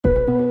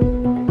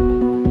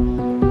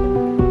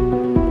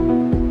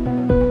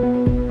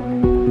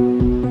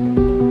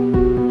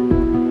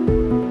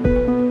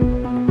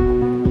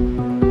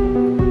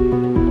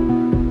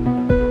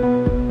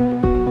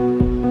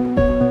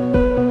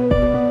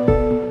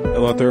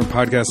Hello out there in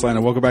podcast land,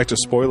 and welcome back to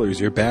Spoilers,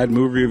 your bad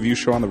movie review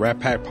show on the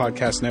Rat Pack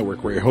Podcast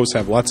Network, where your hosts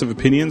have lots of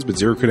opinions but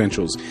zero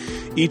credentials.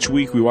 Each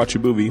week we watch a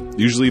movie,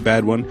 usually a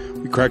bad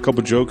one, we crack a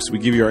couple jokes, we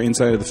give you our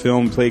insight of the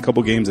film, play a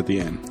couple games at the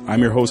end. I'm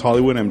your host,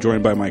 Hollywood, and I'm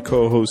joined by my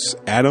co-hosts,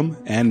 Adam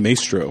and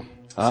Maestro.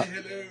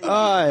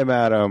 I'm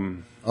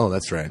Adam. Oh,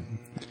 that's right.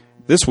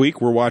 This week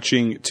we're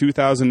watching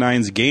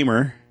 2009's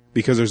Gamer,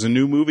 because there's a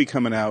new movie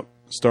coming out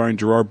starring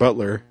Gerard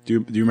Butler. Do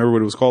you remember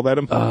what it was called,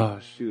 Adam?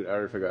 Oh, shoot. I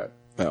already forgot.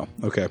 Oh,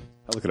 okay.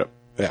 I'll look it up.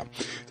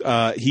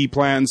 Yeah. He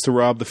plans to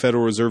rob the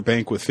Federal Reserve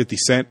Bank with 50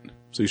 Cent.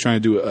 So he's trying to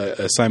do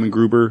a Simon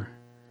Gruber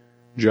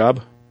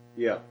job.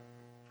 Yeah.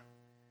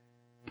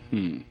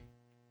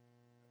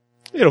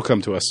 It'll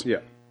come to us. Yeah.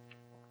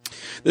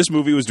 This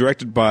movie was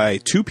directed by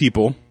two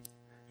people.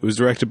 It was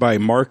directed by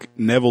Mark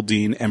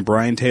Neveldine and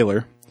Brian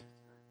Taylor.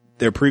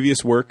 Their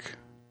previous work...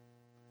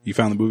 You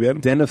found the movie,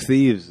 Adam? Den of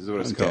Thieves is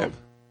what it's called.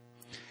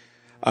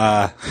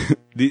 Have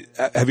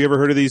you ever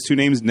heard of these two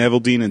names,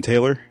 Neveldine and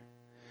Taylor?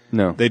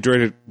 No. They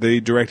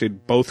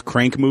directed both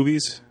Crank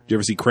movies. Did you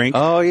ever see Crank?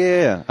 Oh,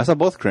 yeah. I saw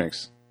both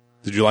Cranks.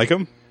 Did you like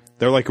them?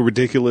 They're like a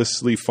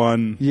ridiculously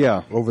fun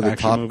Over the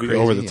action top movie.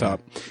 crazy, Over the yeah. top.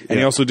 And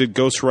he also did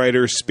Ghost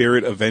Rider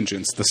Spirit of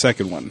Vengeance, the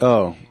second one.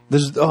 I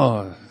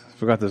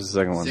forgot there's the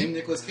second one. Same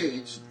Nicolas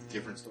Cage,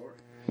 different story.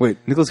 Wait,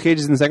 Nicolas Cage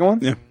is in the second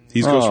one? Yeah,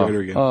 he's Ghost Rider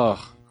again.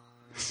 Oh,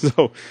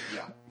 So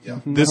Yeah.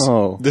 this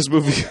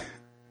movie...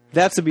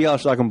 that's a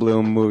Bialystok and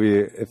Bloom movie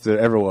if there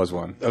ever was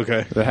one.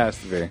 Okay. There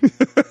has to be.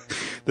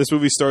 This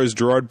movie stars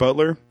Gerard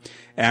Butler,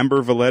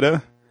 Amber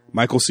Valletta,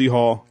 Michael C.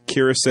 Hall,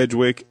 Kira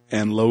Sedgwick,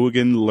 and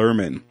Logan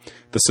Lerman.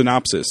 The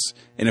synopsis.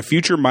 In a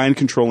future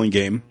mind-controlling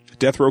game,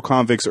 death row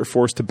convicts are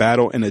forced to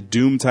battle in a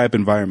Doom-type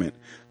environment.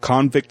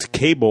 Convict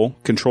Cable,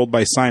 controlled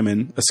by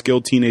Simon, a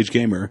skilled teenage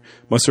gamer,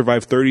 must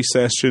survive 30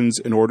 sessions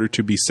in order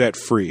to be set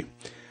free.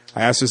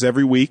 I ask this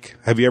every week.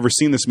 Have you ever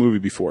seen this movie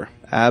before?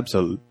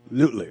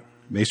 Absolutely.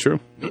 Maestro?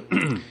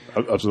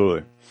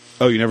 Absolutely.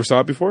 Oh, you never saw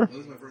it before? This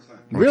is my first time.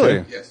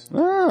 Really? Yes.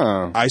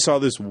 Oh. I saw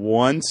this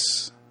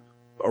once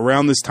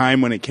around this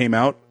time when it came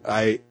out.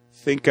 I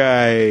think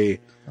I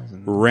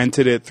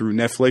rented it through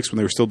Netflix when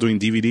they were still doing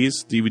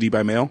DVDs, DVD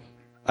by mail.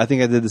 I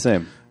think I did the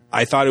same.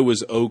 I thought it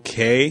was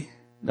okay.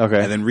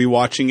 Okay. And then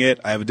rewatching it,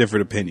 I have a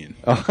different opinion.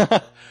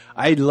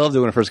 I loved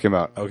it when it first came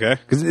out. Okay.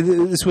 Because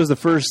this was the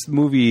first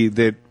movie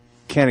that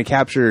kind of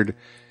captured.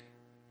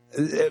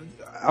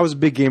 I was a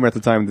big gamer at the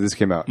time that this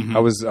came out. Mm-hmm. I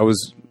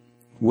was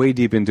way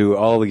deep into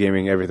all the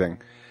gaming, everything,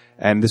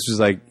 and this was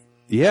like,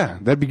 yeah,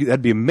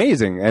 that'd be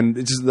amazing. And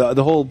it's just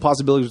the whole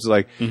possibility was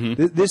like,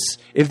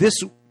 if this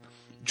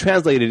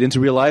translated into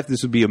real life,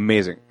 this would be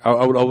amazing.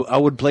 I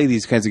would play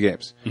these kinds of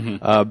games.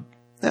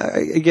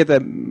 I get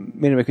that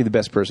may not make me the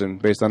best person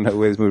based on the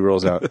way this movie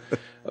rolls out,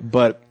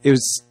 but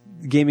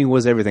gaming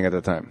was everything at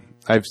that time.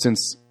 I've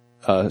since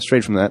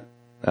strayed from that.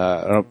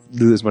 I don't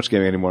do this much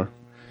gaming anymore.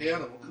 Hey,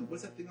 Adam,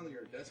 what's that thing on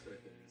your desk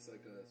right there? It's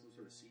like some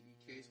sort of CD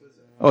case. What is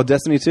that? Oh,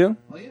 Destiny 2?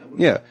 Oh, yeah.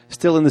 Yeah.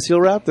 Still in the seal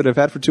wrap that I've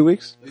had for 2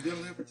 weeks? Are you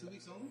doing that for 2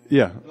 weeks only?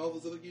 Yeah. And all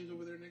those other games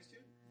over there next to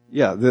you?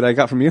 Yeah, that I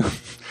got from you.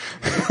 Respect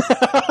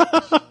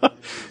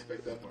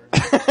that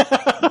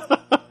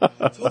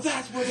part. So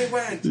that's where they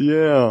went.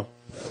 Yeah.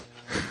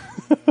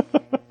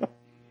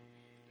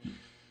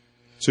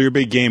 So you're a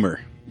big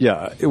gamer.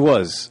 Yeah, it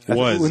was.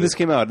 Was when it? this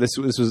came out, this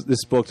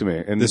spoke to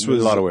me in This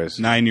was a lot of ways.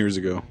 9 years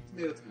ago.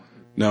 Made it to mine.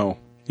 No.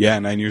 Yeah,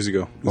 9 years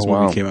ago. This Oh,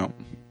 wow. movie came out.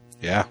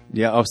 Yeah.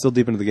 Yeah, I was still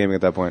deep into the gaming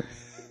at that point.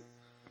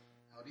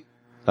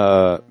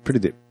 How deep? Pretty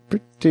deep.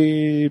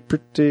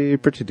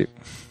 Pretty deep.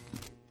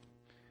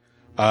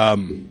 I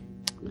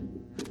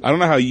don't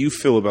know how you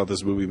feel about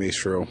this movie,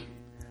 Maestro.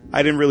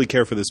 I didn't really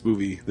care for this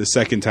movie the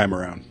second time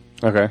around.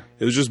 Okay.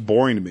 It was just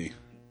boring to me.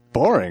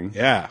 Boring.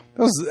 Yeah.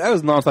 That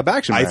was nonstop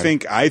action. I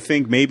Man.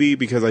 think maybe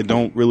because I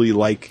don't really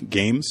like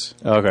games.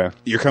 Okay.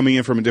 You're coming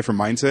in from a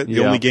different mindset. The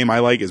Yeah. only game I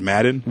like is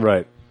Madden.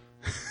 Right.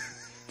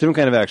 Different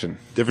kind of action.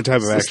 Different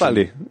type of action.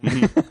 Slightly.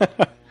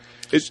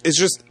 It's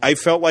just I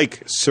felt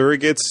like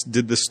Surrogates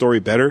did the story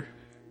better.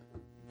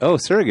 Oh,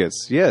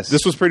 surrogates. Yes.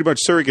 This was pretty much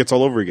Surrogates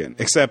all over again,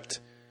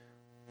 except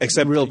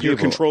Real you're people.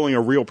 controlling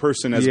a real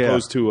person as Yeah.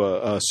 opposed to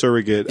a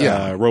surrogate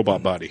Yeah.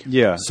 robot body.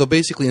 Yeah. So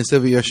basically, instead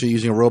of you actually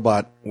using a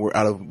robot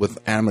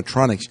with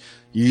animatronics,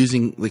 you're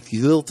using like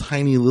these little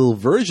tiny little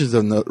versions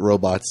of the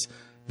robots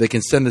that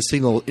can send a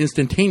signal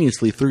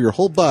instantaneously through your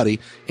whole body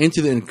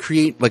and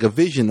create like a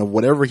vision of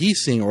whatever he's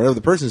seeing or whatever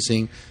the person's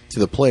seeing to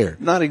the player.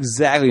 Not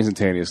exactly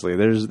instantaneously.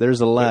 There's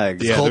a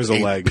lag. Yeah, called there's a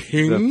lag.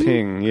 ping. The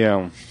ping,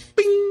 yeah.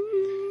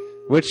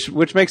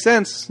 Which makes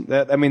sense.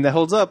 That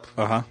holds up.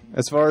 Uh-huh.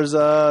 As far as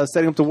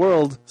setting up the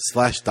world,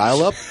 /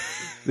 dial up.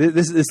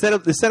 this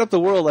set up the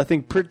world. I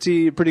think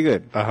pretty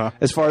good. Uh-huh.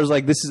 As far as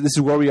like this is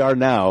where we are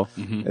now,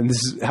 and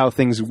this is how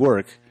things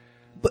work.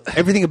 But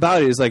everything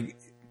about it is like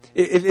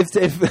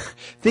if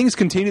things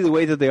continue the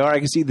way that they are, I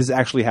can see this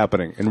actually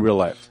happening in real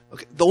life.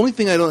 Okay. The only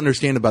thing I don't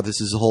understand about this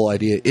is the whole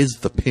idea is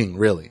the ping,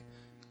 really.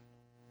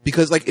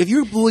 Because like if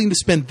you're willing to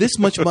spend this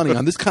much money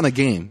on this kind of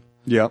game,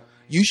 Yeah.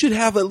 you should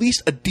have at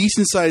least a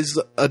decent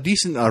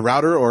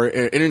router or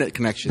internet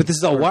connection. But this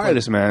is all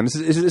wireless, man.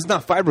 It's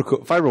not fiber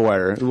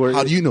wire.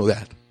 How do you know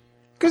that?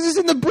 Because it's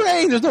in the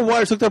brain. There's no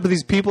wires hooked up to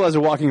these people as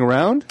they're walking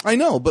around. I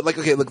know, but like,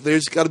 okay, look, there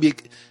has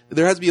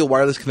to be a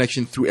wireless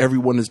connection through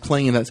everyone that's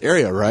playing in that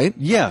area, right?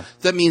 Yeah.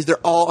 That means they're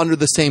all under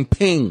the same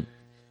ping.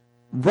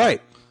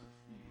 Right.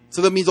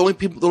 So that means the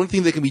only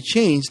thing that can be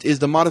changed is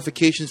the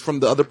modifications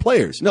from the other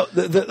players. No,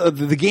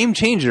 the game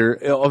changer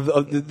of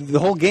the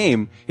whole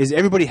game is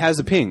everybody has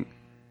a ping,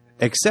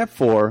 except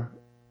for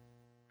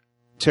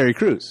Terry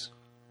Crews,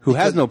 who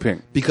has no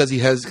ping. Because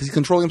he's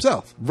controlling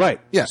himself. Right.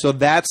 Yeah. So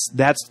that's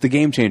the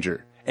game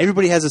changer.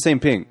 Everybody has the same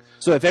ping.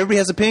 So if everybody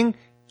has a ping,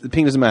 the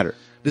ping doesn't matter.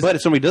 But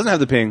if somebody doesn't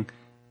have the ping,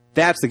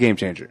 that's the game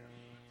changer.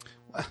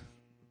 I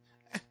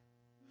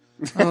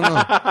don't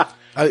know.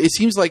 It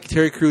seems like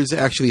Terry Crews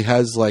actually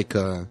has like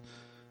a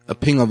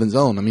ping of his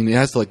own. I mean, he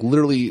has to like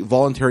literally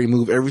voluntarily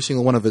move every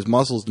single one of his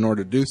muscles in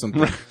order to do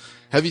something.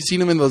 Have you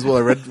seen him in those? Well,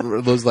 I read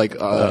those like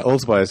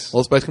Old Spice.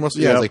 Old Spice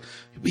commercials. Yeah, Yep. it's like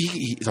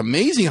it's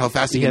amazing how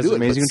fast he He can has do it.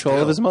 amazing but control of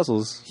still, his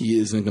muscles. He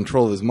is in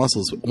control of his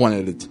muscles one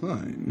at a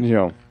time. You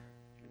know.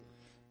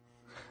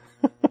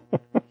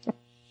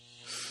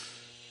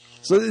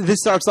 So this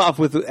starts off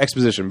with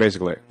exposition,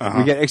 basically.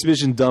 We get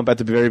exposition dump at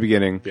the very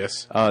beginning.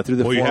 Yes. Through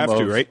the Well, you form have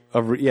to,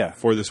 of, right? Yeah.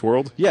 For this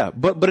world? Yeah,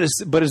 but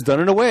it's done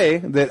in a way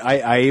that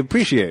I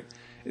appreciate.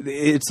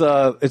 It's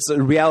a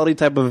reality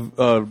type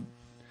of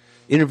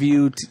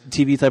interview,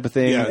 TV type of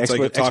thing. Yeah, it's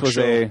like a talk expose.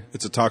 show.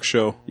 It's a talk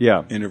show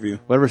Yeah. interview.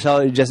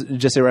 Whatever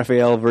Jesse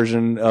Raphael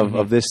version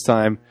of this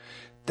time.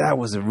 That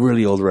was a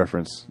really old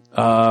reference.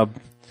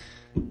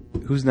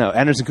 Who's now?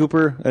 Anderson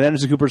Cooper? An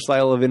Anderson Cooper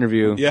style of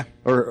interview. Yeah.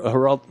 Or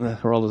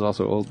Geraldo. Geraldo's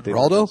also old.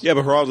 Geraldo? Yeah,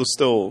 but Geraldo's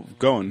still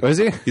going. Oh, is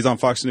he? He's on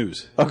Fox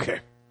News. Okay.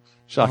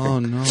 Shocking. Oh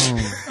no!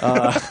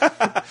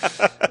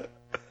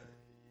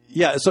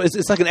 Yeah, so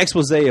it's like an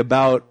expose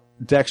about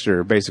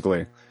Dexter,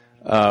 basically.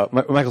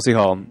 Michael C.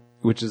 Hall,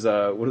 which is,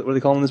 what do they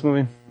call him in this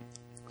movie?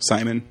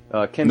 Simon?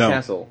 Ken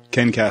Castle.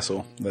 Ken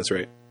Castle. That's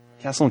right.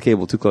 Castle and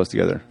Cable, too close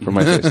together for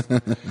my taste.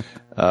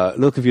 A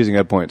little confusing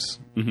at points.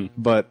 Mm-hmm.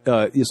 But,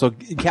 so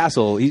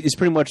Castle, he's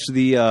pretty much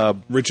the,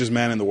 Richest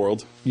man in the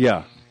world.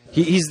 yeah.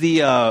 He's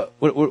the,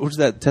 what's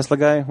that Tesla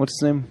guy? What's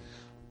his name?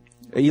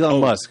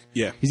 Elon Musk.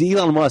 yeah. He's the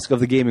Elon Musk of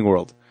the gaming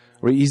world.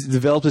 Where he's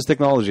developed this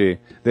technology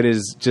that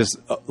is just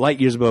light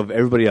years above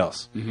everybody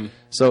else. Mm-hmm.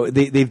 So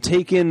they've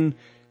taken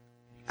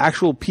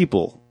actual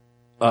people.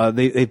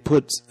 They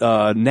put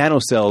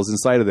nanocells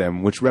inside of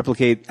them, which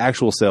replicate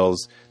actual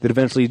cells that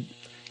eventually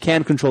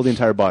can control the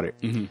entire body,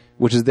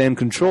 which is then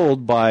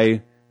controlled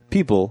by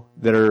people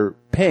that are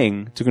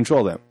paying to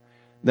control them.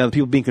 Now, the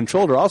people being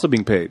controlled are also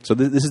being paid. So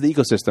this is the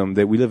ecosystem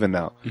that we live in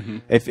now. Mm-hmm.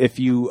 If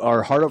you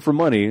are hard up for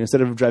money,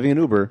 instead of driving an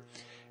Uber,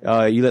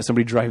 you let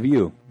somebody drive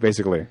you,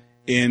 basically.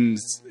 In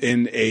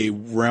a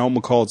realm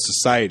called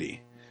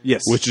society.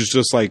 Yes. Which is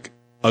just like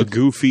a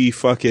goofy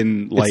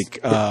fucking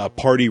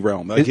party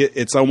realm. Like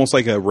it's almost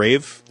like a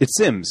rave. It's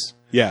Sims.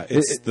 Yeah,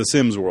 it's the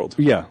Sims world.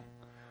 Yeah.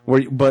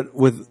 But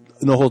with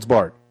no holds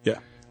barred. Yeah.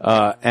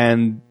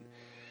 And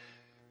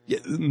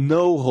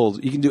no holds.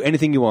 You can do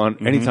anything you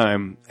want,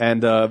 anytime.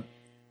 And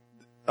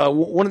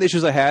one of the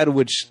issues I had,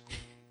 which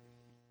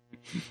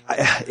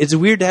it's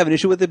weird to have an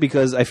issue with it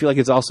because I feel like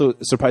it's also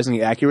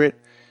surprisingly accurate.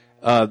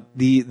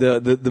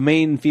 The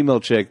main female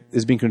chick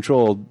is being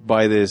controlled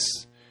by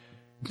this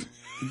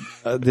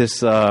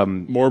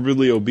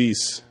Morbidly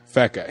obese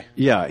fat guy.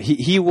 Yeah,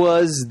 he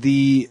was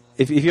the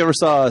if you ever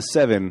saw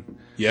Seven,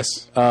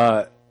 Yes.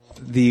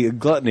 the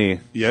gluttony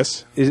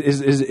Yes.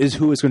 is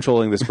who is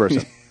controlling this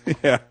person.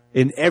 Yeah.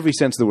 In every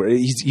sense of the word.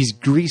 He's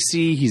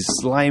greasy, he's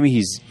slimy,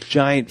 he's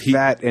giant,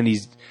 fat, and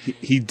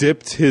He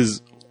dipped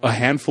a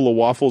handful of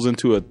waffles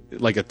into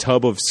a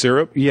tub of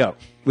syrup. yeah,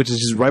 which is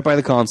just right by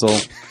the console,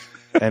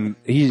 and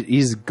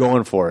he's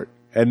going for it.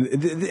 And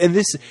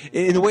this,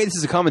 in a way, this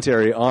is a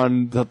commentary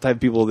on the type of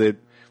people that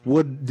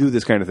would do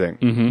this kind of thing.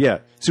 Mm-hmm. Yeah,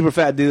 super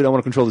fat dude. I want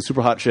to control the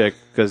super hot chick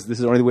because this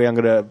is the only way I'm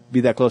going to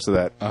be that close to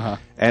that. Uh-huh.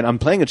 And I'm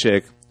playing a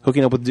chick,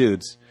 hooking up with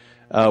dudes,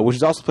 which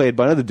is also played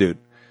by another dude.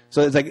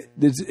 So it's like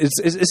this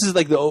is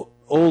like the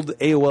old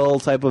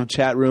AOL type of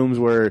chat rooms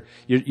where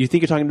you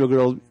think you're talking to a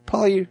girl,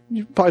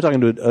 you're probably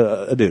talking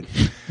to a dude.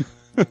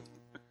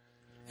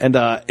 And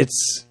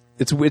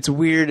it's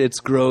weird, it's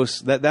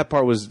gross. That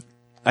part was,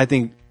 I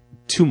think,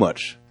 too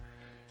much.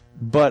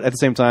 But at the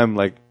same time,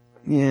 like,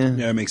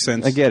 yeah, it makes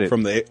sense. I get it.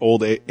 From the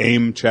old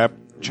AIM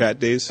chat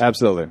days.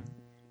 Absolutely.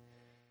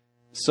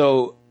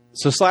 So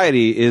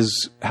society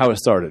is how it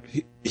started.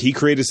 He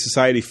created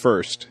society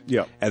first.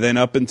 Yeah. And then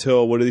up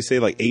until, what did he say,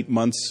 like 8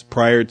 months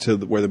prior to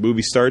where the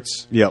movie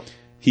starts? Yep.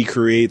 He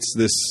creates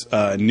this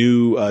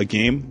new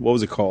game. What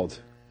was it called?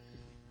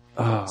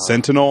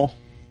 Sentinel.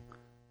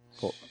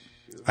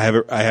 I have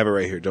it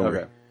right here. Don't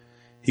worry.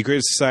 He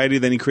created society,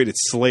 then he created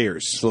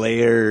Slayers.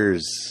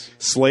 Slayers.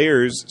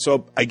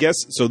 So I guess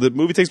the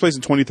movie takes place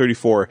in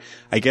 2034.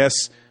 I guess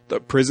the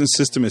prison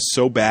system is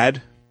so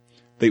bad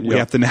that we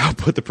have to now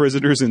put the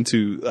prisoners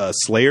into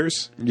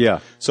Slayers. Yeah.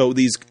 So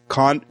these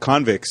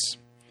convicts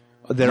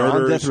that are on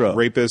murderers, death row.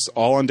 rapists,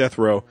 all on death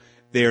row.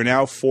 They are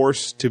now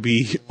forced to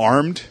be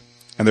armed,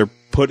 and they're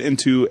put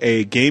into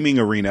a gaming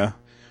arena.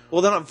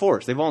 Well, they're not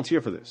forced. They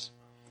volunteer for this.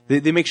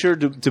 They make sure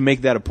to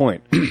make that a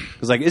point.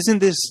 It's like, isn't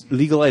this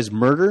legalized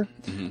murder?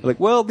 Like,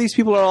 well, these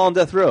people are all on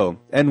death row.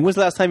 And when's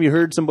the last time you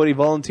heard somebody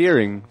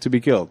volunteering to be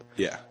killed?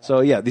 Yeah.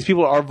 So, yeah, these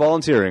people are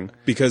volunteering.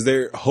 Because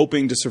they're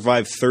hoping to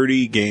survive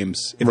 30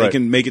 games. If they Right.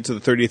 can make it to the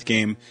 30th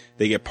game,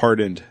 they get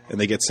pardoned, and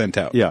they get sent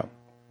out. Yeah.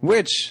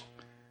 Which,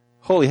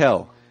 holy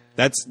hell.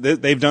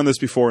 They've done this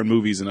before in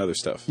movies and other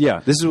stuff.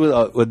 Yeah, this is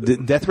with the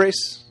Death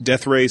Race.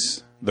 Death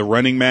Race, The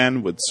Running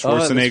Man with Schwarzenegger.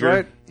 Oh,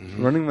 that's right.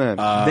 Running Man.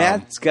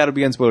 That's got to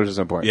be on spoilers at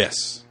some point.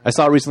 Yes. I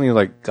saw it recently,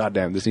 like,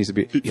 goddamn, this needs to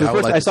be. I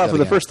would like I to saw see it for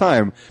that the first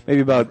time,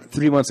 maybe about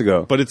 3 months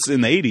ago. But it's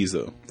in the 80s,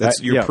 though.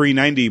 That's your yeah.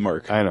 pre-90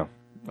 mark. I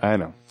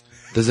know.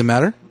 Does it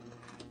matter?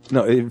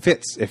 No, it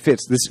fits.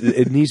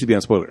 It needs to be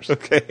on spoilers.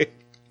 Okay.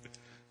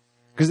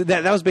 Because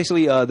that was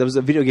basically, there was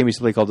a video game we used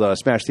to play called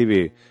Smash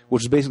TV,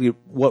 which is basically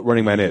what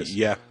Running Man is.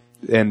 Yeah.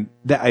 And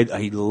that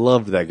I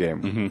loved that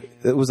game.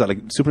 It was that like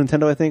Super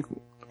Nintendo, I think?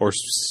 Or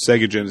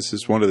Sega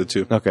Genesis, one of the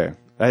two. Okay.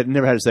 I had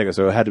never had a Sega,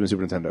 so it had to be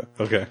Super Nintendo.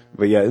 Okay.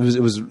 But yeah, it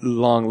was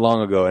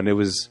long ago, and it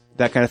was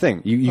that kind of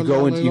thing. You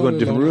go into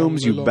different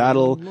rooms, you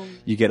battle,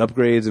 you get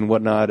upgrades and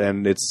whatnot,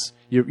 and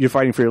you're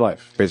fighting for your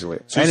life basically,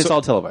 and it's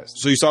all televised.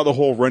 So you saw the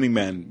whole Running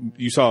Man.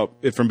 You saw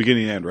it from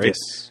beginning to end, right?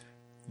 Yes.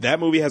 That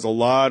movie has a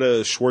lot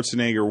of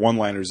Schwarzenegger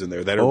one-liners in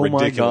there that are Oh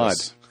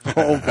ridiculous. my god!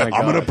 Oh my god!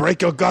 I'm gonna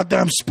break your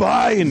goddamn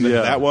spine.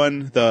 Yeah. That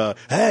one, the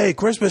hey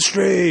Christmas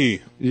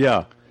tree.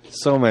 Yeah,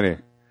 so many.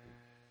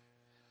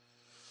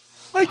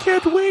 I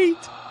can't wait.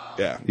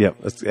 Yeah. Yeah,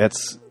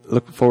 that's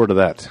look forward to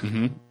that.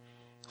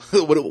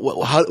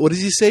 What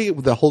does he say?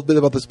 The whole bit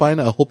about the spine.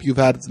 I hope you've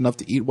had enough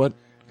to eat. What?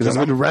 Because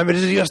I'm going to ram it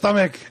into your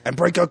stomach. And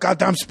break your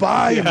goddamn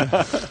spine.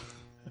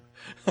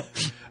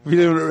 If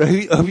you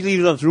leave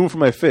enough room for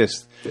my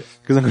fist,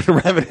 because I'm going to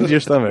ram it into your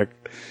stomach.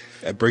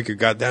 And break your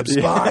goddamn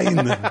spine.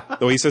 The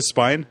way he says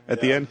spine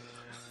at the end.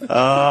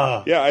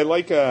 Yeah, I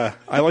like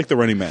The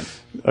Running Man.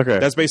 Okay,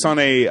 That's based on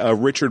a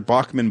Richard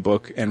Bachman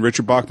book, and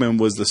Richard Bachman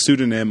was the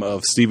pseudonym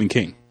of Stephen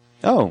King.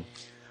 oh,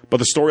 But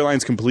the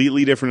storyline's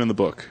completely different in the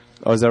book.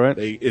 is that right?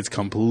 It's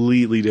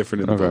completely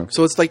different in the Okay. book.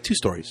 So it's like two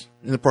stories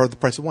in the part of the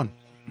price of one.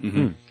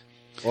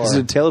 Is it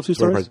a tale of two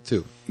Story stories? price of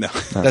two. No.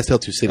 That's Tale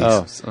of Two Cities.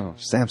 Oh,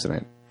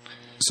 Samsonite.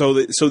 So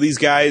these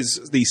guys,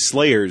 these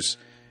Slayers,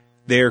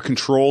 they're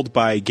controlled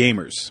by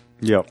gamers.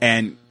 Yep.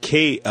 And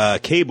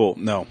Cable,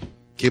 no.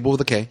 Cable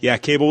with a K. Yeah,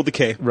 Cable with the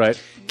K. Right.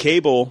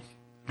 Cable,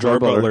 Gerard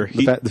Butler,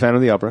 the Phantom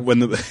of the Opera. when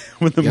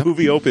the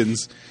movie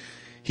opens,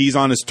 he's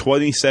on his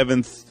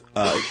 27th,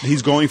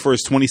 he's going for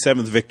his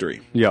 27th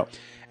victory. Yep.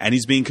 And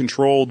he's being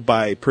controlled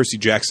by Percy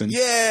Jackson.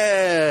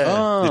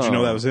 Yeah. Did you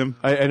know that was him?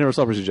 I never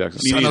saw Percy Jackson.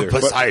 Me Son of neither,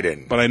 but-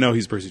 Poseidon. But I know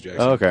he's Percy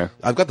Jackson. Oh, okay.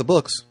 I've got the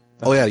books.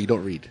 Oh yeah, you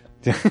don't read.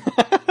 Do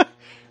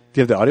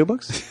you have the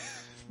audiobooks?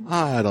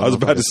 I don't. I was know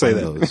if about to say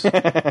can find those.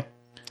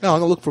 No, I'm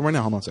gonna look for them right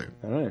now. Hold on a second.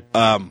 All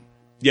right.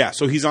 Yeah,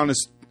 so he's on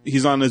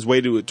his way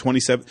to a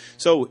 27.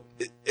 So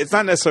it's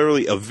not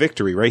necessarily a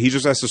victory, right? He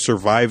just has to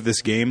survive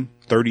this game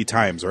 30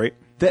 times, right?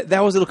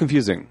 That was a little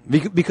confusing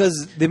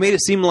because they made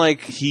it seem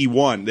like, He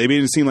won. They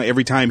made it seem like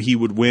every time he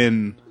would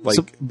win. Like,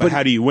 So- but but-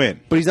 how do you win?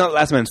 but he's not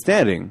last man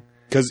standing.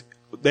 Because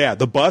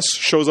the bus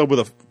shows up with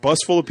a bus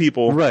full of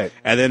people, Right.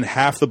 And then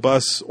half the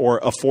bus or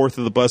a fourth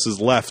of the bus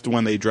is left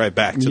when they drive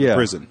back to the Yeah.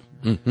 prison.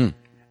 Mm-hmm. And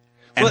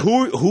But-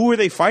 who are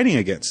they fighting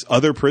against?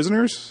 Other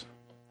prisoners?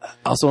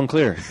 Also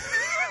unclear.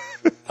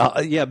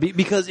 Yeah,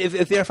 because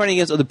if they're fighting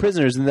against other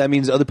prisoners, then that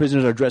means other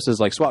prisoners are dressed as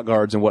like SWAT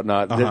guards and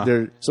whatnot.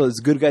 So it's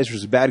good guys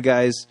versus bad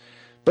guys.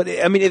 But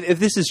I mean, if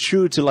this is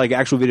true to like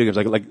actual video games,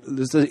 like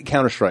this is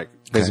Counter-Strike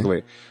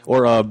basically,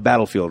 or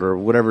Battlefield or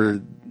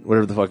whatever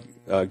the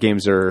fuck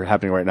games are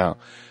happening right now,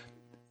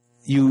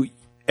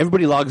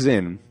 everybody logs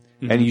in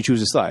and you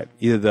choose a side,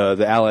 either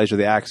the Allies or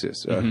the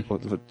Axis.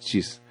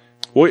 Jeez.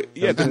 Well,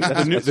 yeah, the new Go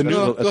ahead, see what the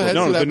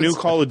new happens.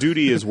 Call of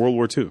Duty is World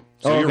War II.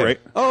 So you're okay. right.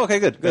 Oh, okay,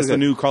 good. That's the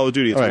new Call of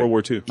Duty. It's All right. World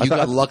War II. You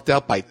got lucked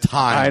out by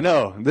time. I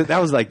know. That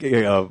was like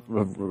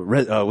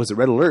was it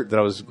Red Alert that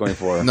I was going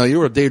for? No, you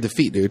were a Day of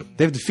Defeat, dude.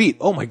 They have defeat.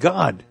 Oh my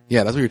god.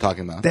 Yeah, that's what you're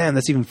talking about. Damn,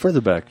 that's even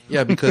further back.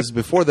 Yeah, because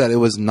before that it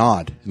was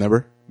Nod.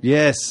 Remember?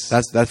 Yes.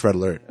 That's Red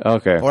Alert.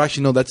 okay. Or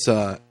actually, no, that's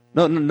No,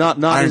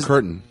 not Iron is-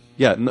 Curtain.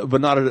 Yeah, no,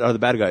 but not are the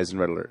bad guys in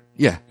Red Alert.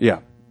 Yeah, Yeah.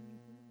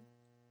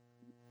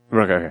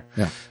 Okay.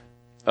 yeah.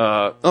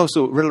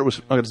 So Red Alert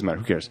was. Oh, it doesn't matter.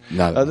 Who cares?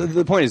 No.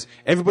 The point is,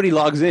 everybody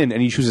logs in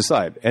and you choose a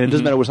side, and it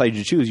doesn't matter what side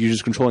you choose. You're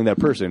just controlling that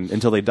person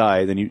until they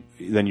die. Then you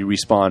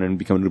respawn and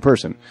become a new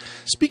person.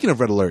 Speaking of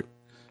Red Alert,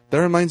 that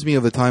reminds me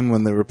of the time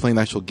when they were playing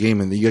the actual game,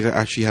 and you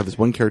actually have this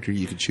one character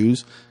you could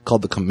choose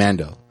called the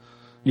Commando.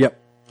 Yep.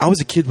 I was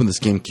a kid when this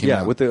game came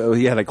Yeah. out. With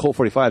he had like Colt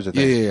 45s. I think.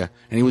 Yeah.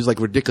 And he was like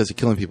ridiculous at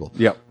killing people.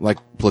 Yep. Like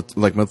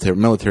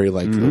military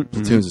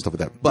platoons and stuff like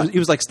that. But He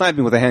was like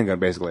sniping with a handgun,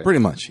 basically. pretty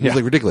much, he was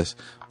like ridiculous.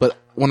 But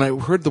when I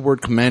heard the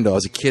word commando, I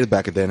was a kid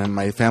back then, and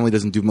my family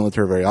doesn't do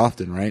military very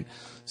often, right?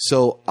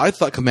 So I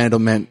thought commando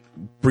meant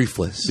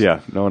briefless.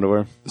 Yeah. No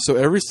underwear. So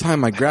every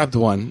time I grabbed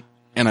one,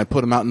 and I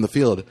put him out in the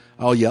field,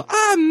 I'll yell,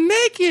 "I'm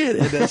naked!"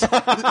 And,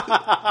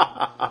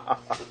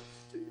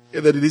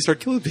 and then he start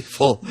killing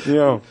people.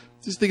 Yeah.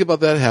 Just think about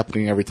that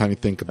happening every time you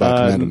think about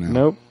Commando now.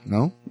 Nope.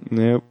 No?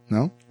 Nope.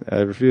 No? I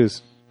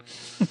refuse.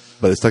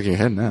 But it's stuck in your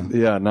head now.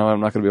 Yeah, now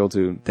I'm not going to be able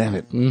to. Damn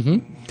it.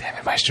 Mm-hmm. Damn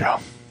it, Maestro.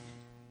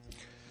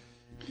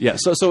 Yeah,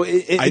 so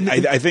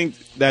I think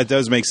that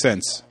does make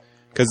sense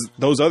because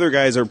those other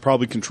guys are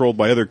probably controlled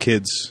by other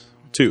kids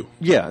too.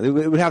 yeah, it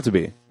would have to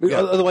be.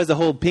 Otherwise, the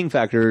whole ping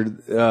factor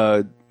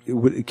it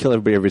would kill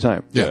everybody every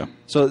time. Yeah.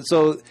 So,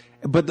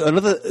 but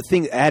another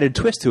thing, added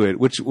twist to it,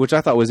 which I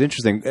thought was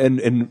interesting,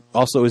 and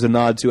also is a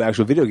nod to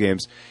actual video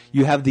games.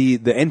 You have the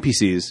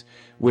NPCs,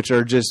 which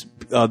are just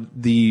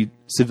the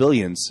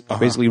civilians,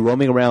 basically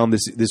roaming around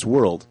this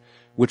world.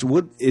 Which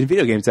would in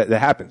video games that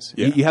happens.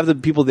 Yeah. You have the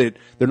people that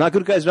they're not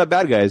good guys, they're not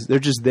bad guys. They're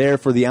just there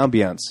for the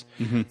ambiance.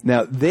 Mm-hmm.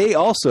 Now they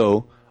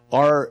also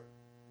are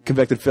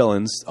convicted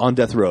felons on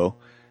death row.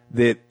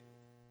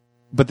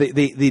 But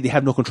they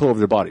have no control over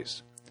their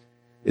bodies.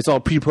 It's all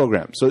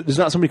pre-programmed. So there's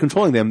not somebody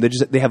controlling them.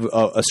 They have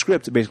a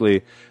script.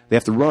 Basically, they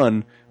have to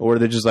run, or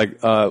they're just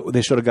like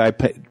they showed a guy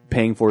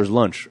paying for his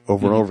lunch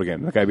over and over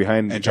again. The guy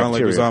behind And John the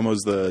cafeteria.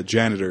 Leguizamo's the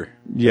janitor.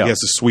 Yeah. He has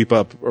to sweep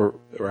up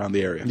around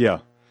the area. Yeah,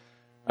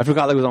 I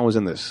forgot Leguizamo was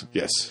in this.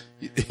 Yes.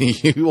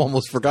 You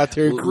almost forgot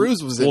Terry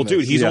Crews was in Well, this.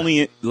 dude, he's Yeah.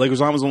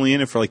 Leguizamo's only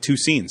in it for like 2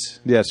 scenes.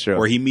 Yeah, that's true.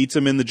 Where he meets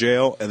him in the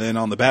jail and then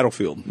on the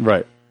battlefield.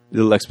 Right,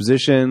 little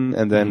exposition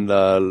and then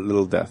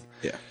little death.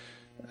 Yeah.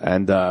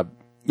 And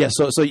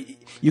so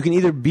you can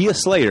either be a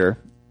Slayer,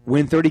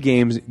 win 30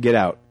 games, get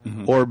out,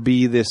 or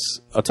be this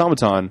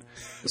automaton,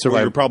 Or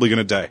survive. you're probably going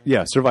to die.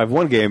 Yeah, survive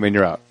one game and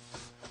you're out.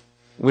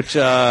 Which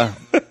at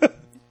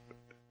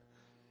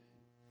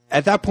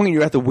that point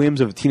you're at the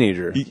whims of a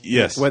teenager.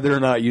 Yes. Whether or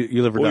not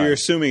you live or Well, die. you're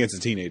assuming it's a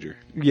teenager.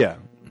 Yeah,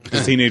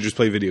 Because teenagers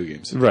play video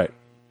games. right.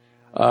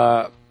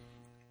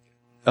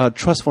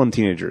 Trust fund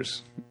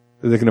teenagers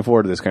that can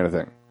afford this kind of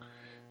thing,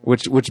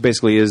 which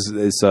basically is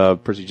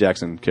Percy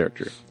Jackson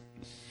character.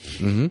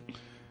 Mm-hmm.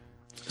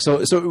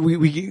 So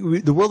we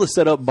the world is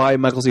set up by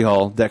Michael C.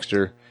 Hall,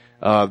 Dexter.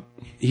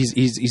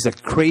 He's a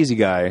crazy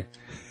guy,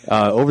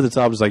 over the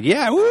top. Is like,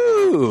 yeah,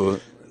 woo,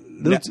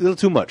 little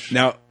too much.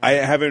 Now, I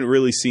haven't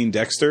really seen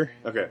Dexter.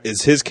 Okay.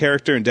 Is his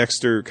character in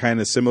Dexter kind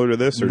of similar to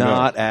this? Or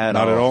Not no? at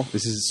Not all. at all?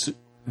 This is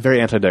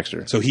very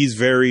anti-Dexter. So he's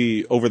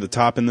very over the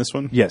top in this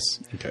one? Yes.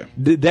 Okay.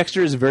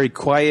 Dexter is very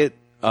quiet,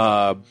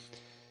 Considerate.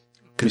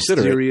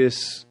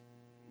 mysterious.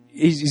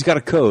 He's got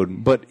a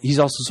code, but he's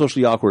also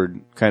socially awkward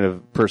kind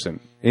of person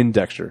in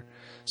Dexter.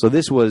 So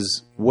this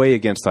was way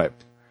against type,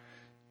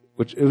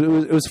 which it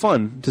was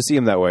fun to see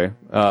him that way.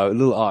 A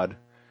little odd,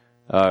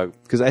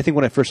 because I think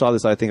when I first saw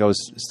this, I think I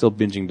was still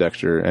binging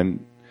Dexter,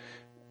 and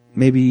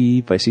maybe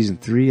by season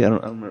 3, I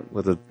don't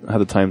remember how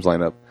the times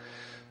line up,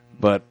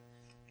 but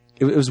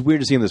it was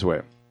weird to see him this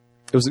way.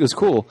 It was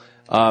cool.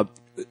 I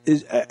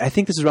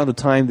think this is around the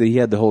time that he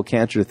had the whole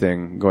cancer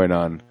thing going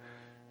on.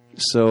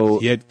 So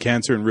He had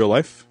cancer in real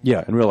life?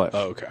 yeah, in real life.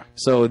 Oh, okay.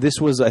 So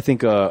this was, I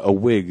think, a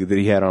wig that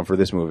he had on for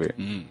this movie,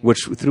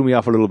 which threw me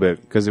off a little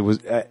bit because it was,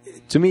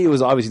 to me, it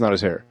was obviously not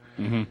his hair,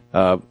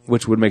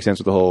 which would make sense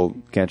with the whole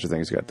cancer thing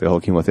he's got, the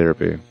whole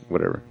chemotherapy,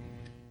 whatever.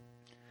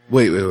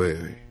 Wait.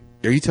 Are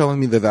you telling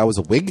me that was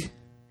a wig?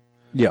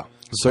 Yeah.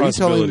 So are you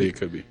telling Possibility me? it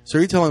could be. So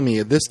are you telling me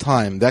at this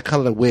time that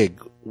kind of wig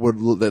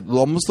that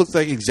almost looks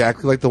like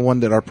exactly like the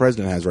one that our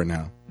president has right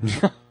now?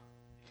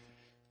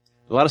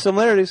 A lot of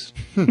similarities.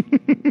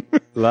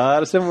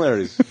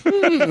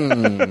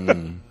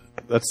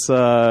 That's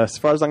as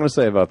far as I'm going to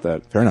say about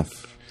that. Fair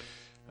enough.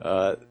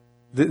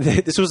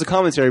 This was a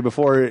commentary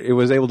before it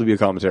was able to be a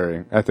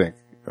commentary, I think,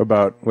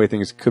 about the way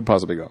things could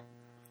possibly go.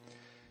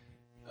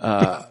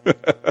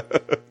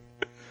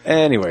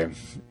 Anyway,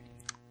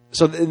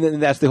 so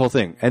that's the whole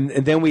thing. And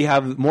then we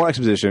have more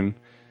exposition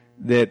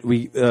that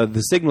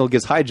the signal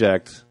gets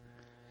hijacked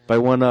by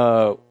one,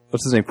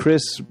 what's his name?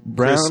 Chris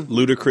Brown?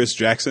 Ludacris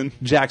Jackson?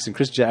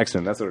 Chris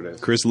Jackson, that's what it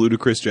is. Chris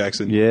Ludacris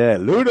Jackson. Yeah,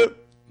 Luda.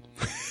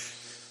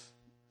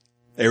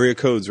 Area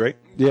codes, right?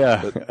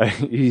 Yeah,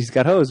 he's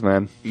got hose,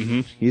 man.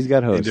 Mm-hmm. He's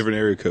got hose. In different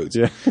area codes.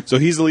 Yeah. So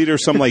he's the leader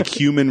of some like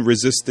human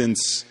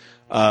resistance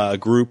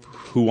group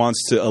who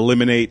wants to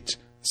eliminate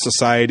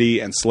society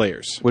and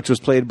slayers. Which was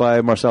played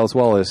by Marcellus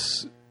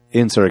Wallace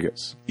in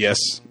Surrogates. Yes.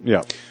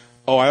 Yeah.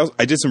 Oh,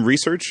 I did some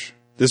research.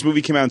 This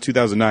movie came out in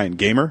 2009.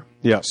 Gamer.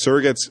 Yeah.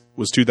 Surrogates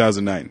was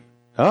 2009.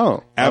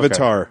 Oh.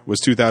 Avatar was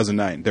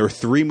 2009. There were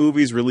 3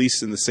 movies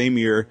released in the same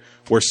year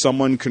where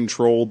someone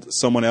controlled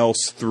someone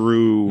else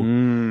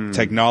through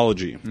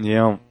technology. Okay.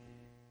 Yeah.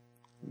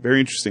 Very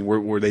interesting.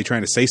 Were they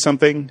trying to say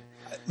something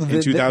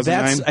in 2009?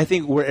 That's, I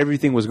think, where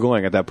everything was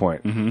going at that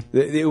point. Mm-hmm.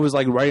 It was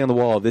like writing on the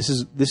wall. This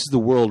is the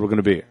world we're going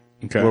to be.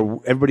 Okay. Where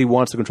everybody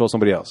wants to control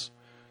somebody else.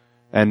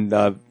 And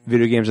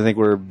video games, I think,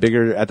 were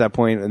bigger at that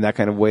point in that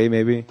kind of way,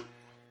 maybe.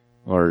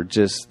 Or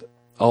just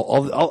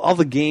all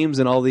the games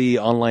and all the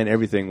online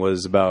everything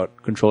was about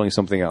controlling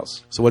something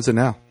else. So what's it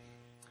now?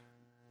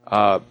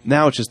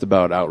 Now it's just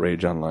about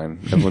outrage online.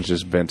 Everyone's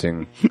just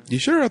venting. You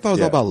sure? I thought it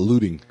was all about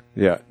looting.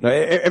 Yeah. No,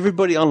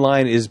 everybody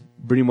online is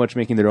pretty much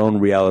making their own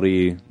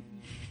reality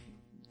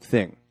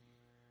thing.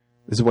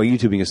 This is why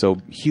YouTubing is so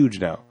huge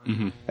now.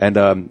 Mm-hmm. And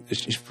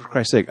for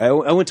Christ's sake, I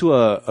went to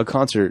a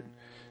concert,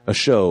 a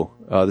show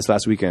this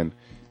last weekend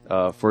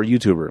for a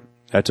YouTuber.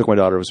 I took my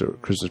daughter. It was a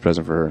Christmas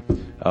present for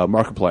her.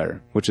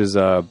 Markiplier, which is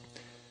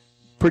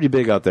pretty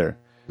big out there.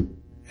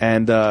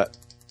 And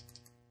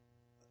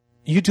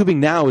YouTubing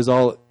now is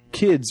all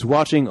kids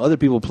watching other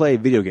people play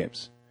video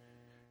games.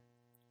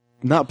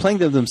 Not playing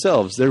them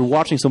themselves. They're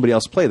watching somebody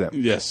else play them.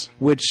 Yes.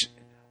 Which,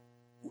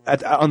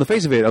 on the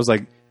face of it, I was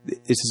like,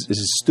 this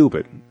is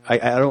stupid.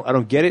 I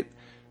don't get it.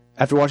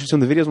 After watching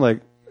some of the videos, I'm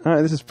like, all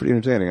right, this is pretty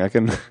entertaining. I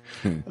can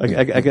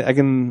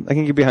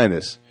get behind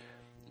this.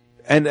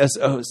 And as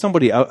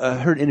somebody, I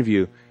heard an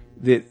interview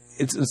that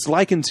it's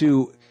likened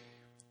to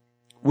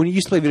when you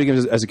used to play video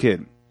games as a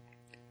kid.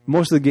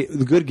 Most of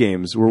the good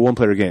games were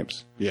one-player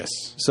games. Yes.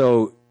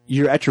 So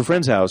you're at your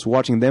friend's house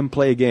watching them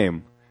play a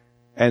game,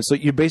 and so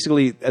you're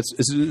basically this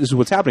is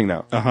what's happening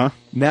now. Uh-huh.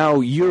 Now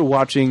you're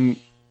watching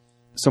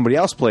somebody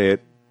else play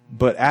it,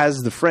 but as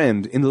the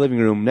friend in the living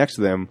room next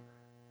to them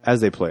as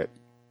they play it.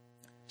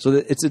 So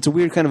it's a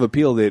weird kind of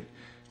appeal that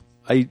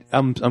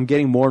I'm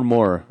getting more and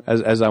more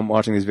as I'm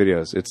watching these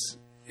videos.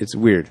 It's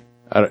weird.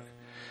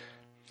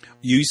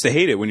 You used to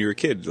hate it when you were a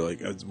kid.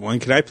 Like, when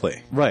can I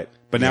play? Right.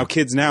 But now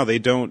kids now, they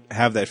don't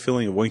have that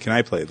feeling of when can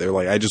I play. They're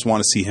like, I just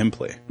want to see him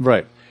play.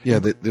 Right. Yeah,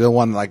 they don't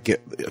want to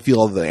feel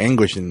all the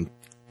anguish and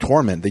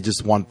torment. They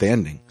just want the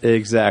ending.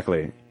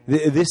 Exactly.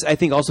 This, I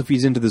think, also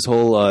feeds into this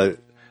whole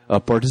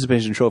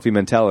participation trophy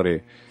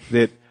mentality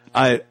that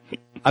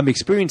I'm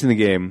experiencing the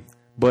game,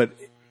 but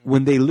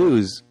when they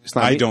lose, it's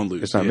not me. I don't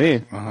lose. It's not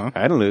me. Uh-huh.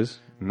 I don't lose.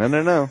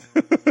 No.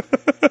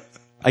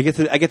 I get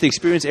to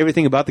experience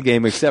everything about the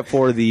game except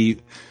for the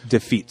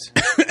defeat.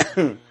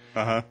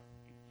 Uh-huh.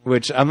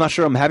 Which I'm not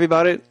sure I'm happy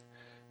about it,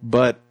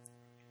 but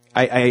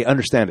I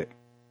understand it.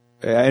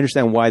 I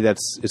understand why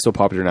it's so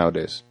popular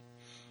nowadays.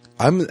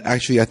 I'm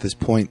actually at this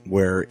point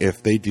where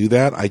if they do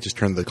that, I just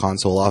turn the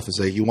console off and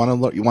say, "You want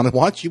to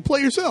watch? You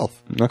play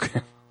yourself."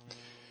 Okay.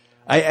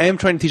 I am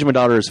trying to teach my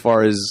daughter as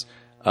far as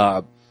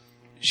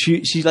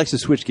she likes to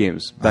switch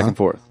games back and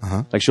forth.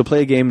 Uh-huh. Like she'll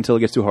play a game until it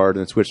gets too hard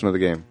and then switch to another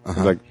game. I was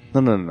like,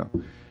 no.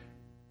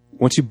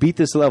 Once you beat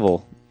this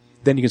level,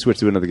 then you can switch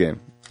to another game.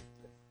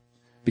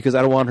 Because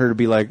I don't want her to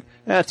be like,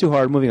 it's too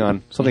hard, moving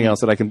on. Something else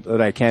that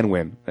I can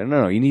win.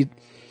 No, you need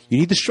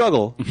to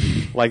struggle.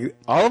 Like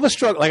all of us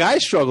struggle. Like I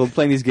struggled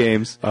playing these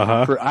games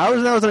for hours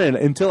and hours on end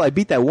until I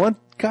beat that one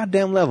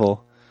goddamn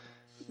level.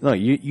 No,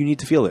 you need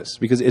to feel this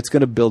because it's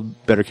going to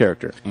build better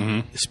character.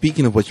 Mm-hmm.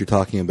 Speaking of what you're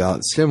talking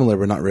about, similar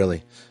but not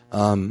really.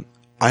 I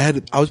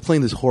was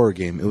playing this horror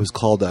game. It was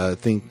called I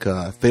think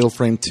Fatal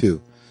Frame 2.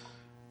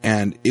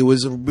 And it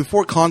was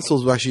before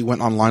consoles actually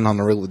went online on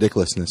the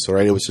ridiculousness, all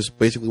right? It was just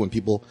basically when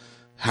people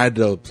had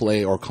to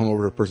play or come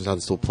over to a person's house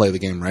to still play the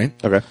game, right?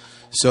 Okay.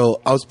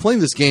 So I was playing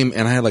this game,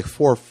 and I had like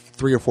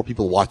 3 or 4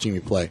 people watching me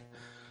play.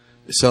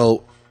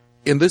 So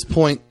in this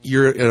point,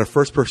 you're in a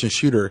first-person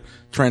shooter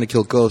trying to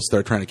kill ghosts that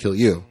are trying to kill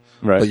you.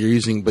 Right. But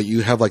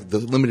you have like the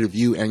limited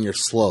view, and you're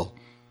slow.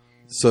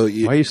 So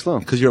why are you slow?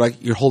 Because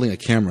you're holding a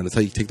camera. That's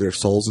how you take their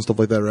souls and stuff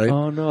like that, right?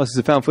 Oh no, this is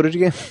a found footage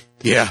game.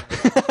 Yeah,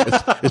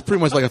 it's pretty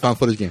much like a found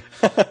footage game.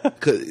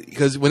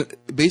 Because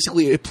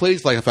basically it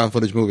plays like a found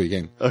footage movie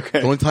game.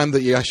 Okay. The only time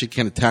that you actually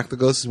can attack the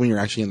ghosts is when you're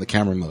actually in the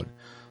camera mode.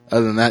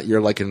 Other than that,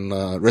 you're like in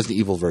Resident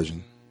Evil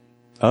version.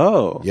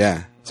 Oh.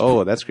 Yeah.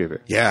 Oh, that's creepy.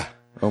 Yeah.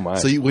 Oh my.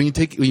 So when you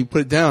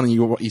put it down and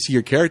you see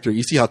your character,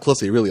 you see how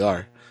close they really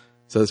are.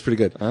 So it's pretty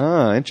good.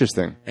 Ah,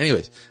 interesting.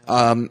 Anyways,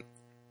 I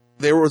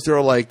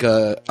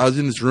was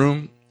in this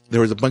room. There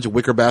was a bunch of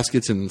wicker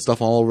baskets and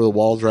stuff all over the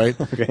walls, right?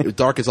 Okay. It was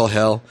dark as all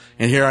hell.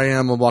 And here I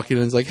am, I'm walking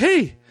in, and it's like,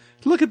 hey,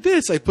 look at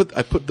this. I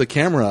put the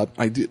camera up.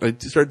 I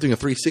started doing a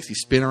 360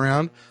 spin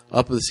around,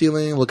 up at the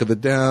ceiling, look at the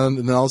down,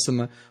 and then all of a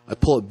sudden I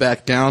pull it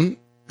back down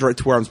right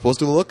to where I'm supposed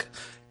to look,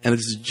 and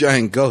it's this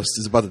giant ghost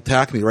is about to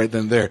attack me right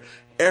then and there.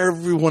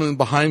 Everyone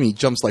behind me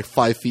jumps like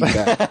 5 feet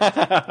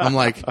back. I'm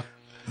like,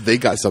 they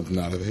got something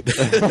out of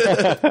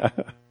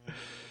it.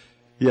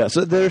 Yeah,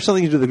 so there's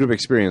something to do with the group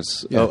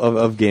experience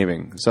of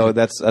gaming. So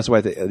that's why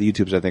the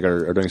YouTubers I think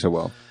are doing so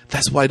well.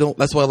 That's why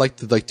I like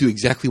to do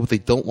exactly what they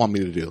don't want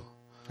me to do.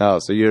 Oh,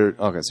 so you're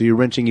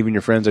wrenching even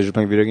your friends as you're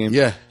playing video games?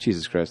 Yeah.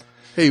 Jesus Christ.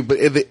 Hey, but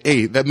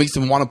that makes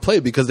them want to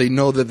play because they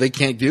know that they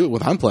can't do it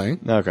when I'm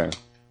playing. Okay.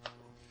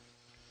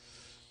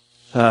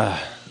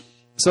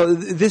 So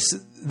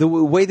the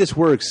way this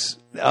works,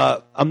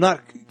 I'm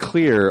not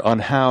clear on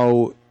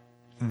how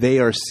they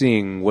are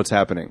seeing what's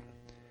happening.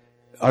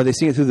 Are they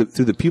seeing it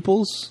through the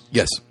pupils?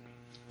 Yes.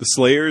 The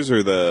Slayers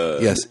or the...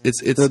 Yes.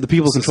 It's The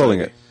people controlling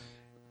it.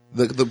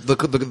 The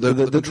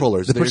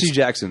controllers. The Percy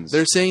Jacksons.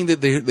 They're saying that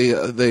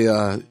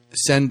they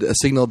send a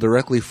signal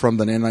directly from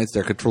the nanites.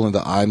 They're controlling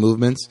the eye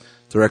movements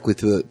directly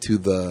to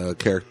the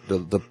character,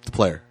 the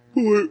player.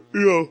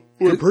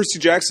 When Percy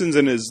Jackson's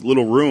in his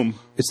little room,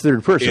 It's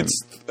third person.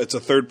 it's a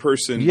third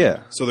person.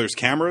 Yeah. So there's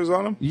cameras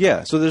on him?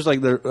 Yeah, so there's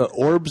like the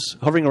orbs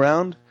hovering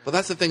around. But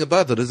that's the thing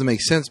about it, though. It doesn't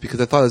make sense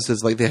because I thought it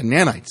says like they had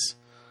nanites.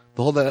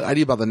 The whole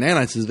idea about the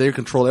nanites is they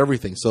control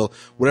everything. So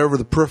whatever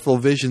the peripheral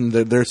vision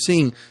that they're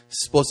seeing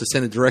is supposed to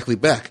send it directly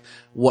back.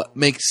 What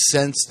makes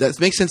sense? That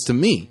makes sense to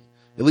me,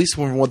 at least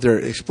from what they're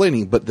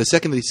explaining. But the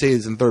second they say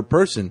it's in third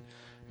person,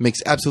 makes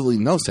absolutely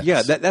no sense.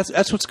 Yeah,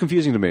 that's what's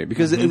confusing to me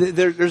because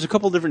there's a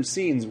couple different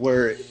scenes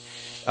where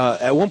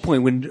at one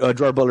point when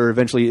Gerard Butler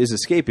eventually is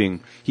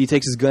escaping, he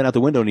takes his gun out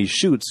the window and he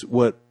shoots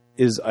what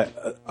is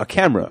a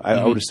camera,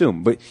 I would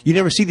assume. But you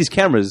never see these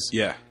cameras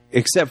Yeah.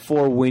 except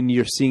for when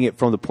you're seeing it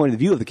from the point of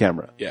view of the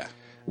camera. Yeah.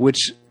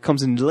 Which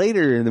comes in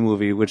later in the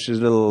movie, which is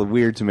a little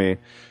weird to me.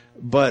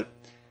 But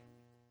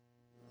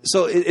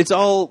so it's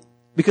all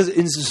because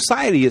in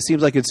society it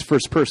seems like it's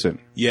first person.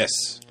 Yes,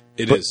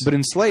 it is. But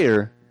in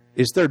Slayer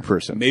it's third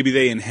person. Maybe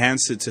they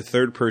enhanced it to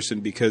third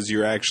person because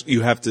you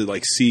have to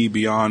like see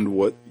beyond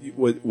what's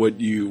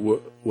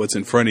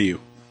in front of you.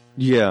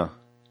 Yeah.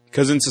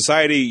 Because in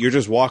society, you're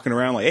just walking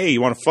around like, "Hey,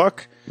 you want to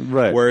fuck?"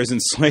 Right. Whereas in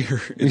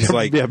Slayer, it's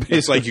like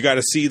it's like you got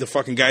to see the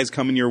fucking guys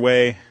coming your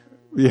way.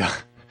 Yeah.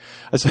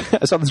 I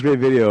saw this great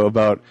video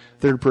about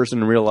third person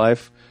in real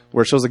life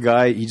where it shows a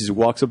guy, he just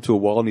walks up to a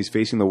wall and he's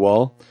facing the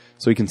wall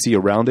so he can see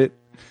around it.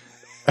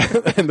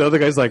 And the other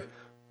guy's like,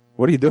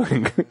 "What are you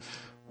doing?"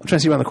 "I'm trying to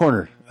see around the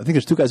corner. I think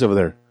there's two guys over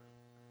there."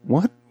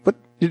 "What?" "What?"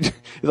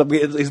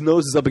 His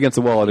nose is up against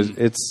the wall and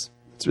it's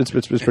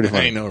pretty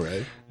funny. I know,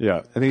 right? Yeah.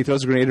 And then he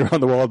throws a grenade around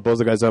the wall, blows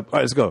the guys up. "All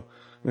right, let's go."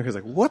 And the guy's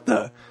like, "What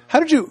the? How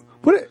did you?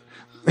 What?"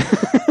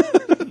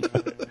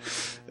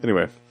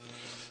 Anyway.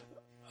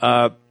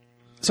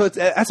 So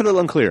that's a little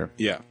unclear.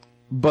 Yeah.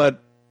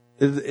 But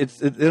they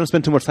don't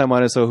spend too much time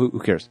on it, so who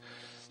cares?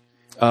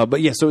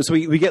 But yeah, so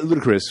we get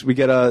Ludacris. We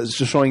get just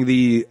showing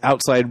the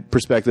outside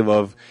perspective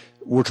of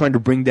we're trying to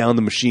bring down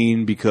the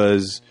machine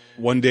because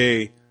One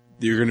day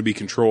you're going to be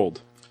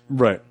controlled.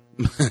 right.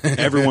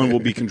 Everyone will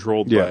be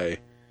controlled Yeah.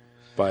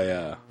 by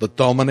The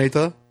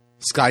Dominator,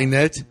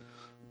 Skynet.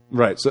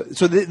 Right. So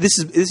this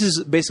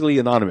is basically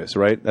anonymous,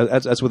 right?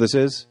 That's what this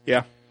is.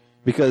 yeah.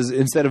 Because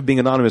instead of being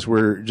anonymous,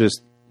 we're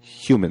just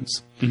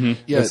humans.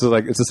 Mm-hmm. Yeah, So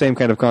like it's the same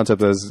kind of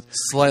concept as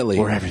slightly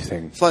or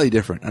everything. Slightly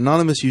different.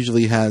 Anonymous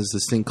usually has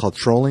this thing called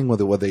trolling,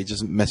 where they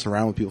just mess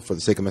around with people for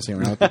the sake of messing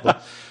around with people.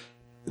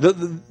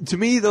 To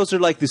me, those are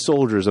like the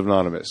soldiers of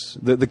Anonymous.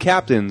 The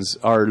captains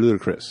are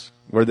ludicrous,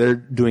 where they're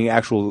doing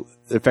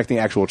affecting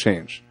actual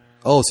change.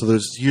 Oh, so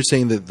you're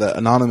saying that the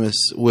Anonymous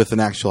with an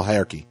actual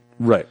hierarchy.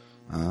 Right.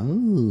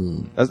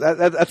 Oh.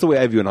 That's the way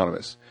I view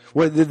Anonymous.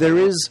 Where there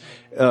is,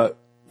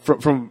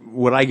 from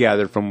what I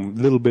gathered from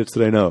little bits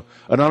that I know,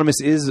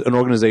 Anonymous is an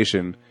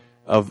organization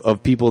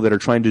of people that are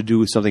trying to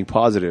do something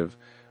positive,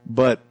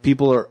 but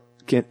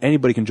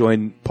anybody can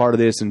join part of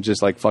this and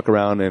just like fuck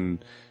around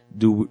and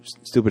do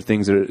stupid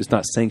things that it's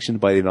not sanctioned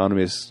by the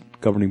anonymous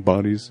governing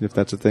bodies, if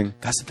that's a thing.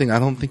 That's the thing. I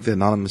don't think the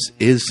Anonymous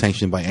is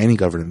sanctioned by any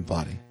government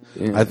body.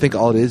 Yeah. I think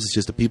all it is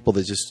just the people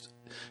that just...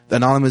 The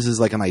Anonymous is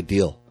like an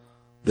ideal.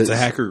 It's a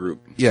hacker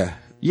group. Yeah.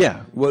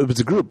 Yeah, well, it's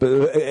a group,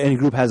 but any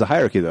group has a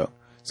hierarchy, though.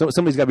 So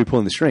somebody's got to be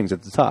pulling the strings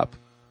at the top.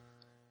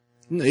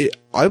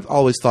 I've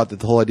always thought that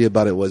the whole idea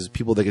about it was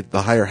people that get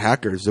the higher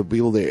hackers, the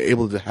people that are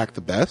able to hack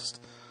the best,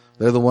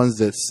 they're the ones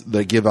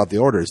that give out the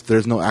orders.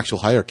 There's no actual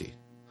hierarchy.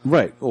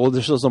 Right. Well,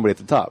 there's still somebody at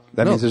the top.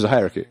 That means there's a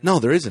hierarchy. No,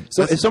 there isn't.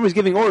 So if somebody's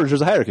giving orders,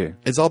 there's a hierarchy.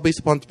 It's all based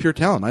upon pure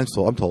talent,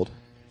 I'm told.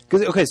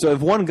 Okay, so if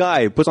one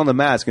guy puts on the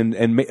mask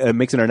and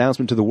makes an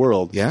announcement to the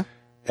world, Yeah?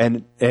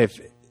 and if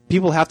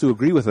people have to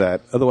agree with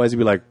that, otherwise he'd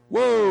be like,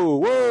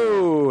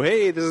 whoa,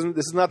 hey, this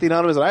is not the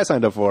Anonymous that I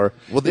signed up for.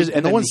 Well, And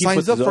no then one he signs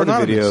puts up his for other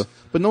Anonymous. video.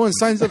 But no one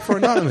signs up for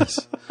Anonymous.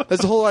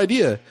 That's the whole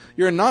idea.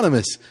 You're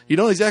anonymous. You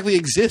don't exactly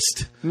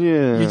exist.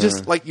 Yeah.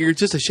 You're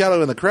just a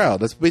shadow in the crowd.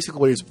 That's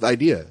basically what the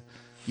idea.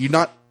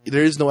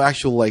 There is no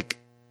actual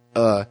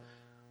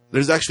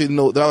there's actually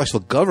no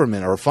actual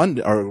government or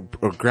fund or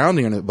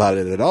grounding about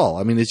it at all.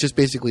 I mean, it's just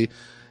basically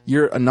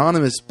you're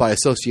anonymous by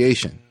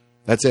association.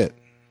 That's it.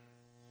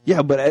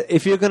 Yeah, but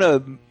if you're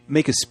gonna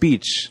make a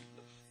speech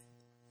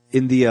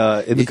in the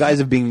guise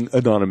of being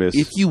anonymous,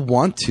 If you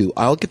want to,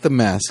 I'll get the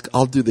mask.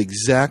 I'll do the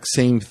exact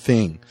same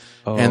thing.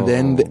 And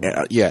then,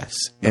 yes.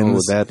 And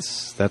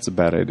that's a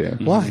bad idea.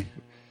 why?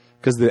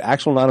 Because the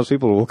actual anonymous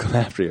people will come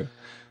after you.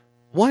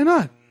 Why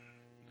not?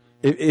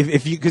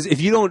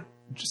 If you don't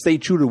stay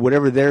true to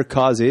whatever their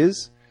cause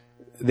is,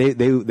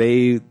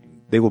 they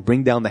will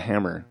bring down the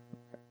hammer.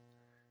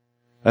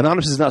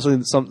 Anonymous is not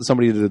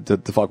somebody to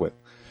fuck with.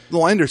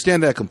 No, I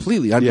understand that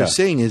completely. I'm Yeah. just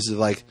saying is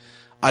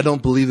I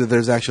don't believe that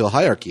there's actual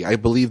hierarchy. I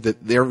believe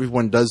that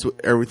everyone does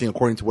everything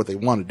according to what they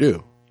want to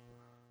do.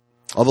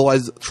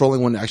 Otherwise,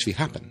 trolling wouldn't actually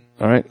happen.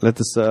 All right, let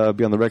this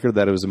be on the record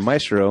that it was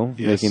Maestro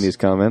making these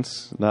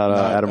comments, not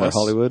Adam or us.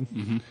 Hollywood.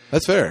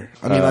 That's fair.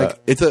 I mean,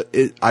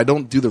 I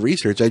don't do the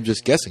research. I'm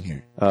just guessing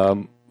here.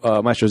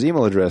 Maestro's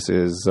email address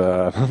is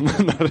Why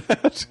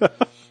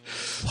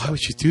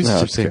would you do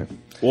such a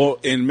thing? Well,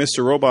 in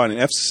Mr. Robot and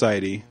F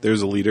Society,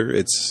 there's a leader.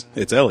 It's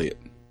Elliot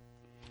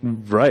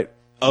right.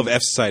 of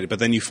F Society, but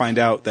then you find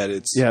out that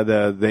it's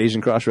The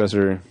Asian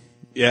crossdresser.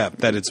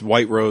 that it's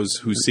White Rose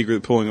who's secretly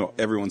pulling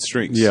everyone's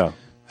strings. Yeah.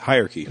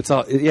 Hierarchy. It's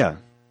all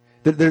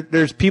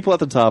There's people at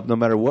the top, no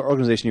matter what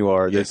organization you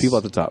are. There's Yes. people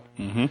at the top.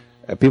 Mm-hmm.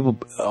 People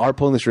are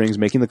pulling the strings,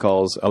 making the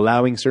calls,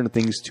 allowing certain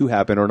things to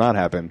happen or not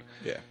happen.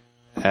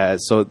 Yeah.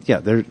 So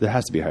there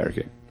has to be a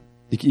hierarchy.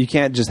 You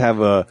can't just have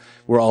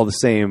we're all the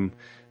same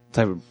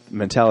type of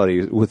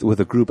mentality with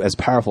a group as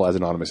powerful as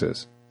Anonymous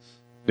is.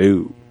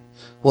 No.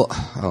 Well,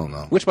 I don't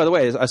know. Which, by the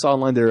way, I saw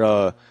online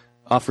they're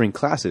offering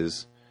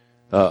classes.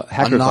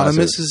 Hacker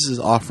Anonymous classes. is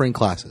offering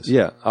classes.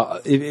 Yeah,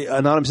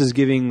 Anonymous is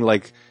giving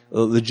like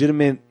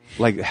legitimate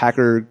like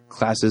hacker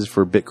classes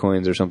for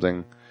bitcoins or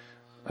something.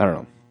 I don't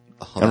know.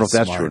 I don't know if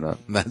that's smart. true or not.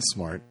 That's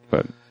smart.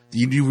 But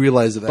You do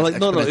realize that that's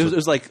no, it exponential.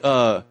 was like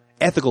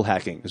ethical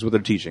hacking is what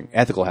they're teaching.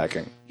 Ethical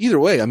hacking. Either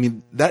way, I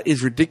mean, that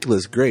is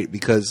ridiculous great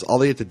because all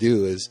they have to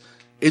do is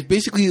it's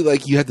basically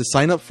like you have to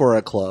sign up for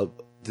a club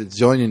to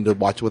join in to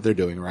watch what they're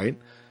doing, right?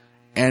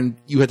 And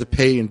you have to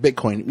pay in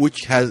Bitcoin,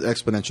 which has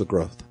exponential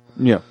growth.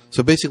 Yeah,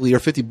 So basically, your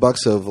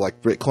 $50 of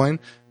like Bitcoin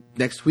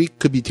next week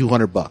could be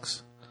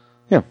 $200.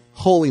 yeah.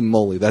 Holy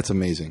moly, that's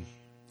amazing.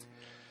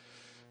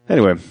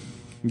 Anyway,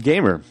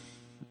 Gamer.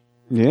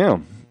 Yeah,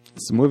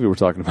 it's the movie we're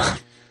talking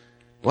about.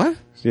 What?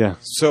 Yeah.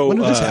 So When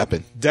did this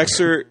happen?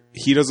 Dexter,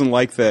 he doesn't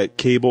like that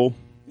Cable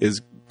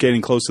is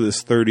getting close to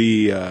this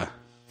 30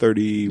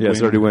 30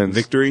 wins.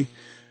 victory.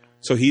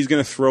 So he's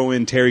going to throw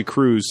in Terry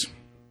Crews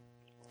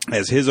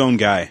as his own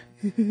guy.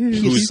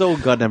 He's so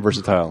goddamn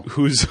versatile.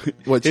 Who's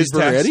What, his Cheeseburger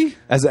task, Eddie?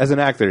 As an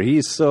actor,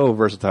 he's so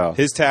versatile.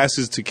 his task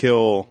is to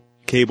kill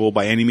Cable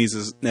by any means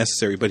is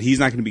necessary, but he's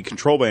not going to be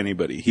controlled by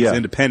anybody. He's Yeah.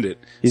 independent,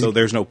 so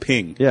there's no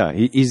ping. Yeah,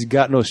 he's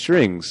got no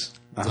strings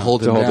To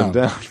hold to him hold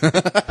down. him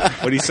down.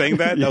 When he's saying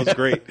that, that was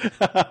great.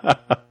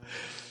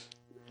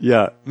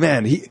 Yeah,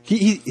 man, he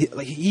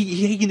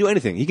can do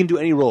anything. He can do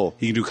any role.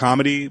 He can do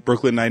comedy,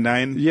 Brooklyn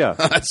Nine-Nine. Yeah,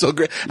 That's so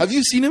great. Have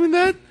you seen him in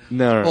that?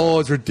 no. Oh,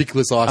 it's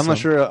ridiculous awesome. I'm not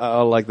sure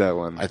I'll like that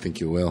one I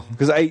think you will.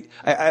 because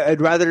I'd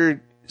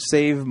rather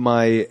save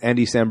my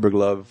Andy Samberg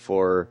love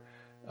for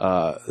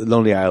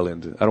Lonely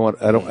Island.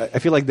 I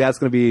feel like that's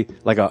going to be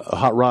like a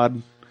Hot Rod.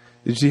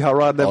 Did you see Hot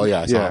Rod? Oh,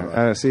 yeah, I saw Hot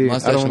Rod. See,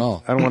 Mustache and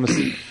all. I don't want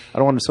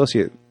to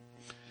associate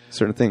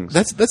certain things.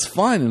 That's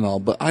fine and all,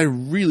 but I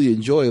really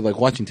enjoy like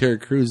watching Terry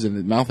Crews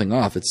and mouthing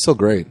off. It's so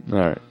great. All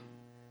right.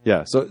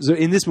 Yeah. So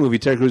in this movie,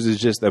 Terry Crews is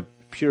just a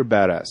pure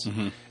badass,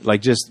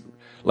 like just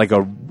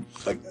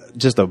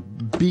a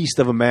beast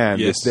of a man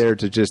Yes. that's there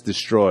to just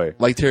destroy.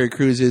 Like Terry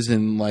Crews is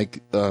in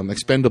like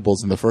Expendables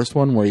in the first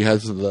one, where he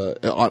has the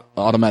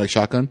automatic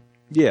shotgun.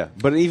 Yeah,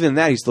 but even in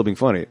that, he's still being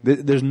funny.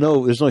 There's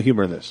no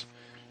humor in this.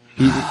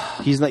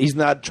 He's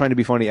not trying to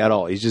be funny at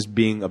all. He's just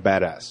being a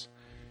badass,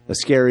 a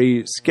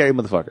scary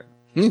motherfucker.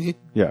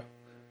 Yeah,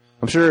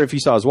 I'm sure if he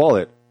saw his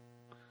wallet,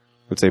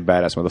 it would say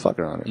 "badass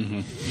motherfucker" on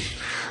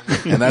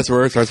it. And that's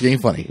where it starts getting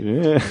funny.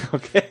 Yeah.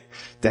 Okay.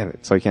 Damn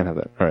it. So I can't have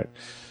that. All right.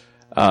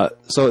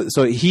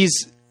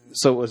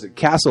 So was it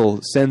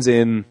Castle sends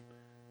in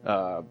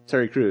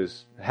Terry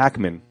Crews,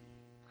 Hackman,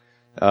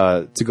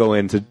 to go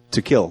in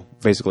to kill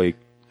basically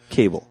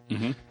Cable.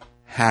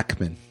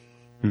 Hackman.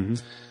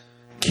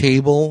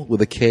 Cable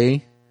with a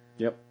K.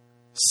 Yep.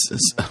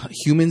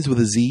 Humans with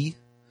a Z.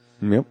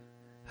 Yep.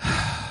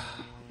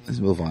 Let's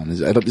move on. It's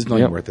not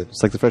even worth it.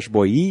 It's like the Fresh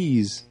Boy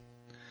Ease.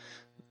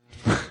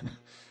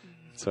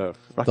 So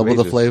Double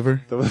the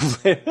flavor. Double the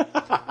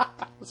flavor.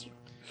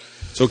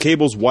 So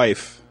Cable's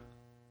wife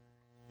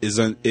is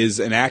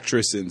an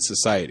actress in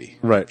Society.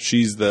 Right.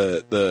 She's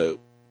the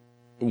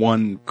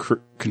one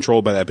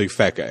controlled by that big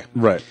fat guy.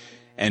 Right.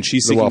 And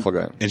she's The seeking, waffle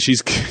guy. And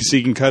she's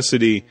seeking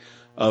custody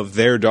of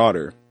their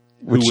daughter,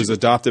 who was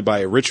adopted by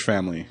a rich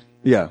family.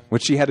 Yeah,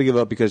 which she had to give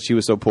up because she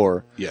was so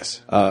poor.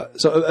 Yes.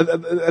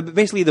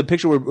 Basically, the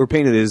picture we're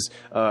painted is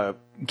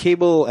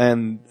Cable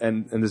and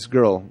this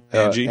girl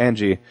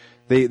Angie.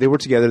 They were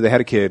together. They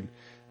had a kid.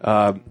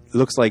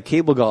 Looks like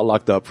Cable got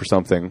locked up for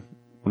something.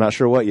 We're not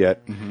sure what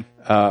yet.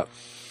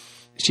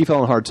 She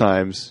fell in hard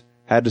times.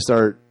 Had to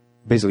start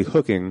basically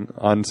hooking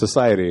on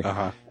Society,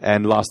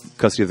 and lost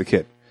custody of the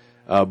kid,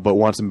 but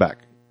wants him back.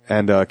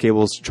 And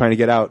Cable's trying to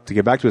get out to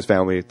get back to his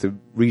family to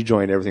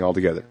rejoin everything all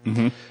together.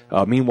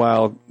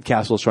 Meanwhile,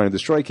 Castle's trying to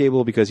destroy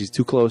Cable because he's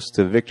too close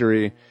to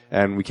victory,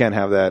 and we can't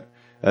have that.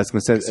 That's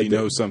going to set He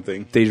knows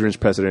something. dangerous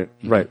precedent.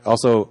 Right.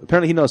 Also,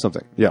 apparently he knows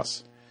something.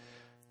 Yes.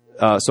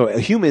 So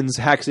Humans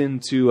hacks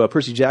into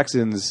Percy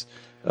Jackson's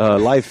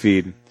live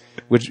feed,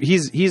 which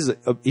he's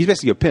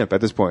basically a pimp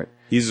at this point.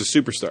 He's a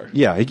superstar.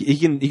 Yeah, he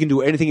can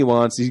do anything he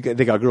wants. They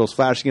got girls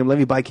flashing him. Let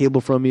me buy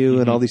Cable from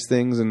you, and all these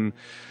things. And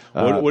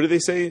What did they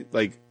say?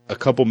 Like a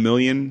couple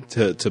million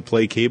to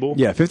play Cable?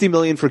 yeah, $50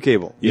 million for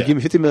Cable. You Yeah. give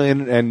me $50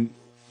 million, and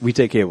we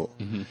take Cable.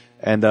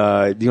 And do you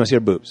want to see her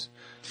boobs?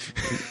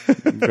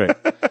 Great.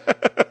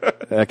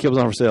 Cable's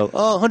not for sale.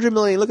 Oh, $100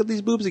 million. Look at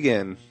these boobs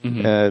again.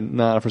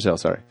 Not for sale.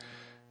 Sorry.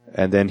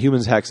 And then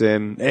Humans hacks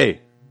in.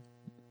 Hey,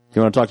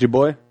 you want to talk to your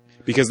boy?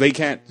 Because they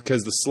can't.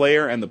 Because the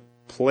Slayer and the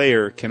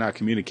player cannot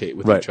communicate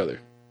with Right. each other.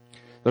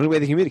 The only way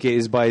they communicate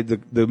is by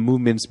the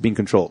movements being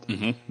controlled.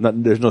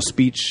 There's no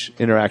speech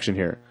interaction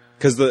here.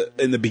 Because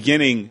in the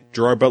beginning,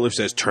 Gerard Butler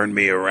says, "Turn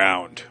me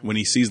around" when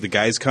he sees the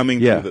guys coming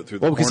through the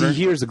because corner.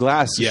 he hears the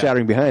glass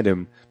shattering behind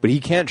him, but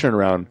he can't turn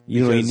around.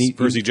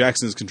 Percy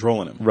Jackson is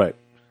controlling him. Right.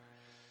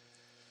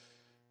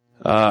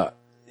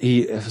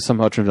 He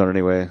somehow turns on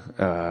anyway,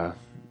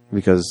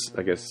 because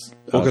I guess...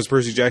 Because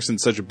Percy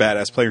Jackson's such a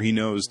badass player, he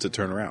knows to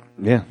turn around.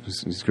 Yeah,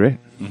 he's great.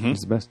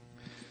 He's the best.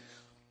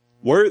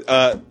 Where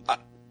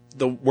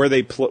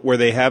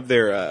they have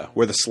their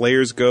where the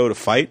Slayers go to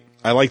fight,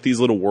 I like these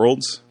little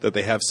worlds that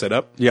they have set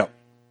up. Yeah.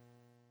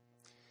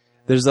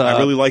 There's I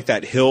really like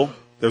that hill.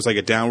 There's like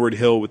a downward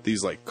hill with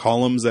these like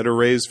columns that are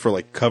raised for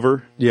like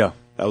cover. Yeah.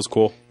 That was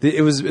cool.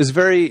 It was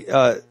very...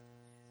 did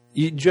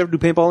you ever do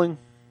paintballing?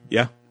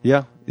 Yeah.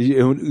 Yeah.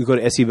 You go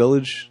to SE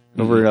Village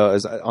over in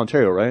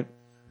Ontario, right?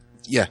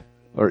 Yeah.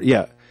 Or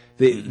yeah.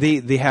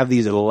 They have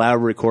these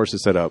elaborate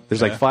courses set up.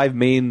 There's like 5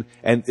 main,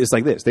 and it's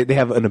like this. They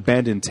have an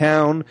abandoned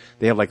town.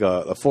 They have like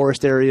a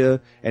forest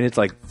area, and it's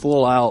like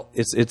full out.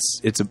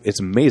 It's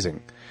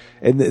amazing,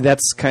 and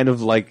that's kind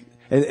of like.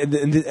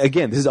 And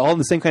again, this is all in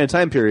the same kind of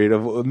time period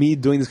of me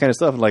doing this kind of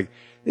stuff. And like,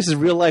 this is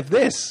real life.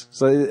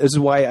 So this is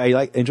why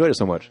I enjoyed it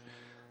so much.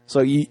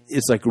 So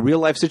it's like a real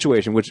life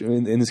situation, which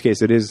in this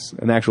case it is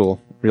an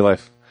actual real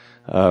life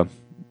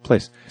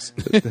place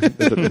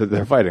that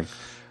they're fighting.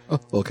 Oh,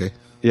 okay.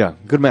 Yeah,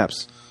 good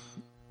maps.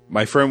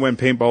 My friend went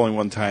paintballing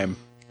one time,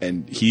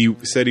 and he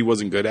said he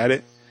wasn't good at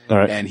it. All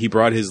right. And he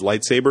brought his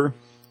lightsaber,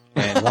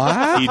 and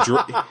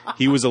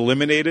he was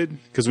eliminated,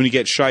 because when you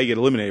get shot, you get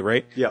eliminated,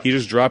 right? Yeah. He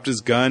just dropped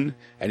his gun,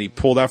 and he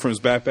pulled out from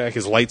his backpack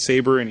his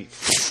lightsaber, and he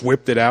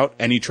whipped it out,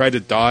 and he tried to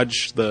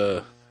dodge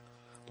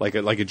like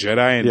a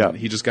Jedi, and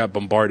he just got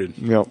bombarded.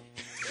 Yep.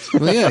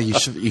 Well, yeah,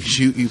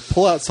 you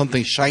pull out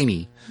something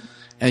shiny,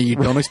 and you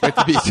don't expect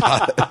to be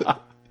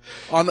shot.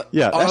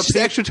 That's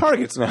extra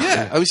targets now.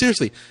 Yeah, I mean,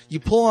 seriously, you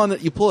pull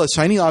a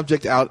shiny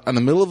object out in the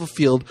middle of a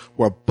field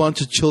where a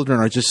bunch of children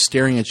are just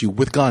staring at you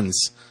with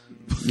guns.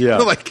 Yeah,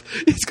 like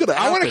it's gonna.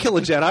 I want to kill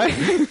a Jedi.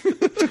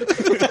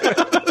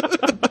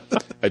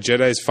 A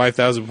Jedi is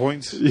 5,000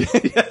 points.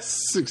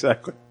 Yes,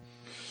 exactly.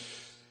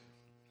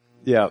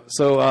 Yeah.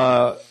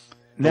 So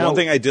now, one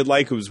thing I did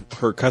like was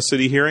her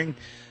custody hearing.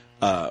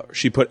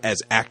 She put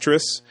as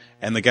actress.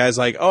 And the guy's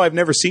like, "Oh, I've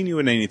never seen you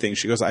in anything."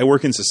 She goes, "I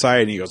work in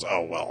society." And he goes,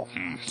 "Oh, well,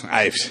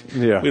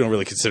 we don't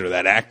really consider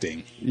that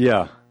acting."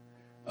 Yeah.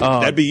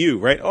 That'd be you,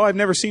 right? "Oh, I've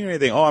never seen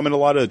anything." "Oh, I'm in a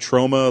lot of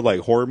trauma,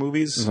 like horror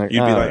movies." Like,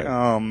 You'd be like,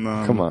 "Oh,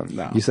 no. Come on.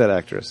 No. You said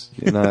actress.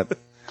 You're not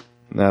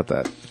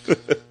that.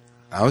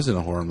 I was in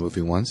a horror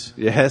movie once.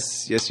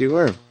 Yes, you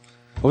were.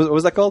 What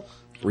was that called?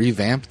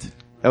 Revamped.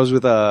 That was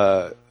with,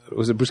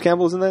 was it Bruce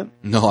Campbell was in that?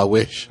 No, I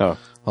wish. Oh,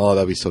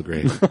 that'd be so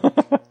great.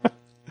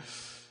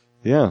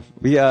 yeah.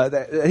 I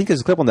think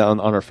there's a clip on that on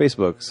our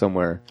Facebook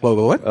somewhere.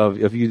 What?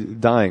 Of you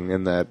dying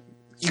in that.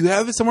 You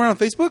have it somewhere on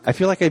Facebook? I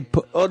feel like I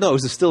put. Oh no, it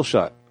was a still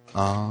shot.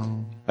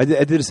 Oh. I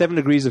did a 7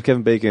 Degrees of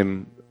Kevin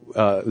Bacon,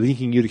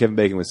 linking you to Kevin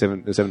Bacon with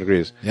 7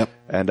 Degrees. Yep.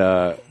 And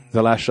the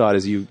last shot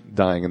is you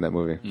dying in that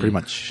movie. Pretty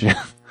much.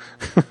 Yeah.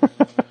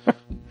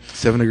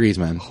 7 Degrees,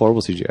 man.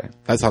 Horrible CGI.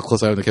 That's how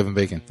close I am to Kevin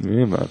Bacon.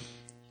 Yeah,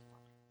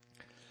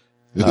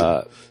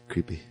 man.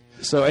 Creepy.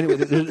 So anyway,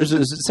 there's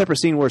a separate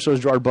scene where it shows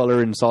Gerard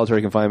Butler in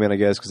solitary confinement, I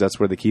guess, because that's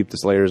where they keep the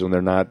Slayers when they're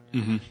not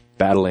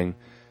battling.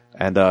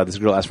 And this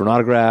girl asks for an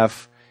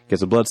autograph,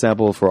 gets a blood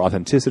sample for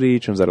authenticity.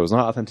 Turns out it was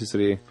not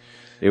authenticity.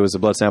 It was a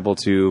blood sample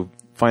to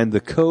find the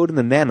code in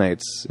the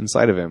nanites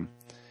inside of him.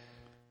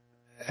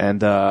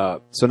 And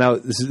so now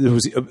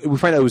we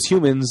find out it was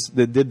humans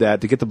that did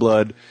that to get the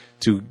blood,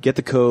 to get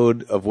the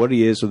code of what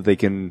he is so that they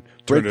can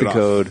break the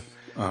code.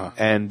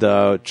 And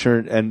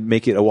turn and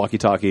make it a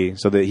walkie-talkie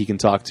so that he can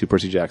talk to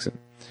Percy Jackson.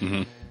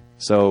 Mm-hmm.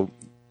 So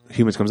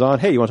humans comes on.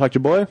 "Hey, you want to talk to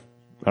your boy?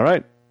 All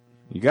right,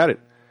 you got it."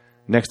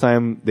 Next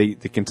time they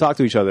can talk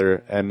to each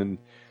other, and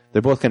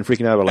they're both kind of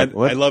freaking out about like,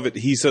 "What?" I love it.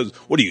 He says,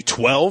 "What are you,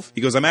 12?"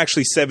 He goes, "I'm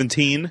actually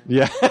 17."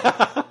 Yeah,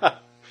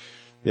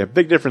 yeah,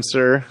 big difference,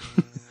 sir.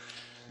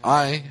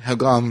 I have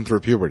gone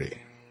through puberty.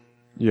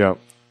 Yeah.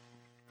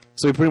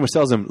 So he pretty much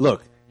tells him,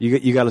 "Look,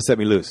 you got to set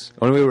me loose.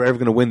 The only way we're ever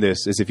going to win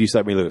this is if you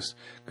set me loose.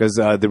 Because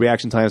the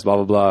reaction times, blah,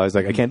 blah, blah." He's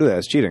like, "I can't do that.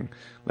 It's cheating."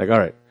 Like, all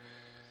right.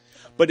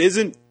 But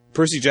isn't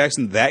Percy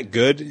Jackson that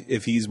good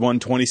if he's won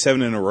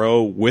 27 in a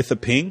row with a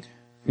ping?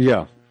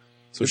 Yeah.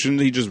 So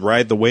shouldn't he just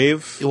ride the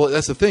wave? Well,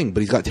 that's the thing,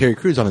 but he's got Terry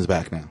Crews on his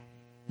back now.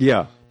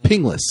 Yeah.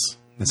 Pingless.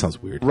 That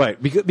sounds weird.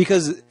 Right.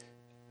 Because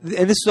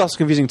and this is also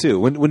confusing, too.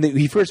 When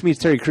he first meets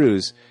Terry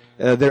Crews,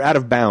 they're out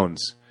of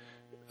bounds.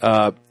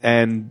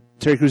 And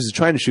Terry Crews is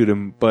trying to shoot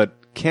him, but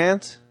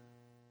can't.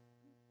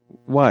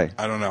 Why?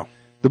 I don't know.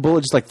 The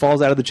bullet just like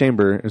falls out of the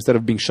chamber instead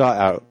of being shot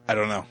out. I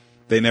don't know.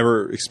 They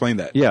never explained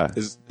that. Yeah.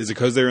 Is it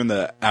because they're in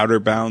the outer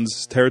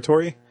bounds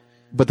territory?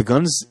 But the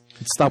guns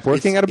stop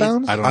working out of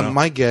bounds? I don't know.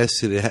 My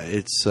guess,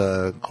 it's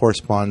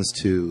corresponds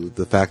to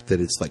the fact that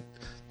it's like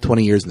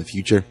 20 years in the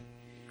future.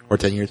 Or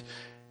 10 years.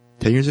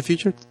 10 years in the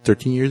future?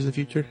 13 years in the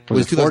future? It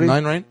was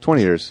 2009, right?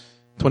 20 years.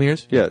 20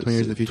 years? Yeah. 20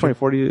 years in the future?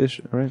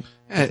 2040-ish, right?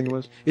 I think it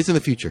was. It's in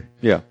the future.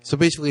 Yeah. So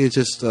basically it's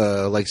just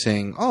like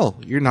saying, "Oh,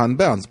 you're not in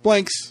bounds.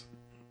 Blanks."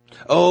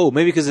 Oh,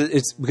 maybe because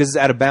it's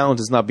out of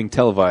bounds. It's not being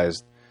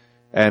televised,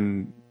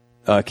 and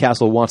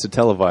Castle wants to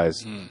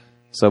televise.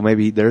 So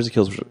maybe there's a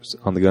kill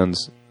on the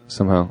guns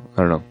somehow.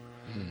 I don't know.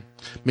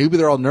 Maybe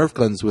they're all Nerf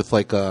guns with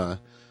like Oh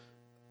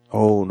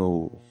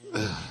no!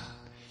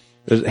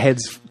 There's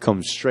heads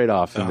come straight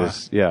off in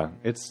this. Yeah,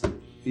 this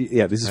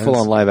is full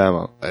on live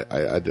ammo.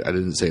 I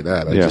didn't say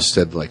that. I Yeah. just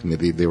said like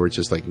maybe they were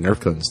just like Nerf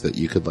guns that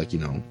you could like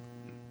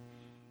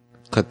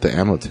cut the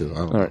ammo to. I don't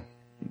know. All right,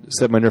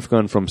 set my Nerf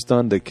gun from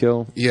stun to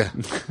kill. Yeah.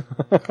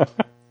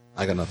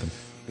 I got nothing.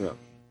 Yeah.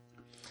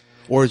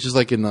 Or it's just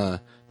like in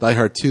Die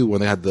Hard 2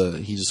 when they had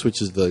he just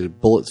switches the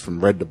bullets from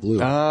red to blue.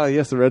 Ah,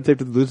 yes, the red tape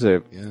to the blue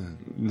tape.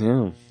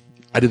 Yeah.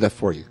 I did that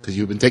for you because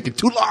you've been taking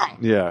too long.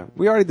 Yeah,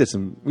 we already did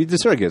we did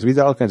surrogates. We did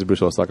all kinds of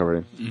Bruce Willis stuff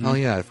already. Oh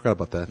yeah, I forgot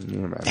about that.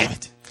 Damn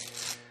it.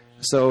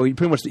 So he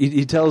pretty much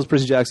he tells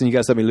Percy Jackson, "You got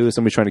to set me loose.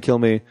 Somebody's trying to kill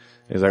me." And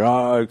he's like,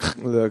 "Oh,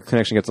 the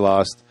connection gets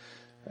lost."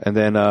 And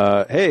then,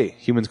 hey,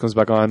 Humans comes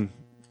back on.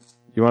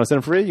 You want to set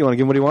him free? You want to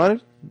give him what he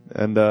wanted?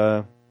 And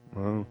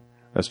well,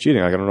 that's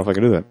cheating. I don't know if I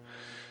can do that.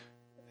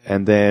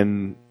 And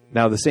then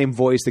now the same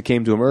voice that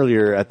came to him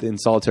earlier in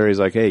Solitary is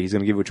like, "Hey, he's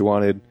going to give you what you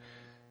wanted.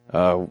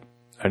 I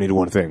need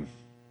one thing."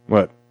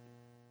 What?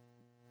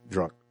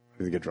 Drunk.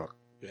 I need to get drunk.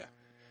 Yeah.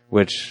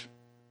 Which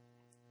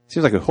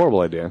seems like a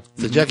horrible idea.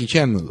 It's a Jackie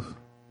Chan move.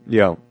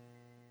 Yeah.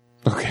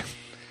 Okay.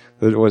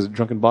 Was it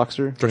Drunken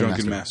Boxer?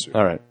 Drunken Master.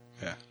 All right.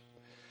 Yeah.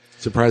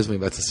 Surprisingly,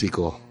 that's a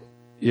sequel.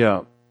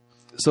 Yeah.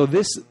 So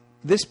this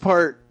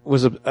part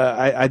was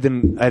I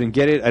didn't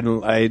get it. I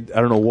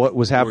don't know what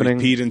was Where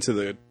happening. he peed into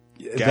the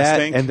gas that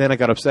tank. and then I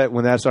got upset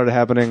when that started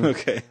happening.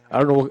 Okay. I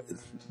don't know.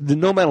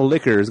 No amount of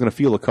liquor is going to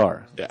fuel a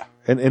car. Yeah.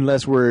 And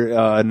unless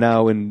we're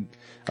now in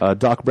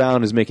Doc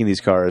Brown is making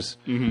these cars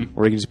where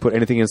you can just put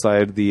anything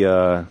inside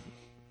the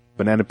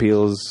banana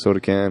peels, soda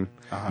can.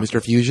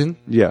 Mr. Fusion?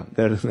 Yeah,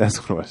 that's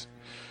what it was.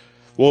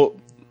 Well,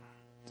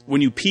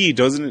 when you pee,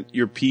 doesn't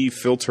your pee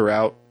filter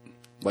out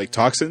like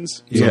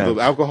toxins? Yeah. So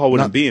the alcohol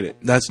wouldn't be in it.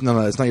 That's no,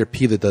 it's not your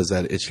pee that does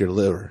that. It's your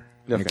liver,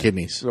 and your Okay.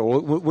 kidneys. So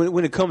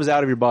when it comes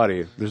out of your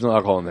body, there's no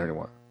alcohol in there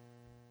anymore.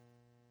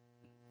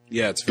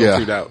 Yeah, it's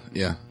filtered out.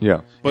 Yeah.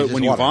 Yeah. But just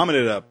when you water. vomit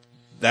it up,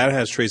 that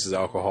has traces of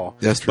alcohol.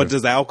 That's true. But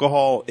does the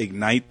alcohol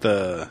ignite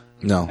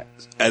No.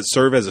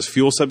 serve as a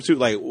fuel substitute?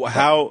 Like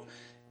how?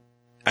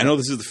 I know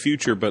this is the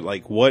future, but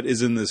like, what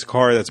is in this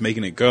car that's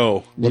making it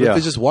go? What Yeah. if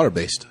it's just water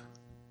based?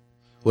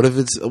 What if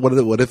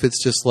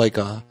it's just like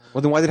Well,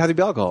 then why did it have to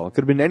be alcohol? It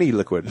could have been any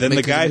liquid. Then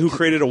the guy who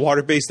created a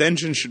water-based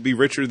engine should be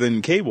richer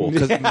than Cable.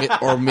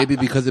 or maybe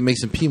because it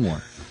makes him pee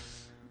more.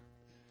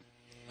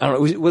 I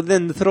don't know. Well,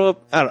 then throw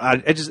up. I don't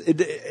know.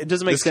 It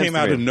doesn't make This sense. came to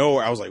out me. of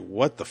nowhere. I was like,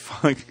 "What the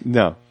fuck?"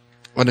 No.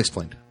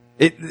 Unexplained.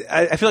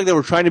 I feel like they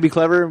were trying to be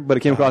clever, but it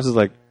came across as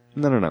like,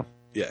 no.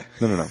 Yeah.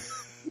 No.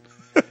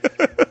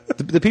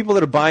 The people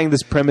that are buying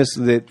this premise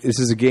that this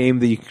is a game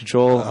that you can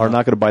control are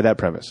not going to buy that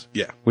premise.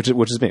 Yeah. which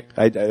is me.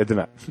 I did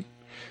not.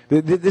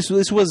 This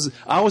was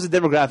I was a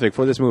demographic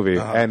for this movie,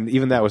 and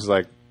even that was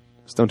like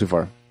stone too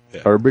far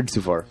Yeah. or a bridge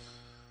too far.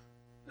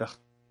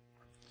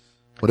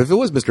 What if it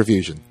was Mr.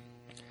 Fusion?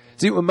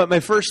 See, my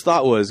first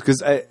thought was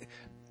because I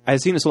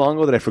had seen it so long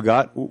ago that I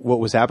forgot what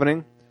was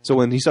happening. So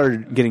when he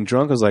started getting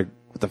drunk, I was like,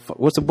 "What the fuck?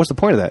 What's the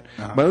point of that?"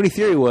 My only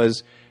theory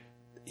was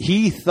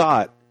he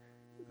thought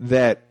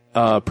that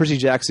Percy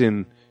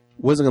Jackson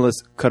wasn't going to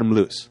cut him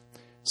loose.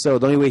 So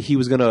the only way he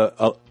was going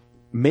to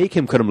make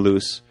him cut him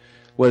loose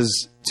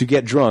was to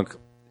get drunk.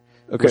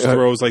 Okay, Which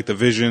throws like the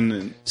vision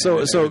and so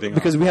everything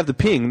because off. we have the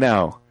ping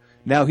now.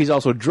 Now he's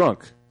also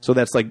drunk. So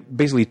that's like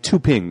basically 2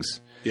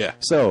 pings. Yeah.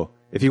 So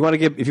if you want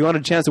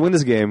a chance to win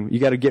this game, you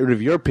got to get rid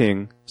of your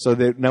ping. So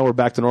that now we're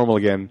back to normal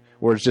again,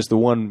 where it's just the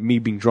one me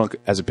being drunk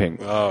as a ping.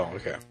 Oh,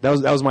 okay. That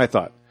was my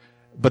thought.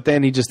 But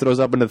then he just throws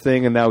up into the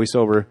thing, and now he's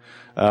sober,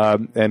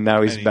 and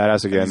now he's And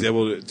badass again. He's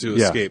able to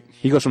Yeah. escape.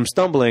 He goes from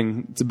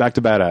stumbling to back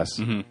to badass.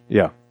 Mm-hmm.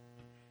 Yeah.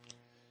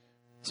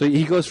 So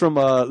he goes from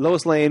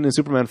Lois Lane in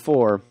Superman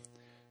 4.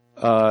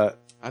 I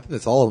think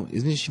that's all of them.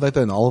 Isn't she like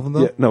that in all of them,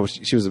 though? Yeah, no,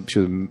 she was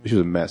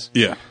a mess.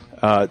 Yeah.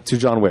 To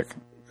John Wick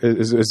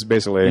is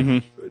basically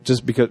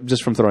Mm-hmm.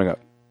 just from throwing up.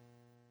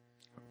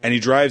 And he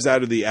drives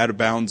out of the out of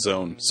bounds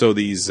zone. So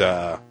these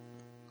what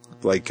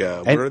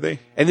are they?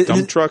 and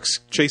Dump trucks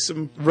chase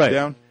him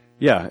down.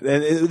 Yeah, and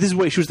this is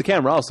where he shoots the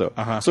camera also.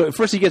 So at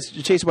first he gets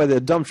chased by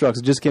the dump trucks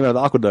that just came out of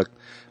the aqueduct,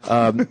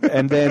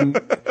 and then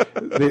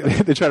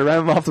they try to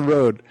ram him off the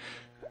road,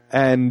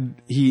 and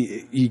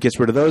he gets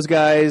rid of those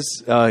guys.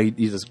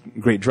 He does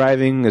great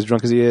driving, as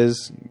drunk as he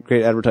is,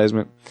 great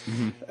advertisement,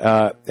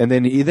 and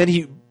then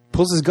he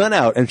pulls his gun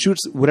out and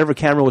shoots whatever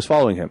camera was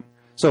following him.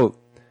 So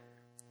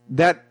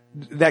that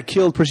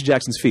killed Percy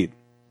Jackson's feet.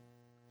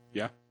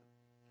 Yeah.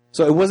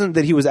 So it wasn't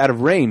that he was out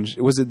of range.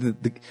 It was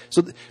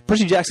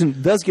Percy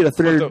Jackson does get a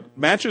third. The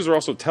matches are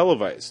also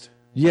televised.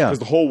 Yeah. Because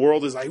the whole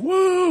world is like,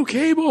 whoa,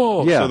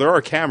 Cable. Yeah. So there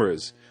are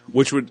cameras,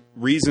 which would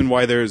reason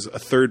why there's a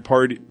third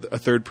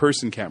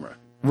person camera.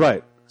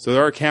 Right. So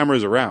there are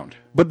cameras around.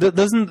 But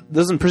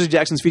doesn't Percy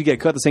Jackson's feet get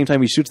cut the same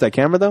time he shoots that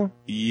camera though?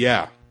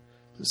 Yeah.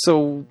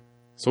 So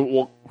So,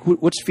 well,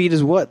 Which feed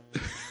is what?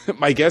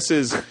 my guess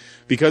is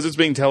because it's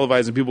being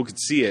televised and people could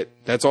see it,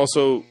 that's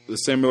also the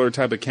similar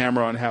type of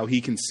camera on how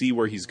he can see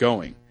where he's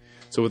going.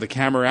 So with the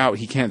camera out,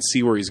 he can't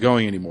see where he's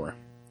going anymore.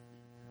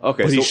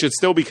 Okay, But so, he should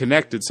still be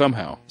connected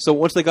somehow. so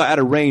once they got out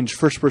of range,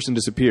 first person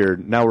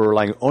disappeared. Now we're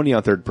relying only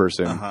on third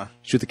person.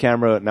 Shoot the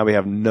camera. Now we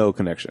have no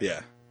connection.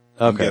 Yeah.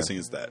 I'm Okay. guessing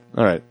it's that.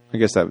 All right. I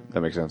guess that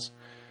makes sense.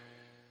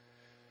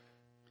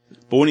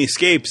 But when he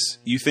escapes,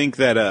 you think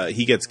that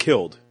he gets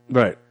killed.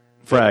 Right.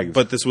 Frag.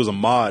 But this was a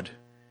mod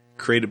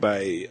created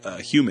by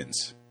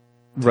humans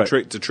right.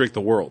 to trick the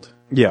world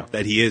yeah.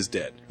 that he is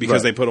dead.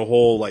 Because Right. they put a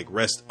whole like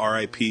rest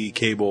RIP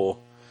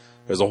cable.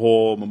 There's a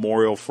whole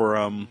memorial for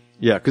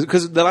Yeah,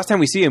 because the last time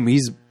we see him,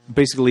 he's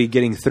basically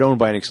getting thrown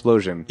by an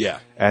explosion. Yeah.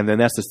 And then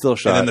that's the still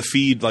shot. and then the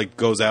feed like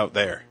goes out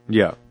there.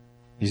 yeah.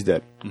 He's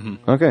dead.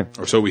 Mm-hmm. Okay.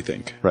 Or so we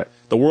think. Right.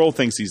 The world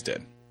thinks he's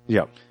dead.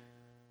 Yeah.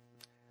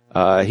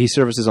 He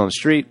services on the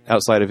street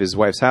outside of his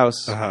wife's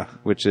house,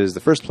 which is the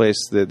first place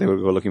that they would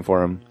go looking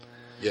for him.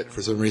 Yet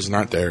for some reason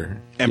aren't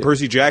there. And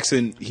Percy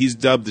Jackson, he's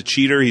dubbed the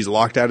cheater. He's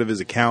locked out of his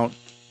account.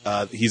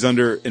 He's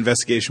under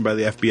investigation by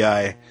the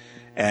FBI,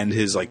 and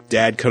his like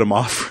dad cut him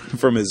off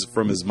from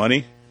his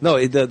money.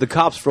 No, the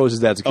cops froze his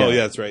dad's account. Oh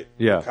yeah, that's right.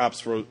 Yeah. Cops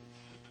froze.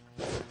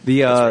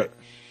 The right.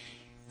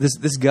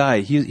 this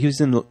guy, he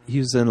was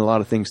in a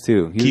lot of things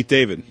too. Keith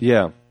David.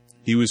 Yeah,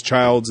 He was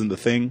Childs in The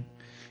Thing.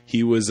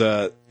 He was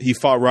he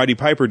fought Roddy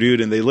Piper, dude,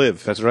 and They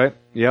Live. that's right.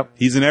 Yep.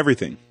 He's in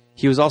everything.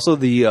 He was also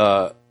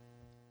the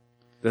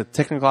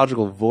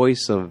technological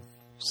voice of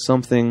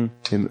something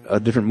in a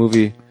different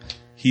movie.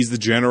 He's the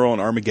general in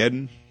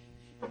Armageddon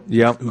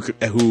Yep.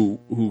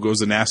 who goes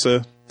to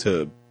NASA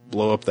to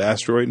blow up the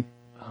asteroid.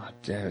 Oh,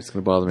 damn, it's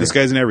gonna bother me. This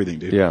guy's in everything,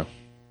 dude. Yeah.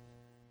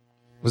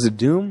 Was it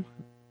Doom?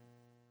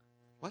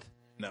 What?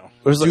 No,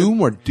 Or was it like,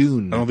 Doom or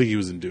Dune? I don't think he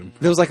was in Doom.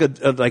 there was like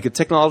a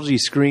technology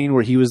screen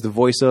where he was the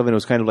voice of, and it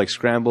was kind of like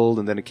scrambled,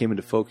 and then it came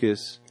into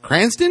focus.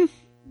 Cranston?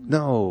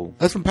 No.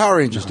 That's from Power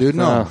Rangers, dude.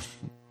 No.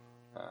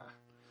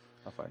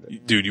 I'll find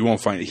it. Dude, you won't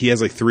find it. He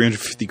has like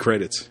 350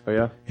 credits. Oh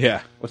yeah.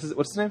 Yeah. What's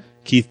his name?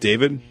 Keith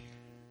David.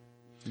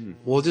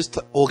 Well, just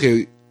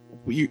okay.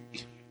 You,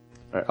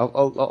 All right,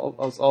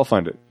 I'll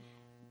find it.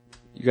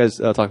 You guys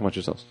talk amongst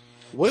yourselves.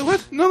 wait,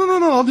 what? No.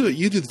 I'll do it.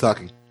 You do the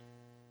talking.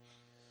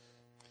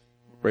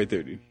 Right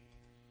there, dude.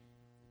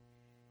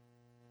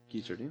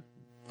 Keith Jardine?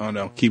 Oh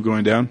no, keep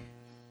going down.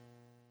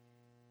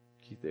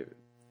 Keith David.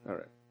 All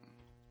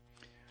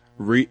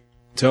right.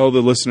 Tell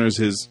the listeners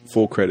his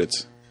full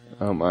credits.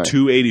 Oh my.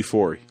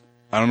 284.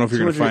 I don't know if you're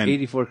going to find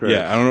 284 credits.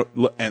 Yeah, I don't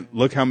know. And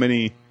look how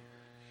many.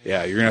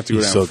 Yeah, you're going to have to go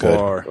He's down so good.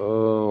 far.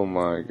 Oh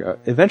my god.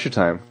 Adventure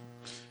Time.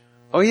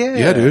 Oh yeah.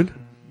 Yeah, dude.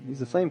 He's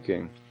the Flame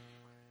King.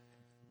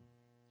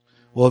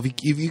 Well, if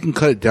you can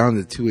cut it down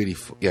to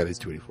 284, yeah, it is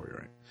 284. You're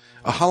right.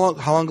 How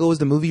long ago was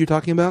the movie you're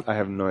talking about? I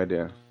have no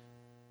idea.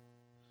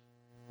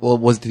 Well,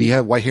 did he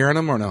have white hair on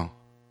him or no?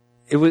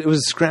 It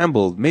was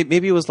scrambled.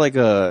 Maybe it was like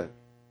a.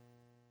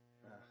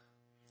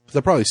 Because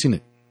I've probably seen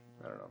it.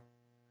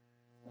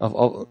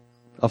 I'll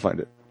find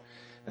it.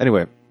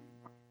 Anyway,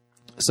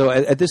 so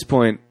at this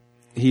point,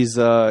 he's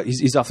off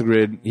the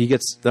grid. He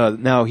gets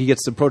now he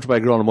gets approached by a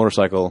girl on a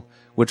motorcycle,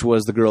 which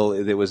was the girl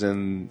that was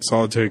in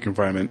Solitary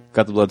confinement.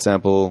 got the blood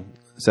sample,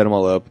 set them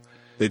all up.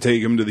 They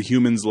take him to the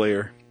humans'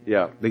 lair.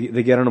 Yeah,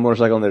 they get on a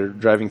motorcycle and they're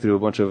driving through a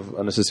bunch of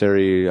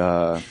unnecessary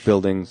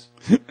buildings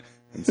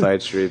and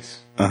side streets.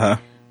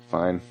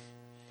 Fine.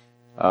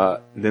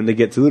 Then they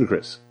get to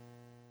Ludacris.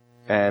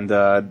 And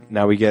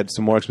now we get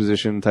some more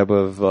exposition type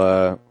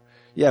of,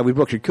 we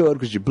broke your code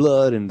because your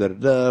blood and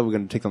da-da-da. We're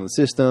going to take on the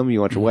system. You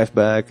want your wife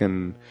back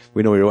and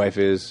we know where your wife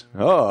is.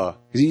 Oh.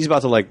 He's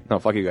about to no,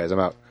 fuck you guys. I'm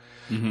out.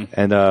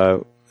 And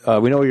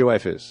we know where your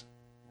wife is.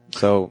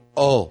 So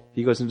Oh,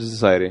 he goes into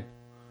society.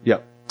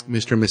 Yep.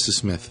 Mr. and Mrs.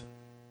 Smith.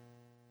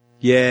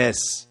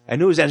 Yes. I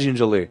knew it was Angelina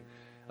Jolie. I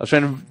was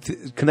trying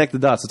to connect the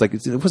dots. It's like,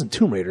 it wasn't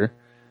Tomb Raider.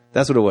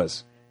 That's what it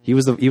was. He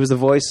was the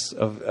voice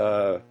of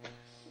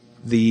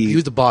He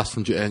was the boss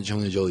from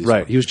Angelina Jolie's.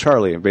 right. He was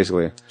Charlie,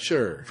 basically,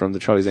 Sure. from the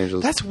Charlie's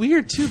Angels. That's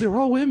weird, too. They're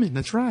all women.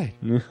 That's right.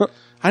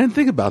 I didn't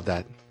think about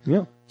that.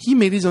 yeah. He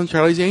made his own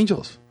Charlie's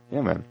Angels.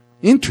 Yeah, man.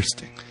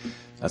 Interesting.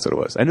 That's what it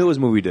was. I knew it was a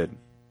movie we did.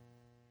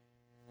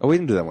 Oh, we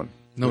didn't do that one.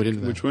 No, we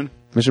didn't. Which one?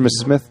 Mr. and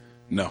Mrs. Smith?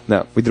 No.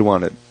 No, we did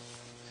Wanted.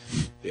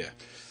 Yeah.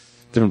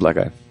 Different black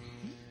guy.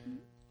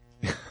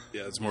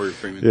 Yeah, it's Morgan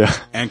Freeman. Yeah.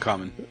 And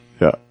Common.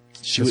 Yeah.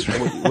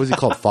 What was he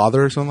called?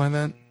 Father or something like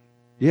that?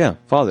 Yeah,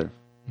 father.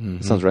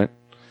 Sounds right.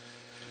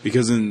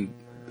 Because in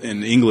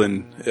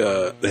England,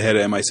 the head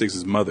of MI6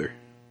 is mother.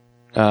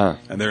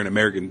 And they're an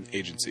American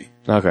agency.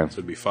 Okay. So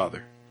it'd be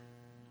father.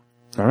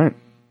 All right.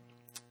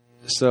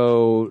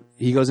 So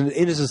he goes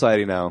into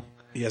society now,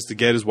 He has to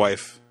get his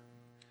wife.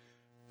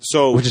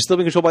 So which is still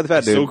being controlled by the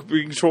fat dude. still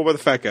being controlled by the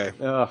fat guy.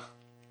 Ugh.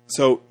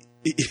 So,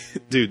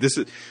 dude, this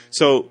is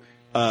so.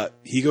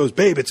 He goes,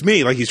 "Babe, it's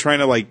me." Like he's trying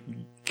to like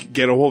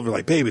get a hold of her.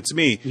 Like, "Babe, it's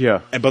me."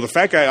 Yeah. But the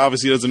fat guy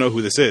obviously doesn't know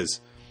who this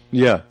is.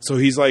 Yeah. So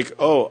he's like,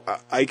 "Oh,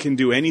 I can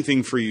do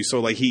anything for you." So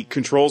like he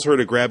controls her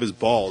to grab his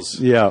balls.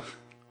 Yeah.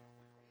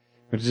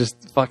 It's just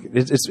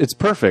it's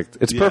perfect.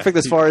 It's perfect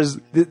as far as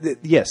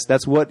yes,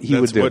 that's what he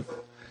would do. What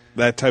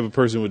that type of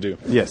person would do.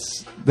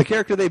 Yes, the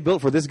character they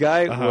built for this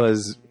guy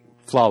was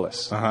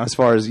flawless. Uh-huh. As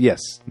far as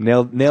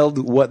nailed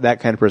what that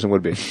kind of person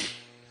would be.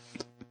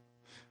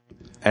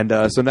 And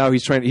so now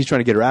he's trying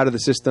to get her out of the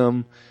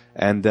system,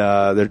 and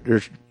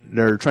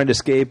they're trying to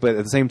escape, but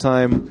at the same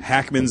time,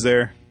 Hackman's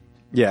there.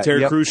 yeah,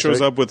 Terry yep, Crews shows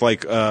right. up with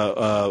like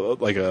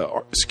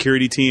a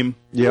security team.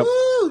 Yep.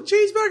 Woo!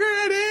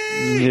 Cheeseburger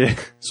Eddie! Yeah.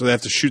 So they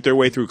have to shoot their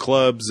way through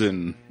clubs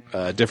and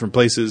different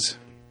places.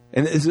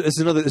 And this is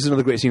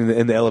another great scene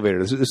in the elevator.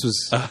 This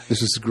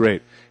was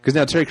great because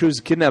now Terry Crews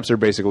kidnaps her.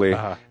 Basically,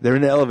 they're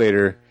in the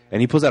elevator,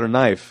 and he pulls out a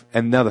knife,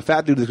 and now the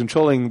fat dude who's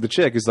controlling the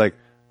chick is like,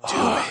 "Do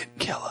it,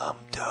 kill him,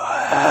 do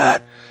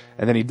it,"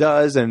 and then he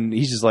does, and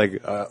he's just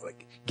like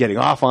getting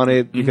off on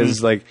it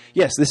because like,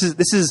 yes, this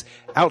is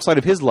outside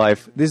of his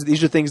life.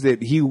 These are things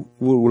that he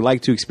would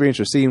like to experience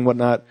or see and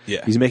whatnot.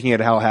 Yeah. He's making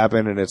it all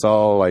happen, and it's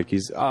all like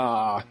he's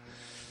and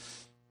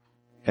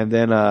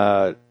then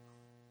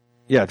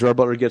yeah, Gerard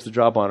Butler gets the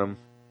drop on him.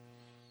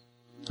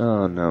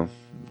 Oh no,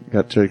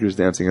 got Terry Crews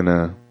dancing in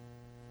a.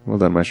 Well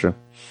done, Maestro.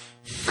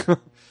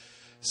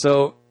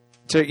 So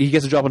he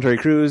gets a drop on Terry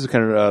Crews,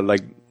 kind of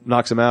like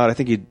knocks him out. I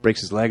think he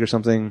breaks his leg or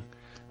something,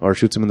 or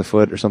shoots him in the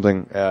foot or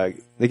something.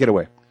 They get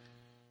away.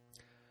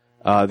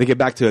 They get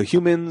back to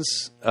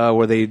humans,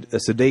 where they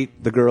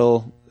sedate the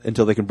girl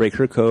until they can break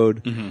her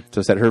code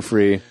to set her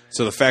free.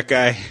 So the fat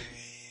guy,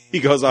 he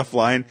goes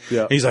offline.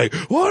 Yeah. He's like,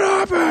 "What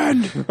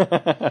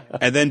happened?"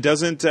 And then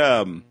doesn't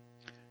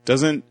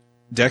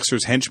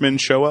Dexter's henchman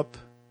show up?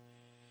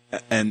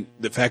 And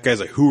the fat guy's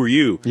like, "Who are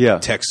you?" Yeah.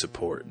 Tech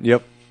support.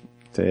 Yep.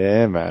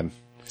 Yeah, man.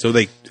 So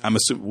I'm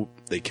assuming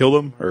they killed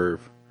him, or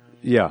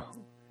Yeah.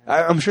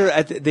 I'm sure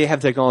they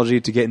have technology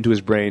to get into his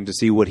brain to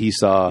see what he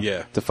saw.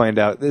 Yeah. To find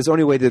out. There's the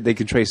only way that they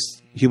can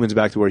trace humans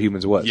back to where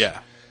humans was. yeah.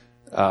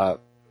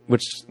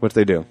 Which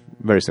they do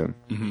very soon.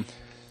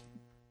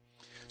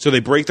 So they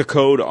break the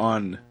code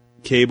on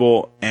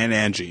Cable and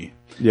Angie.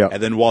 Yeah.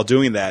 And then while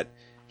doing that,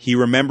 he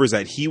remembers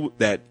that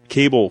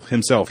Cable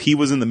himself, he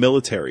was in the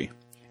military,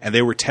 and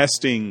they were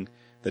testing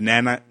the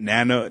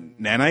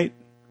nanite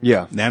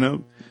Yeah.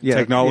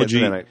 technology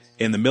yeah, the nanite.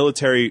 in the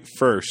military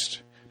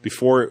first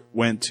before it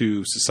went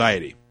to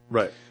society.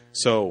 Right.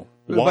 So,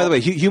 By the way,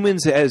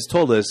 humans has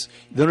told us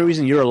the only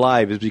reason you're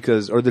alive is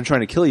because, or they're trying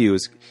to kill you,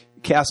 is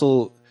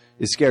Castle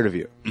is scared of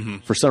you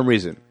for some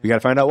reason. We got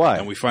to find out why.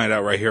 and we find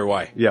out right here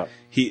why. Yeah.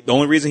 The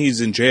only reason he's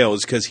in jail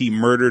is because he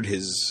murdered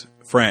his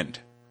friend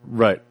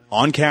Right.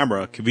 on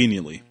camera,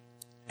 conveniently,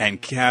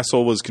 and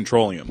Castle was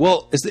controlling him.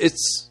 Well,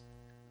 it's.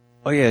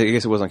 Oh yeah, I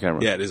guess it was on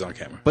camera. Yeah, it is on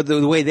camera. But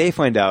the way they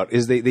find out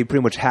is they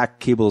pretty much hack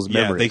Cable's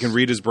Yeah, memories. they can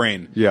read his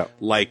brain. Yeah.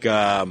 Like,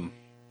 what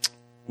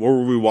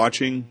were we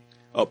watching?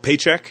 Oh,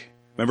 Paycheck.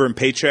 Remember in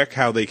Paycheck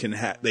how they can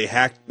the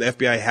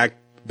FBI hacked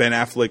Ben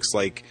Affleck's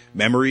like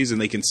memories and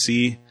they can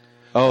see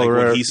Oh, what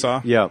right. he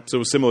saw. Yeah. So it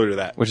was similar to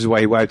that. Which is why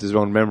he wiped his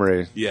own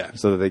memory. Yeah.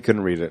 So that they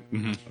couldn't read it.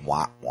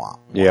 Wah, wah.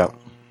 Yeah.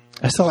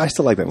 I still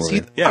like that movie.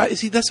 See, Yeah.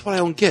 see, that's what I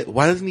don't get.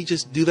 Why doesn't he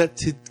just do that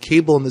to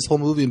Cable in this whole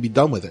movie and be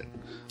done with it?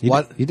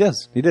 He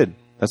does. He did.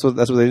 That's what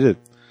they did.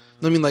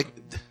 I mean, like,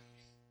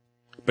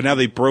 But now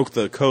they broke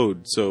the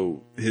code,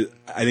 so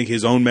I think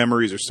his own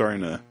memories are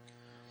starting to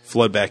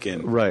flood back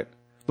in. Right.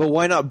 But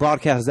why not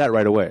broadcast that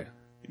right away?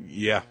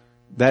 Yeah.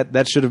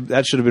 That should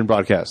have been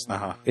broadcast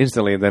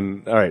instantly. And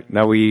then all right,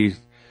 now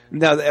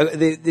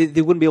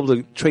they wouldn't be able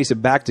to trace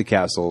it back to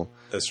Castle,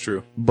 That's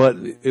true. but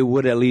it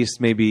would at least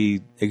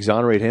maybe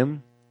exonerate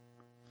him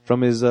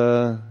from his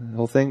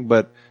whole thing.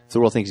 But if the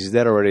world thinks he's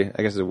dead already,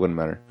 I guess it wouldn't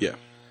matter. Yeah.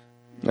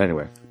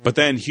 Anyway, But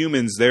then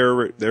humans,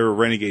 they're a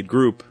renegade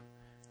group.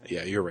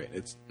 Yeah, you're right.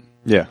 It's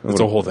yeah, It's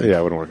a whole thing. Yeah,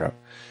 it wouldn't work out.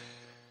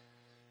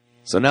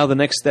 So now the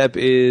next step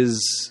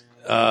is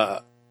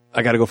I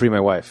got to go free my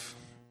wife.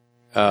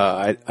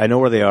 I know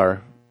where they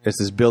are. It's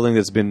this building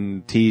that's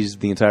been teased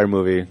the entire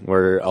movie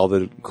where all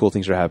the cool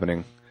things are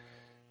happening.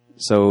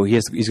 So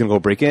he's going to go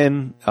break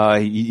in.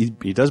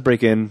 He does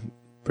break in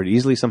pretty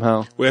easily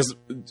somehow. well,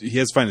 he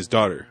has to find his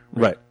daughter.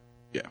 Right.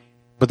 Yeah.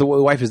 But the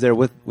wife is there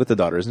with the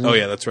daughter, isn't she? Oh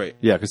yeah, that's right.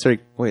 Yeah, because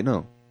wait,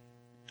 no.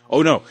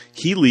 Oh no,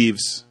 he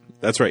leaves.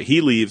 That's right. He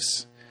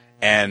leaves,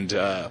 and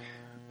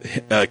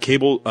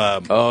Cable.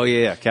 Oh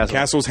yeah, Castle.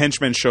 Castle's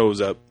henchman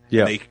shows up.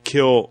 Yeah. And they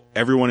kill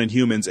everyone in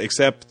humans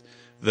except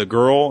the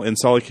girl in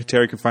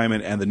solitary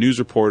confinement and the news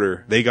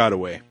reporter. They got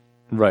away,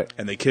 Right.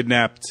 and they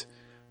kidnapped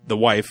the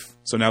wife.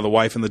 So now the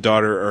wife and the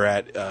daughter are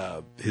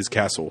at his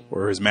castle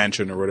or his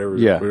mansion or whatever.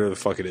 Yeah. Whatever the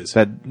fuck it is.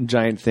 That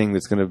giant thing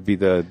that's going to be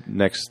the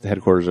next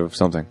headquarters of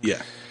something.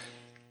 Yeah.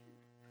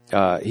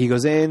 He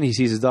goes in, he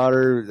sees his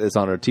daughter. It's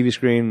on her TV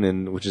screen,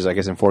 and which is, I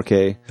guess, in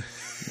 4K.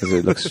 'Cause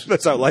it looks,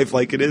 That's how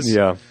lifelike it is.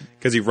 yeah,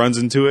 Because he runs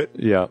into it.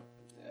 yeah.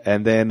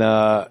 And then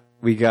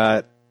we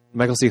got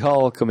Michael C.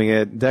 Hall coming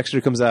in.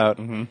 Dexter comes out,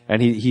 and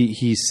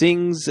he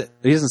sings.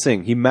 He doesn't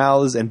sing. He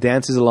mouths and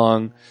dances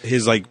along.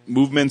 His like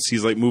movements,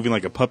 he's like moving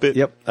like a puppet.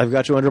 Yep, I've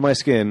got you under my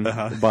skin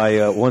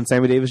by one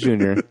Sammy Davis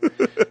Jr.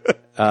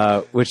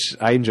 Which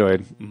I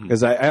enjoyed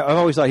because I've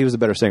always thought he was a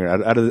better singer.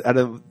 Out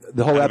of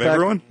the whole Out Rat of Pack.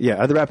 everyone? Yeah,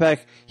 out of the Rat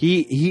Pack,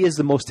 he is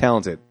the most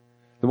talented,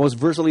 the most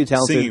versatily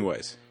talented. Singing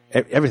wise.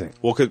 Everything.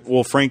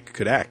 Well, Frank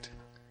could act.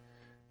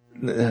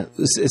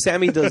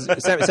 Sammy does.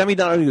 Sammy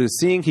not only does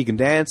sing, he can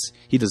dance.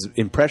 He does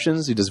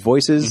impressions. He does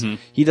voices. Mm-hmm.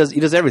 He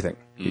does everything.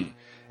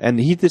 And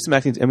he did some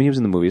acting. I mean, he was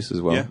in the movies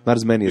as well. Yeah. Not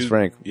as many as He was-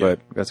 Frank, yeah. but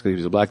that's because he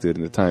was a black dude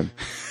at the time.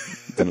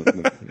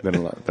 didn't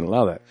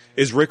allow that.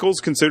 Is Rickles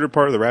considered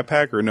part of the Rat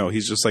Pack, or no? He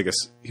was just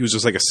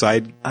like a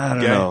side. I don't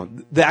guy? know.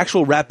 The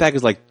actual Rat Pack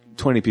is like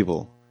 20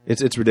 people.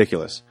 It's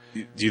ridiculous.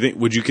 Do you think?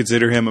 Would you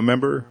consider him a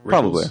member? Rickles?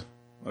 Probably.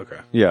 Okay.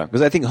 Yeah,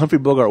 because I think Humphrey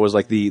Bogart was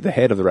like the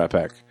head of the Rat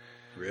Pack,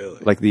 Really?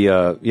 like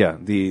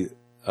the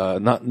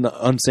not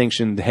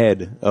unsanctioned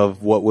head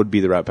of what would be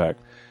the Rat Pack.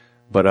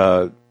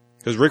 But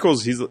Because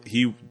Rickles,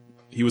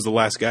 he was the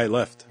last guy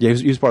left. yeah,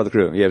 he was part of the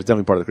crew. Yeah, he was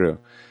definitely part of the crew.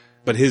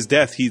 But his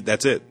death,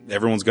 that's it.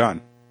 Everyone's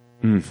gone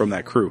from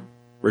that crew.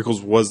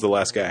 Rickles was the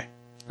last guy.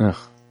 Ugh.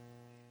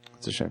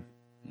 It's a shame.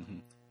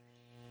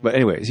 But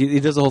anyways, he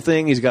does the whole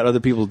thing. He's got other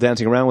people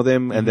dancing around with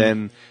him, and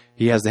then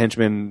he has the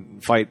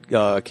henchmen fight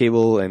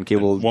Cable, and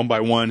Cable One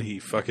by one, he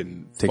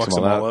fucking Takes fucks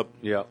them them all all out. up.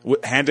 Yeah.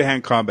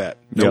 Hand-to-hand combat.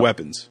 No Yeah.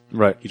 weapons.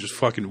 Right. He just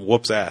fucking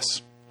whoops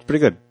ass. It's pretty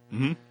good.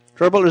 Mm-hmm.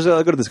 Gerard Butler's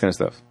good at this kind of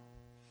stuff.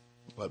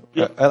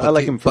 I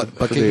like him for, butt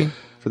for kicking?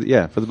 for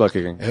the butt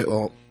kicking.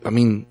 Well, I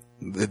mean,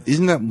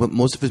 isn't that what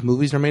most of his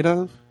movies are made out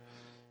of?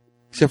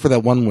 Except for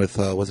that one with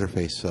what's her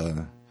face,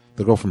 the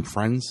girl from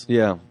Friends.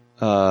 Yeah.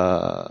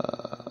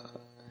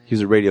 He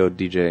was a radio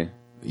DJ,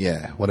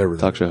 Yeah, whatever.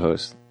 talk show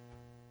host.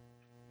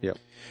 Yep.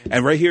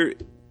 And right here,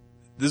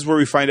 this is where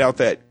we find out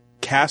that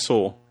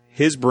Castle,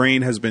 his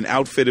brain has been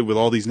outfitted with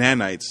all these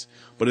nanites,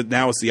 but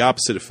now it's the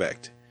opposite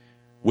effect.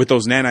 With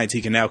those nanites,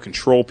 he can now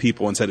control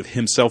people instead of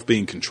himself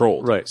being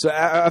controlled. Right. So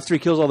after he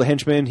kills all the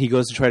henchmen, he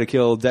goes to try to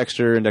kill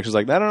Dexter, and Dexter's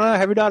like, "I don't know,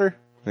 have your daughter."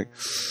 Like,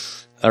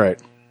 all right,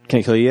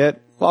 can't kill you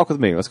yet. Walk with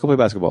me. Let's go play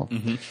basketball.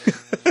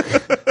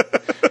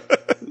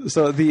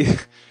 So the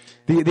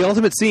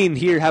ultimate scene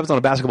here happens on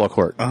a basketball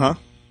court. Uh-huh.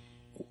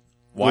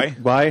 Why?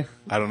 Why?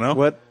 I don't know.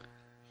 What?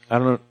 I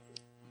don't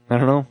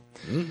know.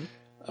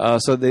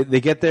 So they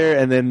get there,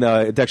 and then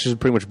Dexter's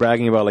pretty much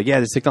bragging about, like, yeah,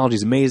 this technology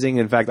is amazing.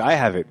 In fact, I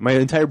have it. My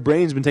entire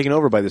brain's been taken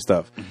over by this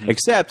stuff.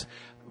 Except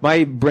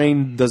my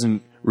brain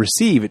doesn't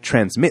receive, it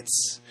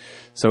transmits.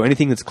 So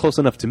anything that's close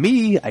enough to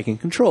me, I can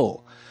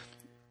control.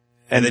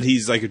 And then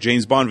he's like a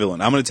James Bond villain.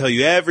 I'm going to tell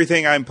you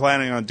everything I'm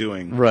planning on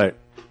doing Right.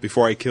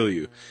 before I kill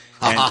you.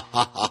 And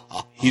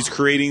he's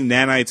creating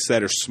nanites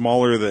that are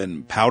smaller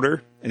than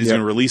powder, and he's Yeah.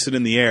 going to release it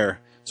in the air,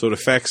 so it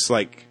affects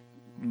like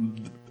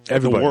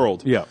Everybody. the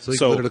world. Yeah. So he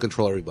can literally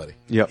control everybody.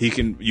 Yeah. you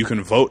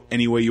can vote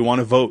any way you want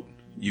to vote.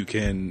 You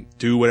can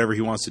do whatever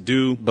he wants to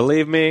do.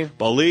 Believe me,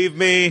 Believe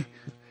me.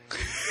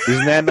 these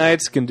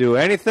nanites can do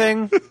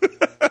anything.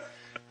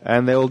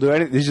 And they will do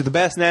anything. These are the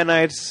best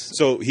nanites.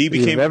 So he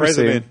became ever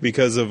president seen.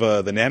 because of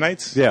the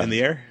nanites Yeah. in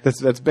the air,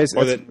 That's or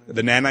basically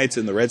the nanites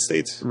in the red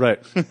states. right.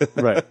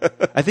 Right.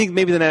 I think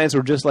maybe the nanites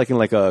were just like in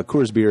like a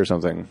Coors beer or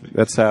something.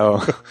 That's how.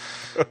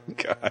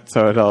 God. That's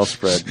how it all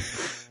spread.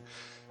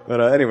 But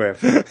anyway.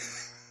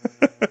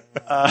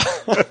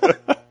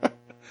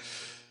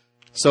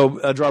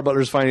 So Gerard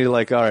Butler's finally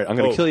like, all right, I'm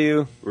going to Oh. kill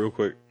you. Real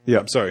quick. Yeah.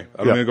 I'm sorry.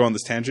 I'm Yeah. going to go on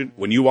this tangent.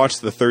 When you watch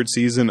the third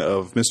season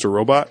of Mr.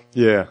 Robot,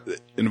 Yeah.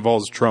 it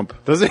involves Trump.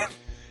 Does it?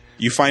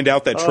 You find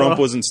out that Trump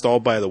was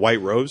installed by the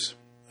White Rose.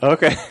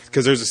 Okay.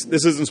 Because this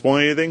isn't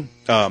spoiling anything.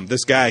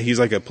 This guy, he's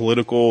like a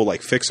political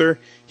like fixer.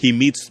 He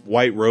meets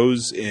White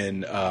Rose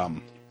in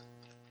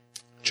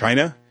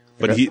China,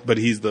 but Okay.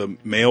 he's the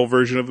male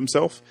version of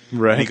himself.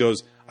 Right. And he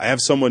goes, "I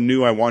have someone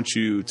new. I want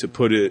you to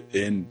put it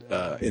in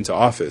into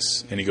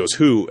office." And he goes,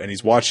 "Who?" And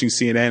he's watching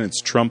CNN. It's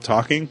Trump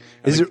talking.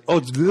 Is it? Oh,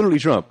 it's literally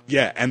Trump.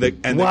 Yeah, and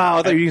Wow,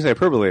 I thought you were going to say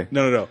hyperbole.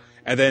 no.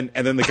 And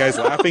then the guy's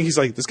laughing. He's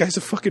like, "This guy's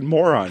a fucking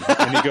moron."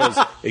 And he goes,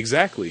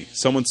 "Exactly.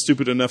 Someone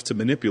stupid enough to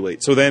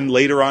manipulate." So then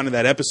later on in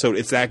that episode,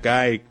 it's that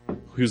guy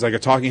who's like a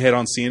talking head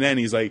on CNN.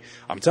 He's like,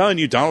 "I'm telling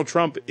you, Donald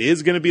Trump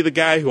is going to be the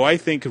guy who I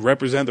think could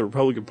represent the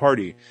Republican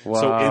Party." So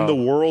Wow. in the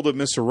world of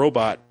Mr.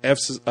 Robot,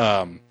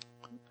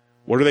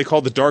 what are they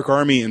called? The Dark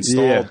Army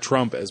installed Yeah.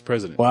 Trump as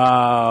president.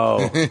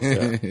 Wow.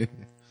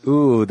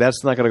 Ooh,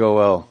 that's not going to go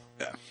well.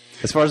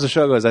 As far as the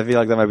show goes, I feel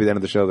like that might be the end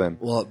of the show then.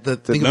 Well, the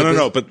thing No, with no, this-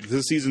 no. But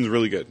this season's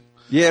really good.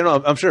 Yeah,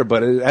 no, I'm sure,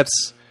 but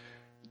that's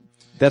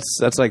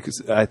like,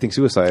 I think,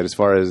 suicide as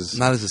far as.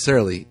 Not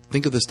necessarily.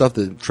 Think of the stuff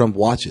that Trump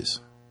watches.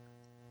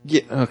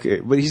 Yeah, okay,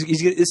 but this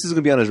is going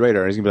to be on his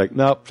radar. He's going to be like,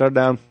 nope, shut it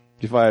down.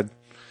 You're fired.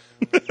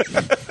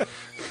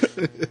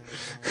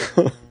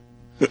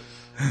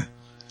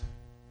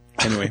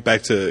 Anyway,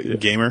 back to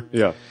Gamer.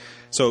 Yeah.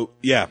 So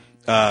yeah,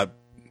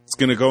 it's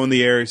gonna go in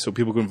the air so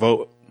people can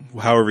vote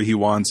however he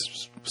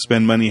wants,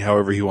 spend money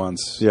however he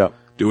wants, Yeah.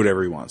 do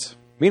whatever he wants.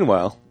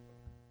 Meanwhile,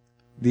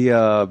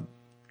 the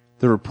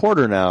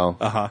reporter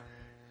now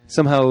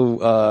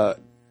somehow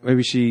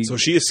maybe she So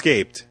she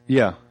escaped.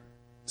 yeah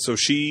So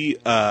she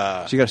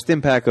she got a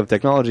stim pack of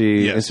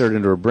technology Yes. inserted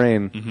into her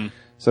brain.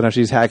 So now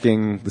she's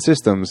hacking the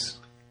systems.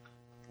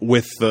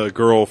 with the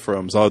girl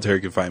from solitary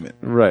confinement.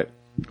 Right.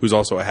 who's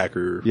also a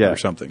hacker Yeah, or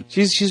something.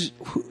 She's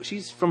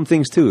from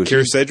things too.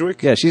 Kira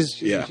Sedgwick? Yeah,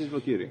 she's Yeah. real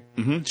cutie.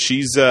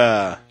 She's,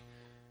 what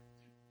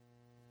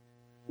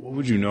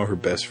would you know her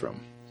best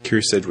from?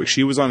 Kira Sedgwick.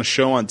 She was on a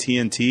show on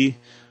TNT,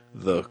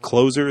 The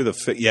Closer,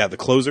 The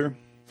Closer.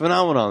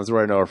 Phenomenon is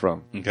where I know her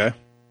from. Okay.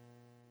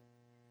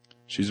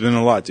 She's been in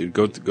a lot, dude.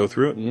 Go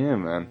through it. Yeah,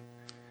 man.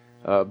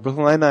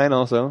 Brooklyn Nine-Nine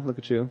also. Look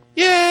at you.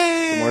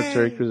 Yay! More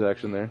Terry Crews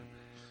action there.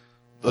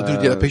 Oh,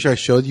 dude, that picture I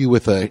showed you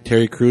with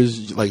Terry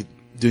Crews like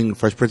doing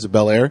Fresh Prince of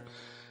Bel-Air,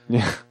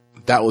 Yeah.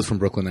 that was from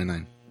Brooklyn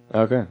Nine-Nine.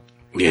 Okay.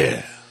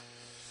 Yeah.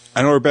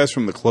 I know her best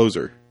from The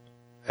Closer.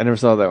 I never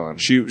saw that one.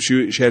 She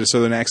had a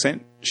southern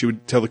accent. She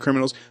would tell the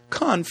criminals,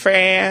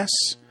 confess.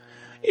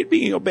 It'd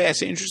be in your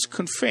best interest to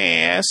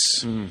confess.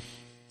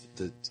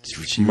 Did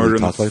she Murder really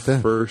in talk the like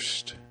that?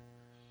 first.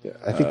 Yeah,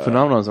 I think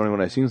Phenomenon is the only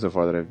one I've seen so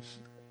far that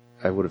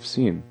I would have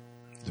seen.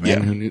 The man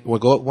Yeah. who knew. Well,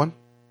 go up one.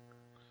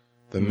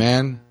 The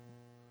man.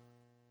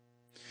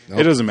 Nope.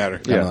 It doesn't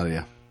matter. Yeah. Yeah. No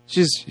idea.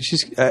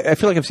 I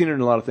feel like I've seen her in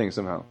a lot of things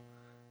somehow.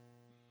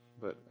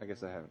 But I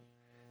guess I haven't.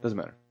 Doesn't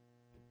matter.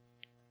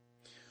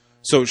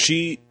 So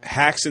she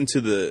hacks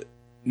into the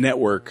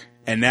network,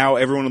 and now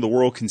everyone in the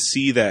world can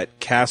see that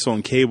Castle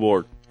and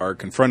Cable are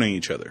confronting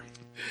each other.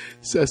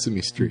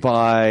 Sesame Street.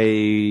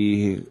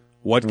 By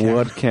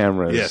What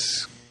cameras?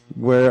 Yes.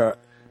 Where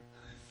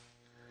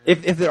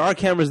if there are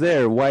cameras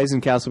there, why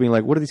isn't Castle being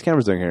like, what are these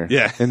cameras doing here?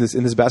 Yeah. In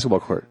this basketball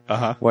court.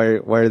 Uh-huh. Why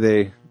are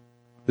they?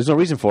 There's no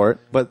reason for it,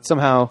 but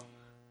somehow.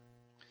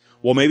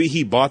 Well, maybe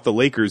he bought the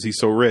Lakers. He's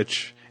so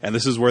rich, and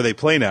this is where they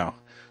play now.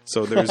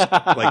 So there's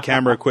like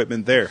camera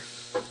equipment there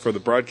for the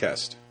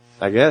broadcast.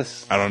 I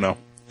guess, I don't know.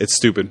 It's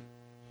stupid.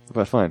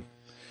 but fine.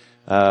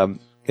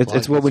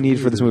 It's what we need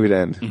for this movie to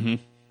end. Mm-hmm.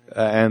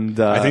 And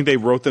I think they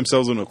wrote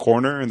themselves in a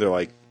corner, and they're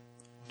like,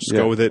 just Yeah.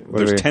 go with it. What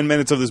do There's we- 10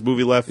 minutes of this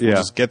movie left. We'll Yeah.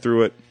 just get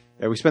through it.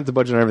 we spent the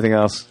budget on everything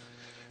else.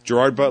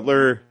 Gerard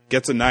Butler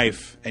gets a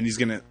knife, and he's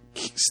going to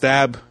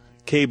stab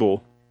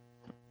Cable.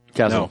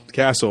 Castle. No,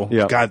 Castle.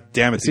 Yeah. God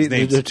damn it, See, these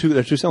names. they're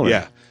two cylinders.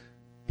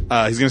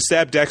 Yeah. He's going to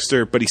stab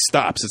Dexter, but he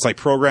stops. It's like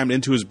programmed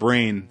into his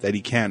brain that he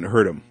can't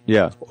hurt him.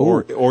 Yeah.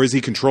 Or is he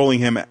controlling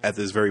him at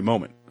this very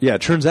moment? Yeah,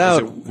 it turns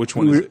out which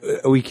one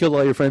is we killed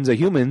all your friends as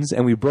humans,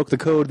 and we broke the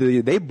code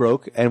that they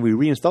broke, and we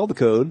reinstalled the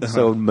code,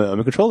 so I'm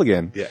in control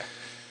again. Yeah.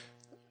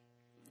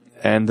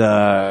 And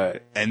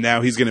And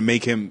now he's going to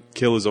make him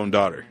kill his own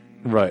daughter.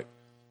 right,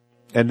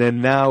 and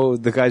then now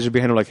the guys are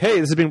behind him like, "Hey,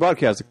 this is being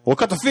broadcast. Well,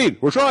 cut the feed.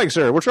 We're trying,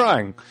 sir. We're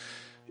trying."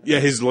 Yeah,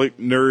 his like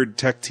nerd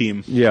tech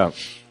team. Yeah,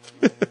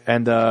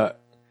 and I'm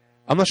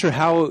not sure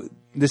how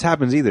this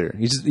happens either.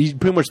 He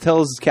pretty much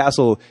tells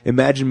Castle,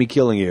 "Imagine me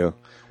killing you."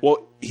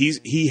 Well,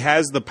 he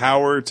has the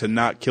power to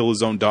not kill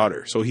his own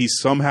daughter, so he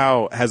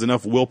somehow has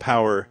enough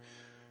willpower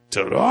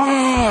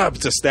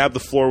to stab the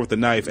floor with the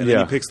knife, and then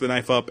Yeah. he picks the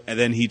knife up, and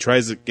then he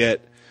tries to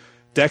get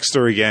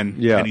Dexter again,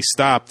 Yeah. and he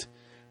stopped.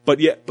 But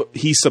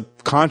he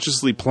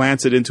subconsciously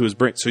plants it into his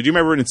brain. So do you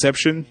remember in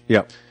Inception?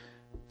 Yeah,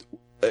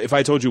 If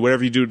I told you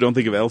whatever you do, don't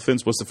think of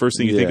elephants, what's the first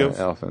thing you think of?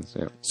 elephants.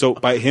 Yeah, So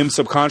by him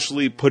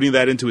subconsciously putting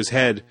that into his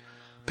head,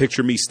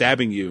 picture me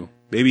stabbing you,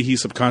 maybe he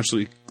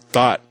subconsciously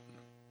thought,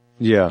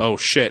 yeah. oh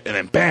shit, and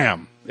then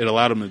bam, it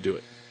allowed him to do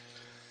it.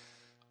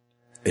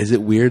 Is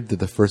it weird that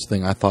the first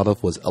thing I thought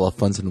of was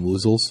elephants and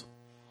woozles?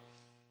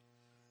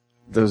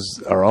 Those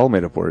are all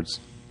made up words.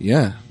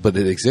 Yeah, but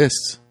it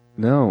exists.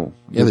 No,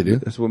 Yeah, they do.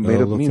 That's what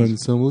made up means.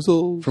 Elephants and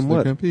woozles. From they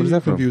what? can't be What is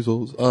that from?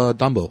 confusals.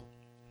 Dumbo.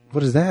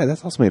 What is that?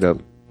 That's also made up.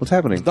 What's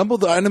happening? Dumbo,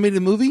 the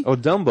animated movie? Oh,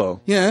 Dumbo.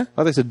 Yeah.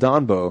 Oh, they said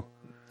Donbo.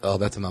 Oh,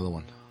 that's another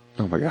one.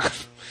 Oh my god.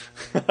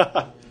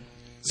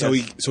 So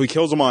he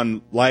kills him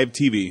on live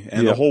TV,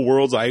 and Yeah. the whole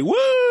world's like,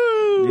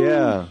 woo!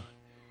 Yeah.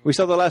 We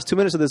saw the last 2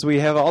 minutes of this. We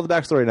have all the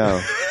backstory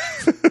now.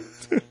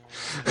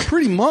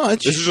 Pretty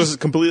much. This is just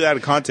completely out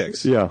of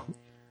context. yeah.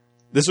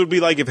 This would be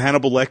like if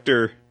Hannibal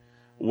Lecter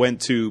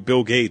went to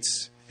Bill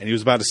Gates and he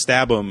was about to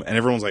stab him, and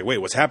everyone's like, wait,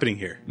 what's happening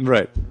here?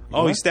 Right.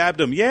 Oh, he stabbed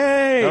him.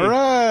 Yay! All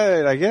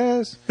right, I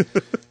guess.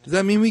 Does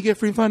that mean we get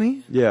free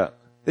money? Yeah.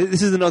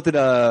 This is the note that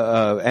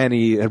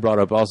Annie had brought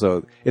up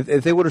also.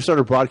 If they would have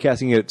started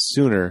broadcasting it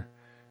sooner,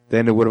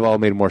 then it would have all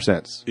made more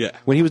sense. Yeah.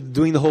 When he was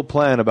doing the whole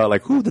plan about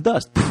like, the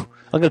dust. Poof,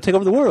 I'm going to take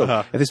over the world.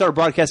 Uh-huh. If they started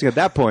broadcasting at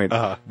that point,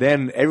 Uh-huh.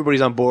 then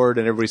everybody's on board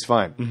and everybody's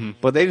fine. Mm-hmm.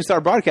 But they didn't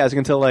start broadcasting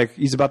until like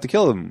he's about to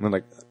kill them. I'm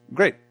like,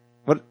 great.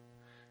 What?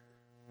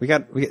 We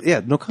got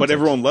yeah, no context. But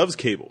everyone loves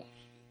Cable.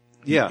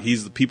 Yeah.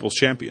 He's the people's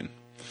champion.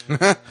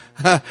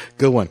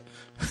 Good one.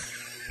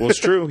 Well, it's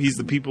true. He's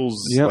the people's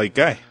Yep. like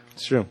guy.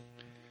 It's true.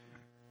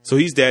 So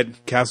he's dead.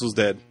 Castle's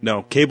dead.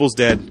 No, Cable's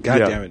dead. God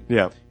Yeah. damn it.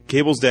 Yeah.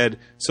 Cable's dead.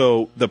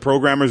 So the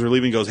programmers are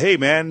leaving. Goes, hey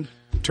man,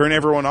 turn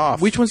everyone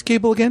off. Which one's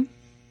Cable again?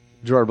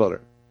 Gerard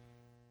Butler.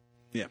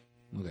 Yeah.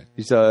 Okay.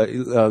 He's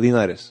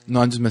Leonidas.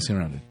 No, I'm just messing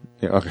around.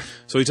 Yeah, okay.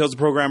 So he tells the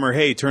programmer,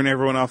 hey, turn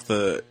everyone off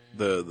the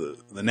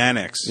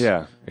Nanics.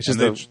 Yeah. It's And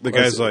just the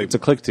guy's like, it's a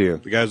click to you.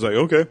 the guy's like,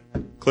 okay,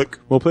 click.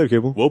 Well played,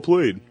 Cable. Well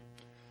played.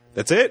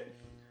 That's it.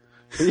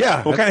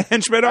 Yeah. What kind of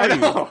henchman are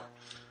you?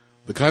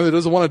 The kind that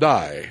doesn't want to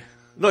die.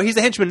 No, he's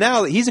the henchman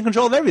now. He's in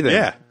control of everything.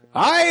 Yeah.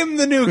 I'm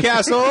the new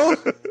Castle.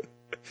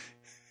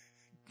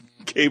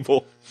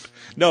 Cable.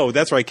 No,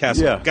 that's right,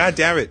 Castle. Yeah. God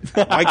damn it.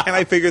 Why can't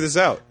I figure this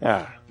out?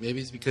 Maybe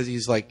it's because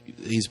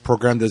he's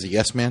programmed as a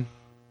yes man.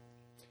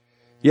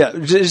 Yeah,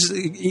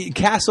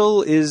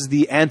 Castle is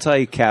the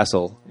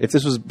anti-Castle. If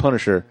this was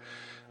Punisher,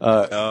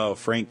 Oh,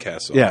 Frank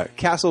Castle. yeah,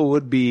 Castle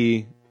would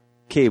be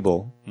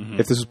Cable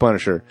if this was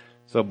Punisher.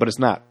 So, but it's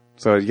not.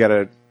 So you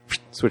gotta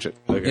switch it.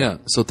 Okay. Yeah.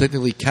 So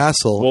technically,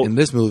 Castle in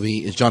this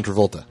movie is John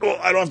Travolta. Well,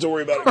 I don't have to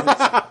worry about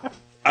it.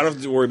 I don't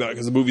have to worry about it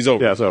because the movie's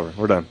over. Yeah, it's over.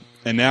 We're done.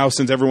 And now,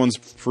 since everyone's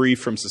free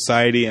from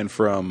society and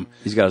from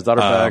He's got his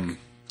daughter back.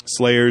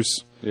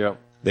 Slayers, Yeah.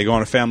 they go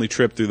on a family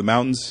trip through the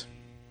mountains.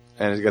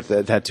 And he's got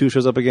the tattoo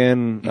shows up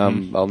again.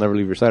 I'll never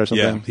leave your side or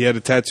something. Yeah, he had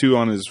a tattoo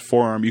on his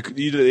forearm. They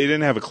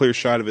didn't have a clear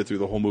shot of it through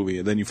the whole movie,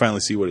 and then you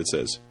finally see what it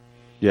says.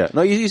 Yeah.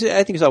 No, I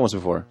think you saw it once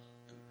before.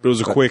 But it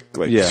was a quick,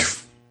 yeah.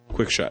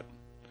 quick shot.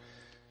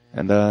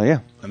 And yeah.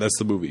 And that's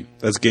the movie.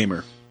 That's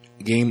Gamer.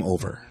 Game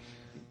over.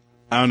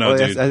 I don't know,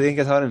 dude. I think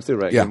that's how it ends too,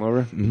 right? Yeah. Game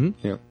over? Mm-hmm.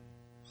 Yeah.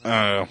 I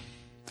don't know.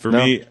 For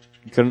No. me,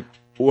 You couldn't?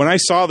 when I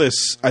saw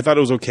this, I thought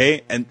it was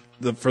okay, and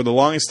for the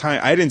longest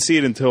time, I didn't see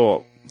it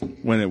until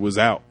when it was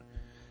out.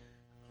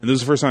 And this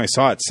was the first time I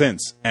saw it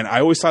since. And I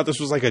always thought this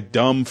was like a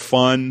dumb,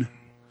 fun,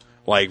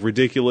 like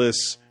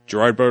ridiculous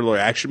Gerard Butler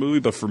action movie.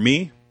 But for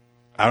me,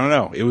 I don't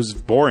know. It was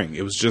boring.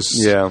 It was just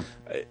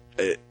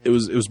It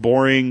was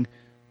boring.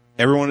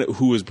 Everyone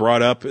who was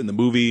brought up in the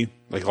movie,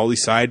 like all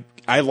these I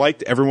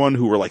liked everyone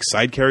who were like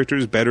side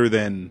characters better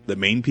than the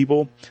main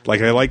people. Like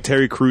I liked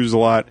Terry Crews a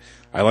lot.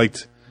 I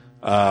liked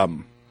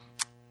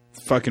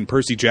fucking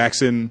Percy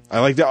Jackson. I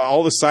liked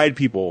all the side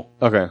people.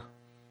 Okay.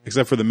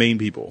 Except for the main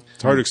people.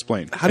 It's hard to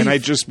explain. And I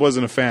just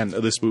wasn't a fan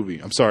of this movie.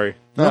 I'm sorry.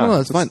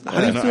 No, it's fine.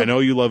 I know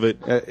you love it.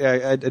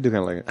 Yeah, I do kind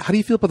of like it. How do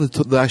you feel about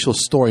the actual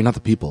story, not the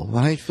people?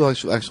 How do you feel about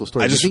the actual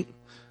story? I Do you just think-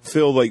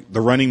 feel like The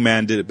Running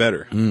Man did it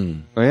better. Oh,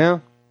 yeah?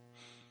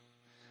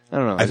 I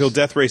don't know. I feel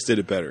Death Race did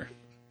it better.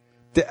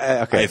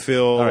 Okay. I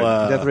feel All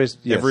right. Death Race,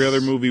 yes. every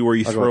other movie where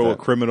you I'll go throw a with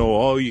that. criminal,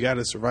 oh, you got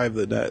to survive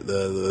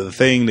the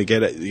thing to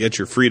get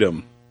your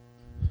freedom.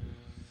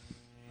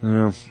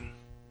 Yeah.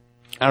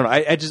 I don't know.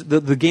 I just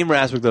the gamer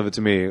aspect of it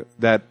to me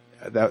that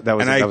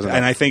was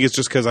And I think it's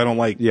just because I don't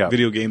like Yeah.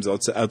 video games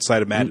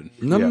outside of Madden.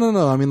 No, Yeah.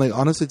 no. I mean, like,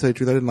 honestly, to tell you the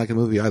truth, I didn't like the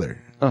movie either.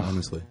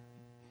 Honestly.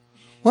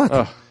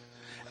 What?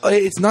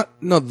 It's not.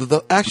 No,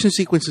 the action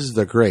sequences,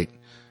 they're great.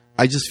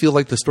 I just feel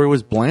like the story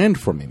was bland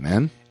for me,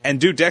 man. And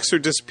dude, Dexter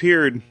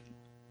disappeared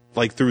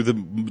like through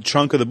the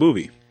chunk of the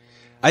movie.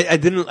 I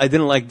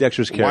didn't like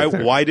Dexter's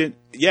character. Why did?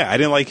 Yeah, I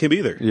didn't like him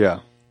either. Yeah.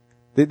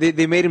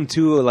 They made him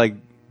too like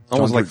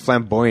almost Don't like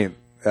flamboyant.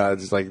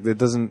 Just like it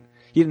doesn't.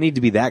 He didn't need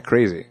to be that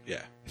crazy.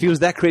 Yeah. If he was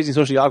that crazy and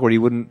socially awkward, he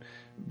wouldn't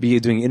be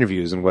doing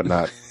interviews and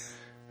whatnot.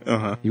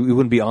 He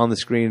wouldn't be on the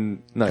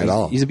screen At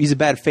all. He's a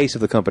bad face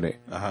of the company.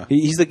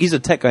 He's a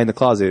tech guy in the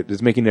closet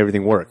that's making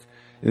everything work.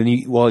 And then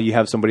you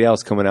have somebody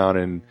else coming out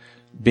and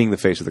being the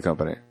face of the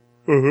company.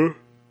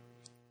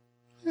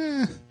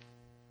 Are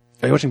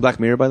you watching Black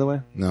Mirror, by the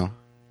way? No.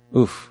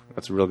 Oof,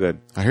 that's real good.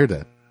 I heard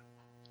that.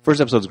 First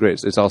episode's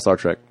great. It's all Star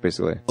Trek,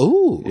 basically.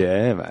 Ooh.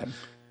 Yeah, man.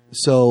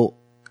 So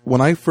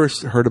when I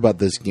first heard about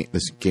this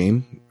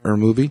game or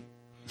movie,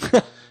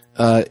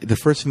 the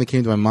first thing that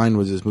came to my mind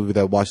was this movie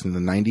that I watched in the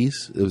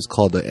 90s. It was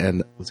called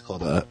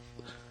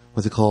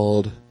what's it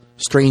called?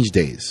 Strange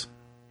Days.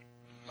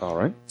 All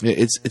right.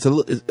 It's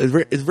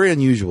very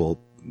unusual,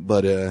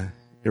 but it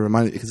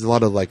reminded because a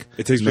lot of like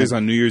It takes place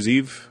on New Year's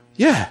Eve.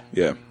 yeah.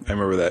 Yeah, I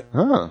remember that.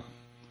 Huh.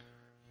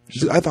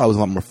 I thought it was a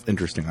lot more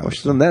interesting. I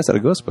She's on that side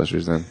of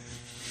Ghostbusters then.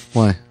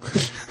 Why?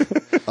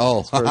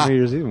 Oh, For a New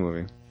Year's Eve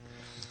movie.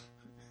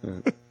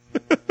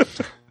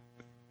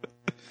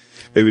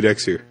 Maybe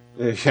next year.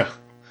 Yeah.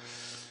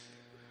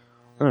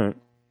 All right.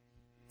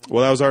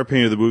 Well, that was our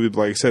opinion of the movie. But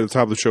like I said at the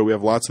top of the show, we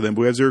have lots of them,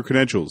 but we have 0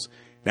 credentials.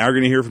 Now we're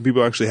going to hear from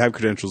people who actually have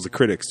credentials, the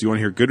critics. Do you want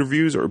to hear good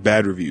reviews or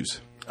bad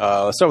reviews?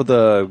 Let's start with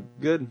the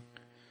good.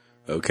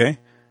 Okay.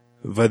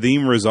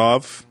 Vadim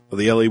Razov of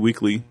the LA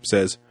Weekly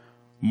says,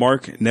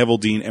 Mark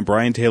Neveldine and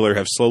Brian Taylor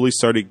have slowly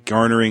started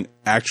garnering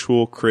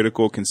actual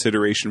critical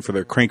consideration for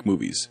their Crank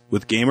movies.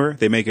 With Gamer,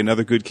 they make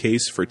another good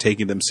case for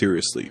taking them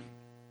seriously.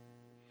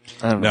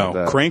 I don't know. No,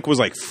 about that. Crank was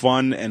like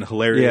fun and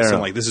hilarious Yeah.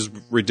 and like, this is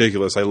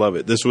ridiculous. I love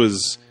it. This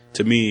was,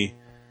 to me,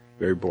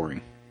 very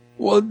boring.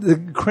 Well, the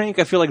Crank,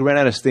 I feel like ran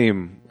out of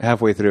steam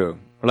halfway through.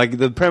 Like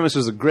the premise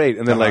was great,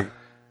 and then like,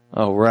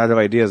 oh, we're out of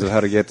ideas of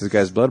how to get this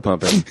guy's blood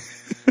pumping.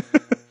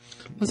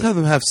 let's have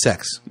them have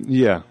sex.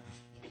 Yeah.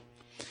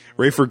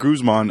 Rafer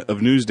Guzman of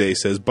Newsday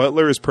says,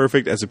 Butler is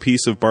perfect as a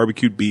piece of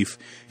barbecued beef.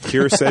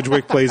 Kira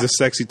Sedgwick plays a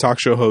sexy talk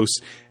show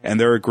host, and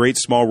there are great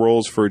small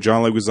roles for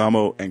John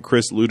Leguizamo and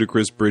Chris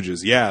Ludacris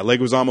Bridges. Yeah,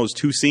 Leguizamo's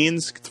 2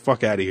 scenes? Get the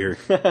fuck out of here.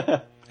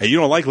 Hey, you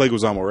don't like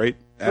Leguizamo, right,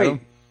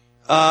 Adam?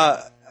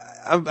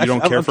 You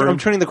don't care for him? I'm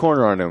turning the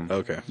corner on him.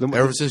 Okay.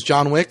 Ever since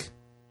John Wick.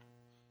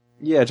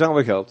 Yeah, John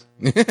Wick helped.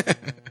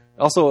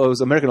 Also, it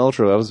was American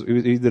Ultra.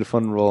 He did a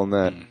fun role in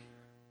that.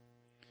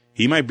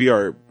 He might be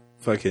our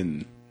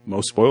fucking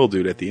most spoiled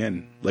dude at the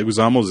end.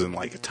 Leguizamo's in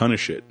like a ton of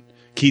shit.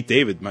 Keith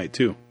David might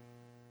too.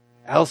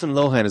 Alison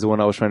Lohan is the one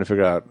I was trying to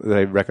figure out that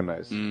I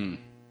recognize.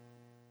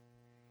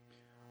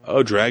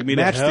 Oh, Drag Me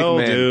to Hell,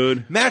 Man.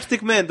 dude.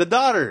 Matchstick Men, the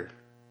daughter.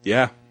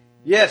 Yeah.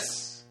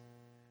 Yes.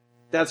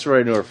 That's where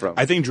I know her from.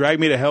 I think Drag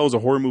Me to Hell is a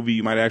horror movie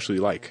you might actually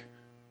like.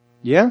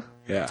 Yeah?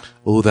 Yeah.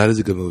 Oh, that is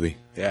a good movie.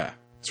 Yeah.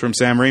 It's from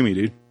Sam Raimi,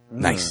 dude.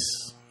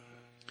 Nice.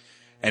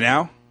 And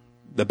now,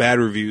 the bad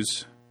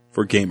reviews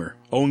for Gamer.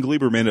 Owen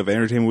Gleiberman of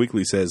Entertainment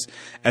Weekly says,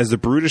 as the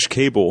brutish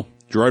Cable,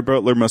 Gerard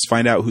Butler must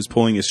find out who's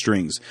pulling his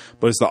strings,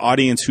 but it's the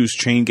audience whose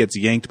chain gets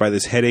yanked by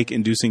this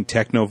headache-inducing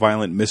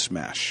techno-violent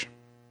mismatch.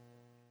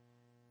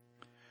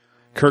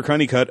 Kirk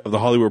Honeycutt of The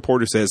Hollywood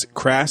Reporter says,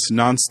 crass,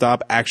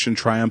 non-stop action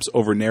triumphs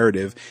over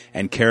narrative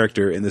and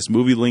character in this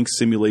movie-linked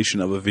simulation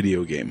of a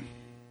video game.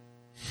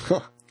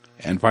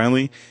 And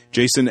finally,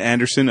 Jason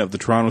Anderson of the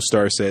Toronto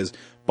Star says,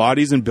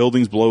 bodies and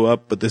buildings blow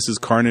up, but this is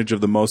carnage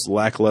of the most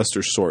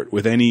lackluster sort,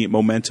 with any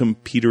momentum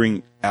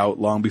petering out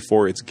long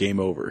before it's game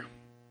over.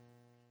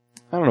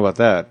 I don't know about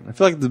that. I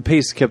feel like the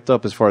pace kept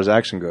up as far as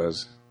action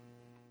goes.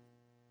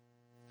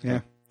 Yeah.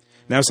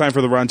 Now it's time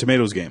for the Rotten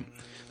Tomatoes game.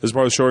 This is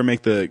part of the show where we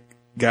make the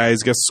guys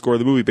guess the score of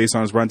the movie based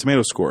on his Rotten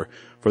Tomatoes score.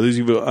 For those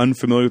of you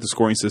unfamiliar with the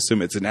scoring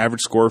system, it's an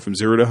average score from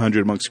 0 to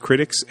 100 amongst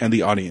critics and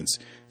the audience.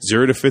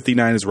 0 to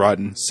 59 is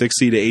rotten,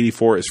 60 to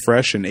 84 is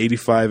fresh, and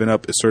 85 and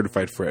up is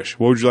certified fresh.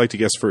 What would you like to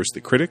guess first,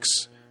 the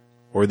critics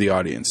or the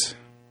audience?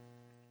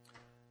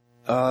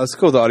 Let's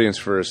go with the audience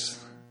first.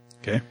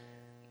 Okay.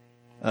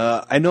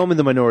 I know I'm in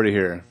the minority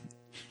here.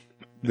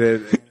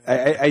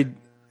 I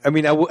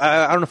mean, I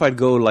don't know if I'd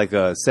go like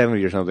a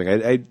 70 or something.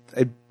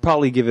 I'd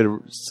probably give it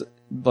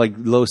like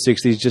low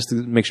 60s just to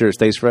make sure it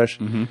stays fresh.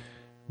 Mm-hmm.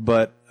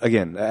 But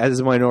again, as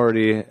a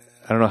minority, I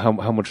don't know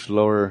how much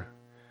lower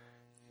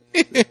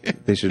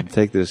they should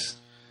take this.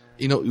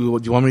 You know, do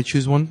you want me to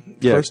choose one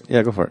first?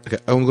 Yeah, go for it. Okay,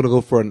 I'm going to go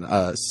for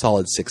a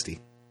solid 60.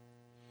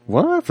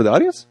 What? For the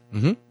audience?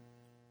 Mm-hmm.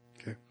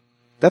 Okay.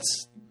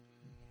 That's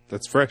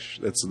fresh.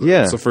 That's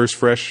Yeah. the first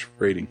fresh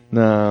rating.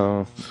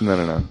 No.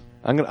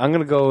 I'm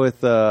gonna go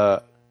with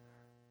a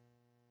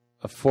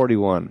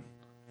 41.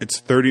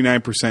 It's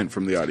 39%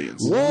 from the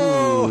audience.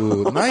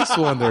 Whoa, nice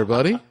one there,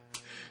 buddy.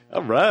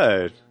 All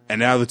right. And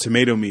now the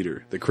tomato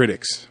meter, the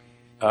critics.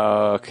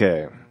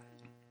 Okay.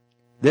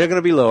 They're going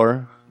to be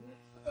lower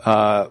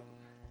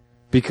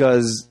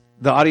because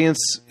the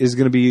audience is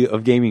going to be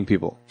of gaming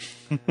people.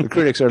 The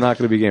critics are not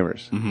going to be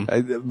gamers.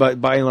 Mm-hmm.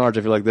 By and large,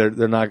 I feel like they're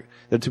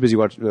too busy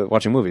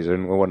watching movies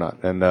and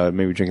whatnot, and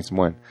maybe drinking some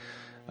wine.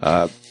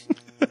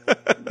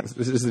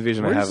 This is the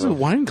vision I have. Where's the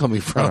wine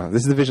coming from?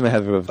 This is the vision I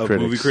have of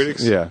critics. Movie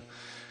critics? Yeah.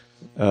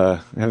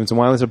 Having some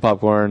wine with some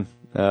popcorn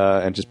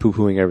and just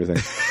poo-pooing everything.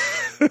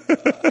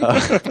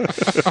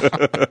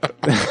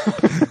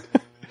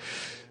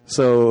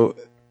 So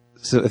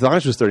if the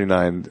audience was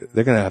 39,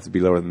 they're going to have to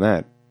be lower than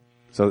that.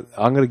 So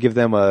I'm going to give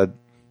them a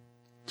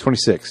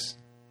 26.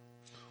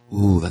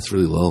 Ooh, that's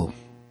really low.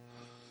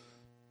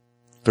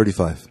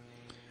 35.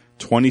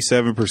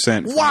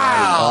 27%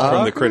 Wow!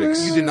 from the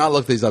critics. You did not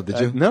look these up, did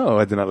you? No,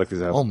 I did not look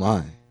this up. Oh,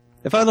 my.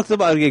 If I looked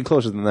them up, I'd get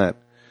closer than that.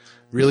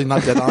 Really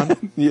not dead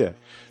on? Yeah.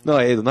 No,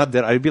 not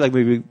dead. I'd be like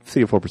maybe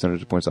 3 or 4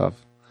 percentage points off.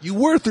 You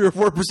were 3 or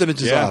 4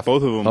 percentages Yeah, off.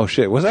 both of them. Oh,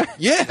 shit. Was I?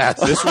 Yes.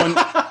 This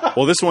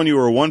one you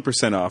were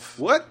 1% off.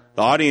 What?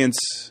 The audience,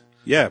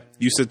 yeah,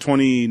 you said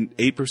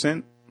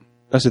 28%?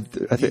 I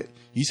think.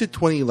 You said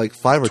 5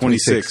 or 26.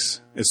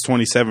 26. It's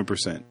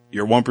 27%.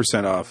 You're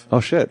 1% off.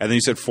 Oh, shit. And then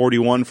you said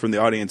 41 from the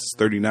audience, it's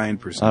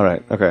 39%. All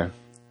right. Okay.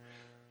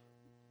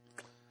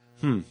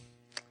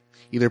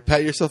 Either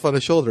pat yourself on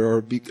the shoulder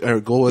or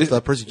go with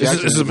Percy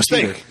Jackson. This is a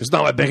mistake. It's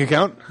not my bank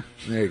account.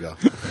 There you go.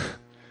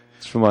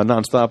 It's from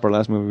Nonstop, our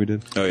last movie we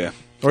did. Oh, yeah.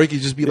 Or you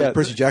could just be Yeah, like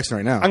Percy Jackson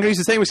right now. I'm going to use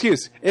the same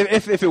excuse.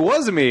 If it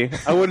was me,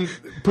 I wouldn't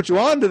put you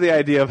on to the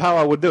idea of how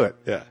I would do it.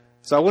 Yeah.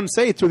 So I wouldn't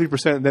say 2 or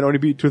 3% and then only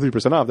be 2 or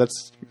 3% off.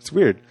 It's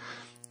weird.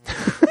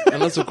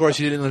 Unless, of course,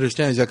 you didn't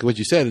understand exactly what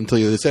you said until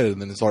you said it,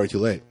 and then it's already too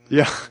late.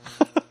 Yeah.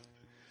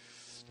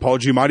 Paul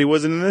Giamatti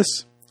wasn't in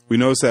this. We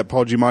noticed that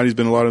Paul Giamatti's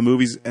been in a lot of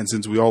movies, and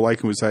since we all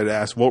like him, we decided to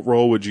ask, what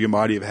role would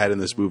Giamatti have had in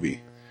this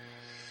movie?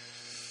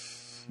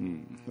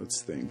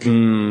 Let's think.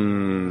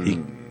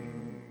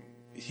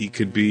 He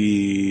could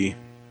be...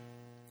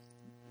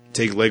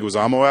 Take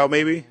Leguizamo out,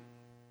 maybe?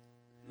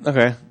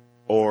 Okay.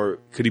 Or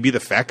could he be the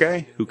fat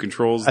guy who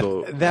controls the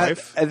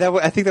wife? I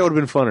think that would have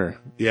been funner.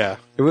 Yeah.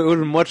 It would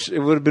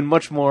have been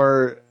much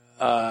more,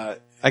 I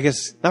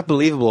guess, not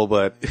believable,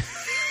 but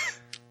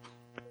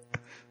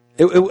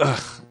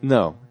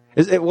no.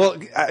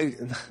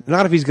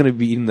 Not if he's going to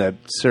be eating that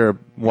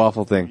syrup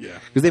waffle thing. Yeah.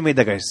 Because they made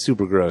that guy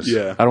super gross.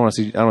 Yeah. I don't want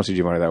to see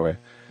Giamatti that way.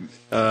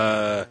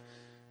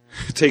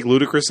 Take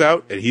Ludacris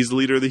out, and he's the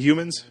leader of the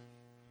humans?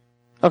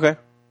 Okay.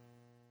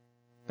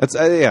 That's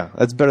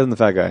better than the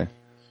fat guy.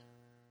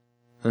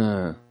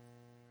 So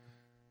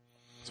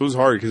it was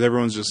hard because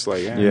everyone's just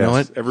like, You know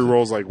what? Every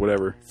role's like,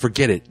 whatever.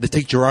 Forget it. Let's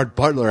take Gerard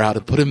Butler out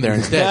and put him there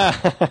instead.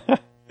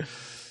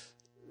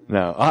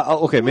 No.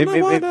 Okay, maybe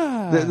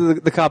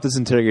the cop that's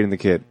interrogating the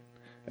kid.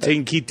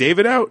 Taking Keith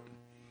David out?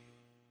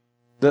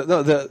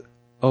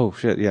 Oh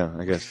shit, yeah,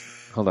 I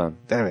guess. Hold on.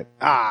 Damn it.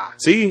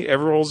 See,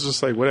 everyone's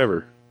just like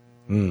whatever.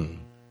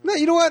 No,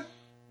 you know what?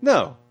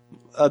 No.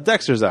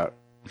 Dexter's out.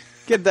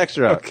 Get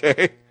Dexter out.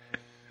 Okay.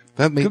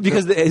 That makes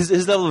Because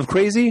his level of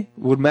crazy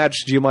would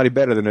match Giamatti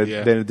better than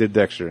Yeah. it did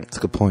Dexter. that's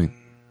a good point.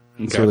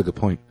 That's a Okay. really good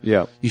point.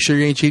 Yeah. You sure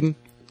you ain't cheating?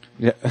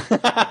 Yeah.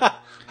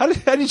 How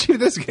did you cheat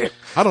this game?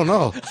 I don't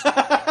know.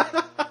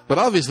 But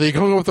obviously, you're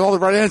coming up with all the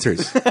right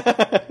answers.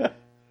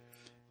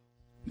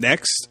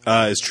 Next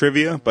is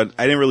trivia, but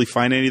I didn't really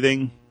find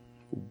anything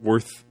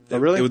worth. Oh,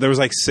 really? There was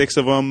like 6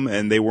 of them,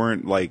 and they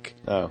weren't like.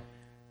 Oh.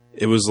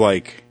 It was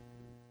like.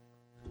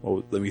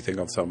 Oh, let me think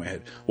off the top of my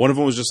head. One of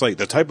them was just like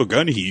the type of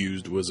gun he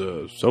used was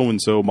a so and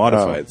so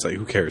modified. Oh. It's like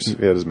who cares?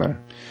 Yeah, it doesn't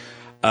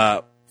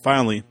matter.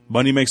 Finally,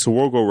 Money Makes the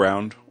World Go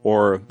Round,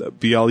 or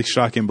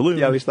Bialystok in Blue.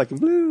 Yeah, at least like in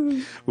blue.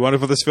 We want to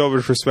put this film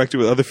in perspective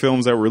with other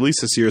films that were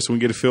released this year so we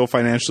can get a feel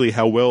financially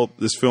how well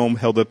this film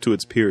held up to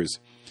its peers.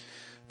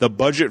 The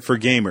budget for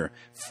Gamer,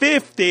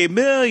 $50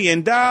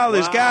 million.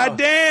 God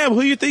damn.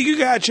 Who you think you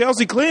got?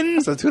 Chelsea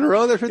Clinton? So 2 in a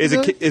row there for Is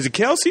it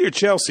Kelsey or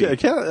Chelsea?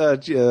 Yeah.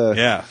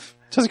 Yeah.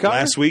 Chelsea Connor?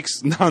 Last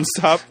week's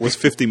Nonstop was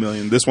 $50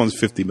 million. This one's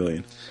 $50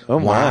 million. Oh,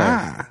 my.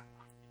 Wow.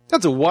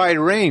 That's a wide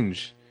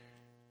range.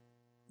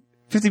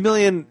 50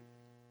 million.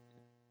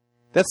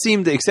 That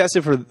seemed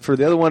excessive for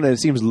the other one, and it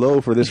seems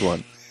low for this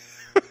one.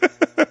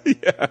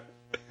 Yeah.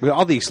 With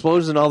all the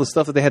explosions and all the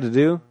stuff that they had to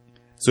do.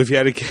 So if you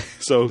had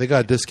to, They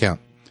got a discount.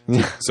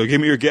 so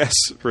give me your guess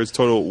for its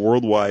total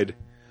worldwide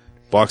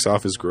box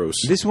office gross.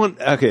 This one,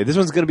 okay, this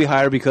one's going to be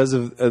higher because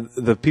of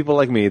the people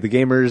like me, the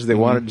gamers. They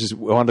wanted to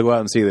go out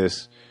and see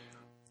this.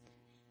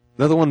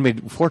 The other one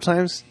made 4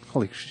 times.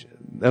 Holy shit!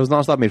 That was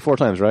Nonstop made 4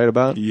 times, right?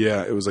 About.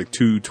 Yeah, it was like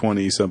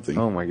 220 something.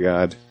 Oh my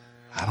god!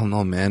 I don't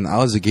know, man. I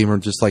was a gamer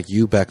just like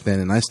you back then,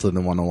 and I still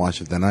didn't want to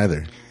watch it then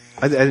either.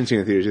 I didn't see it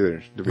in the theaters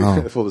either. To be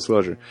Oh. full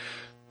disclosure,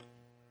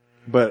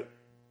 but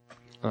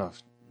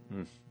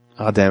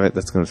damn it,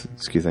 that's going to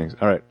skew things.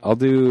 All right, I'll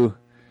do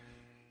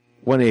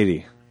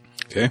 180.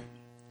 Okay,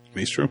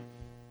 Maestro.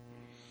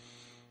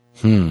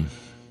 If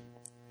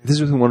this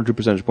is within 1 or 2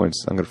 percentage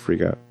points, I'm going to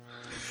freak out.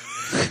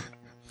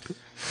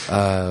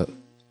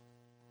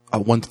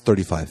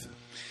 135.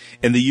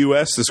 In the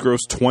U.S., this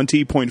grossed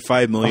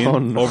 $20.5 million. Oh,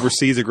 no.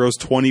 Overseas, it grossed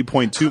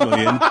 $20.2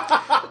 million,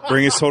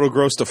 bringing its total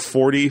gross to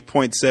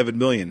 $40.7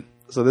 million.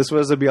 So this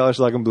was a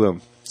Bialystok and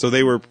Bloom. So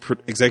they were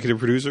executive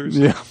producers.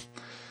 Yeah.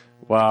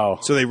 Wow.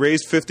 So they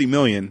raised $50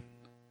 million.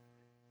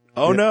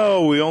 Oh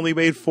no, we only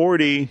made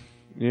 40.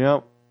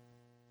 Yep.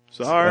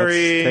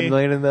 Sorry, That's $10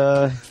 million in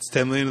the. It's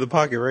 $10 million in the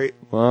pocket, right,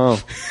 Wow.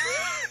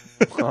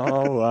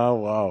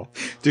 Wow.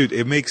 dude?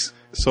 It makes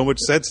so much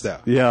sense now.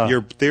 Yeah.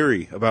 Your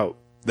theory about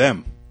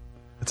them.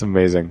 That's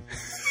amazing.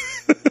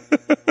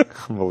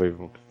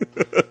 Unbelievable.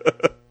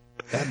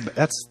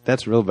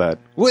 That's real bad.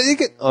 Well,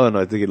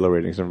 no, they get low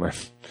ratings. Never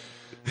mind.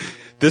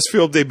 This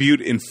film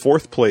debuted in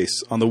 4th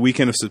place on the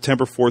weekend of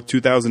September 4th,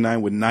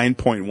 2009 with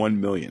 9.1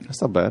 million.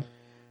 That's not bad.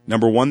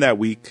 Number 1 that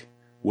week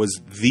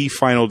was The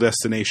Final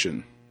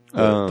Destination,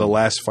 the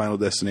last Final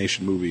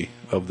Destination movie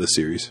of the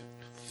series.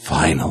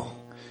 Final.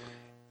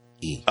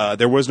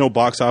 There was no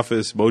box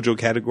office mojo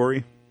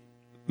category,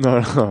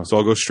 No. so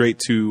I'll go straight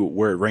to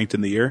where it ranked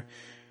in the year.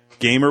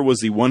 Gamer was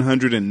the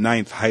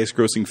 109th highest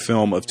grossing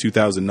film of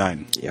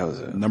 2009. Yeah, was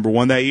it? Number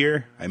 1 that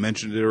year, I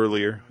mentioned it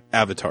earlier,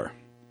 Avatar.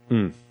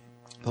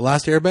 The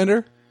Last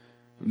Airbender?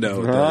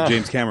 No, the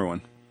James Cameron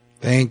one.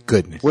 Thank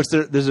goodness.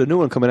 There's a new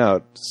one coming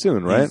out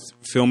soon, right? He's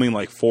filming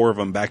like 4 of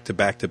them back to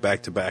back to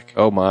back to back.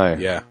 Oh my.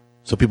 Yeah.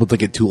 So people don't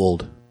get too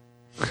old.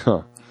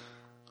 Huh.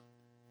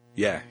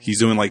 Yeah, he's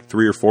doing like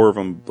 3 or 4 of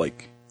them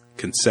like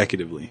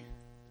consecutively.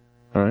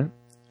 All right.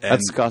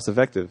 That's cost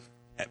effective.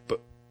 But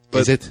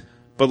Is it?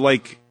 But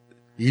like,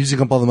 You're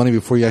using up all the money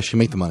before you actually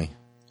make the money.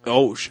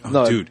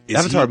 dude, is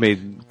Avatar he,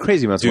 made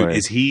crazy amounts of dude, money.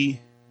 is he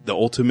the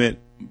ultimate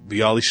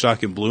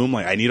Bialystok and Bloom?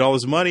 Like, I need all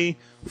this money,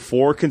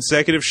 4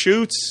 consecutive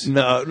shoots.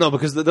 No,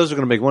 because those are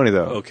going to make money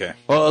though. Okay.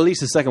 Well, at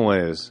least the second one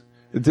is.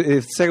 If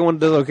the second one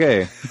does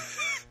okay.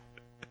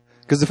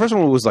 Because the first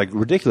one was like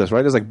ridiculous,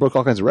 right? It was like broke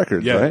all kinds of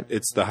records, Yeah, right?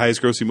 it's the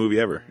highest grossing movie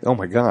ever. Oh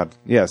my god.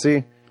 Yeah,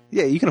 see?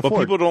 Yeah, you can But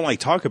afford. people don't like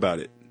talk about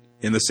it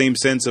in the same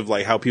sense of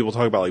like how people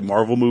talk about like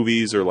Marvel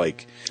movies or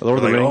like Lord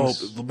of the like,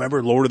 Rings. Oh,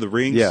 remember Lord of the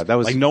Rings? Yeah, that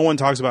was- like no one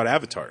talks about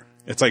Avatar.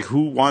 It's like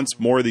who wants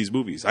more of these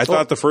movies? I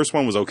thought the first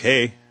one was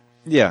okay.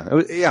 Yeah,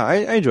 I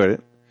enjoyed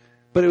it,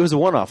 but it was a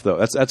one-off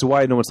though. That's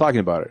why no one's talking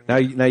about it. Now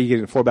you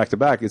get 4 back to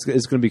back. It's going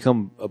to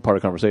become a part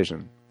of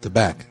conversation. The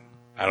back.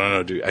 I don't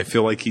know, dude. I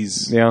feel like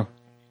he's. Yeah,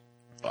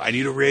 I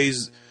need to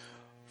raise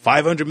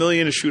 $500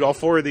 million to shoot all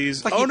 4 of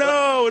these. Oh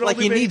no! It like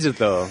only he made- needs it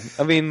though.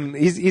 I mean,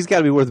 he's got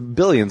to be worth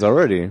billions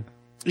already.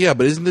 Yeah,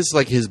 but isn't this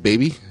like his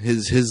baby?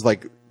 His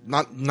like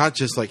not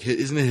just like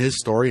isn't it his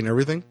story and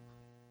everything?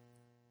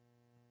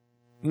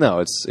 No,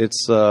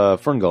 it's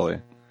Fern Gully.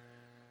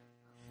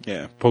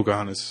 Yeah,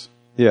 Pocahontas.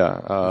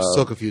 Yeah,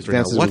 So confused right now.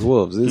 Dances What? with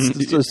Wolves.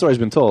 The story's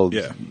been told.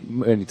 Yeah.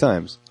 Many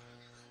times.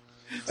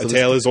 A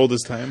tale as old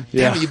as time.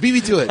 Damn it, you beat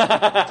me to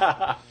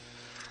it.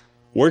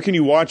 Where can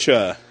you watch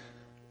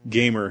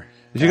Gamer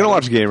If you're gonna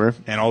watch Gamer,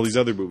 and all these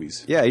other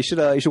movies. yeah, you should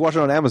watch it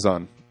on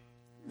Amazon.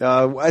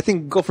 I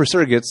think go for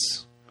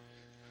Surrogates,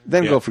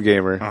 then go for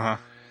Gamer,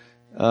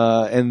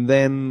 and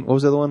then what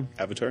was the other one?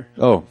 Avatar.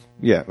 Oh,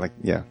 yeah,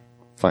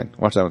 fine.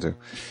 Watch that one too.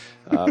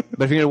 But if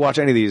you're going to watch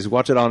any of these,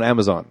 watch it on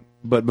Amazon.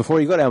 But before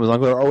you go to Amazon,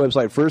 go to our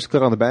website first,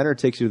 click on the banner, it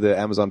takes you to the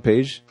Amazon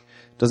page.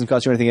 Doesn't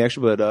cost you anything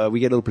extra, but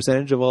we get a little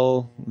percentage of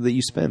all that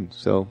you spend.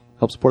 So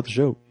help support the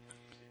show.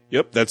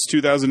 Yep, that's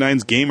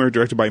 2009's Gamer,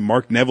 directed by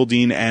Mark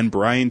Neveldine and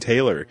Brian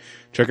Taylor.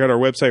 Check out our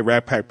website,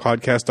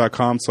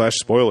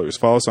 ratpackpodcast.com/spoilers.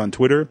 Follow us on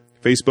Twitter,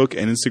 Facebook,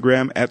 and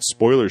Instagram at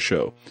Spoiler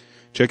Show.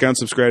 Check out and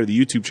subscribe to the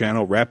YouTube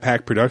channel, Rat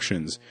Pack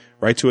Productions.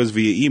 Write to us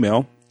via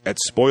email at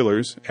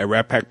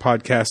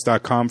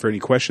spoilers@ratpackpodcast.com for any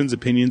questions,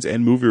 opinions,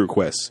 and movie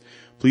requests.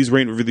 Please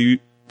rate and review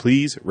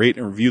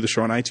the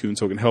show on iTunes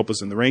so it can help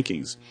us in the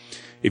rankings.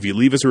 If you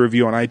leave us a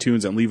review on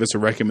iTunes and leave us a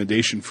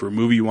recommendation for a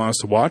movie you want us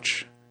to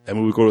watch, then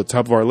we will go to the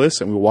top of our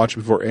list and we'll watch it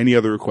before any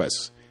other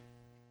requests.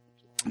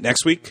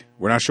 Next week,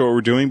 we're not sure what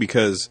we're doing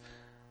because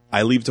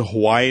I leave to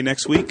Hawaii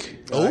next week.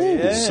 Oh,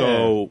 yeah.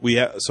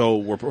 So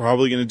we're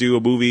probably going to do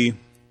a movie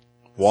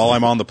while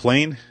I'm on the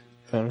plane,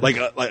 like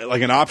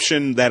an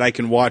option that I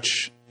can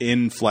watch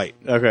in flight.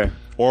 Okay.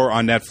 Or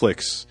on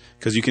Netflix,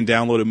 because you can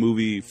download a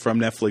movie from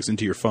Netflix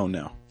into your phone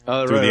now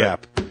through the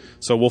app.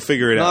 So we'll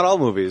figure it out. Not all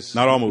movies.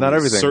 Not all movies. Not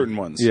everything. Certain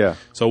ones. Yeah.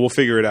 So we'll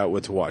figure it out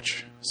what to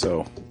watch.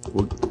 So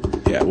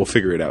we'll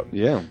figure it out.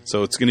 Yeah.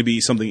 So it's going to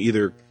be something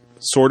either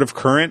sort of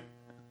current,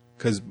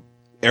 because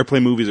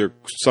airplane movies are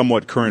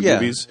somewhat current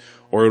movies,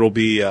 or it'll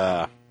be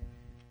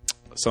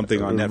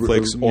something on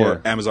Netflix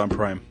or Amazon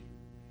Prime.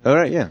 All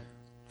right, yeah.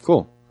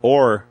 Cool.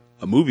 Or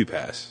a movie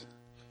pass.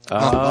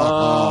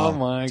 Oh,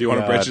 my God. Do you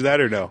want to bridge that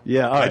or no?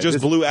 Yeah, all I right.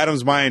 just blew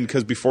Adam's mind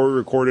because before we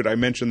recorded, I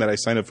mentioned that I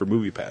signed up for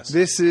Movie Pass.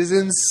 This is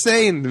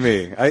insane to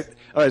me. All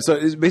right, so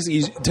it's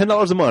basically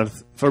 $10 a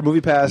month for a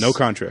movie pass. No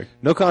contract.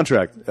 No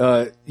contract.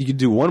 You can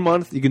do 1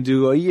 month. You can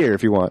do a year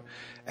if you want.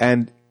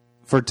 And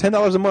for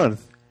 $10 a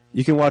month,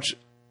 you can watch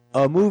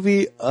a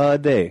movie a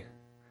day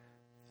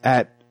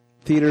at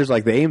theaters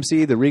like the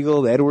AMC, the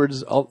Regal, the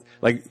Edwards,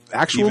 like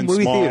actual Even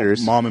movie small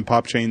theaters. mom and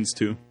pop chains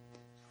too.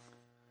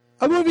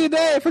 A movie a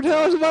day for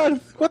 $10 a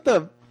month. What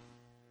the?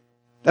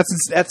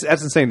 That's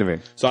insane to me.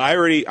 So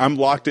I'm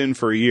locked in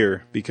for a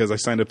year because I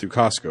signed up through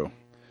Costco.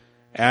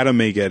 Adam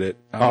may get it.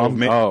 I don't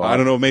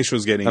know if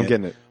Maysho's getting it. I'm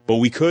getting it. But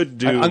we could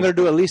do. I'm going to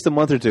do at least a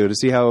month or two to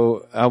see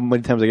how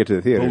many times I get to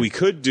the theater. But we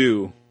could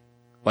do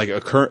like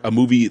a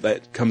movie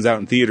that comes out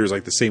in theaters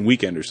like the same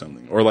weekend or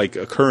something, or like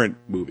a current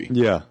movie.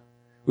 Yeah.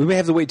 We may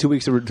have to wait 2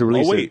 weeks to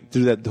release it.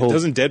 Do that whole.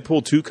 Doesn't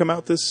Deadpool 2 come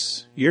out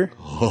this year?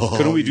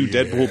 Couldn't we do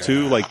Deadpool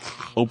 2 like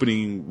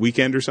opening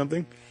weekend or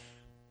something?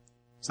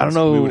 I don't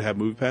know. We would have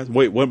Movie Pass.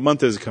 Wait, what month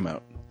does it come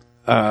out?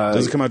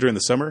 Does it come out during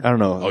the summer? I don't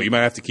know. Oh, you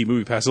might have to keep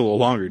Movie Pass a little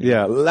longer. Dude.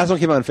 Yeah, last one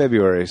came out in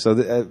February, so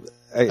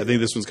I think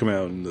this one's coming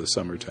out in the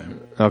summertime.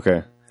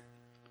 Okay.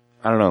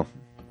 I don't know.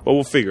 But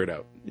we'll figure it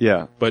out.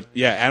 Yeah. But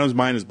yeah, Adam's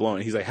mind is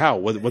blown. He's like, "How?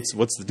 What's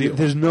the deal?"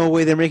 There's no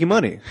way they're making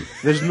money.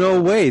 There's no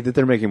way that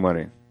they're making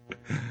money.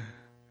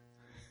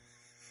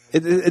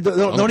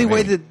 The only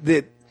way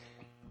that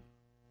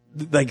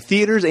like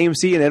theaters,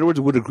 AMC, and Edwards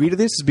would agree to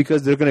this is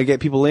because they're going to get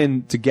people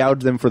in to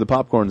gouge them for the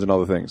popcorns and all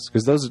the things.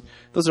 Because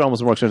those are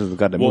almost more expensive than the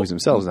goddamn movies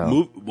themselves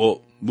now.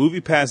 Movie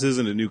Pass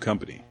isn't a new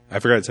company. I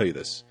forgot to tell you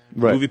this.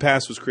 Right. Movie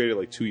Pass was created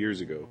like 2 years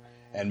ago,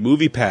 and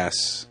Movie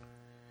Pass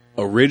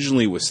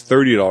originally was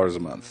 $30 a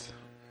month.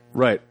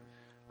 Right.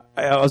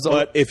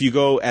 But if you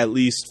go at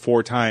least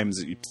 4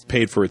 times, it's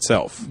paid for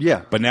itself.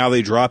 Yeah. But now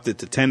they dropped it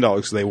to $10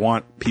 because they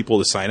want people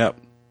to sign up.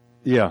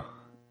 Yeah.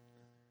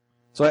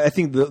 So I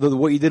think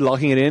what you did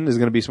locking it in is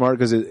going to be smart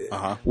because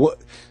I was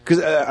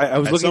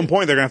At looking some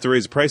point they're going to have to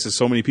raise the prices.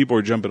 So many people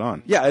are jumping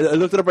on. Yeah, I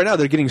looked it up right now.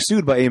 They're getting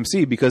sued by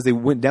AMC because they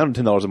went down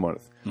to $10 a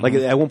month. Mm-hmm. Like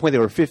at one point they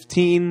were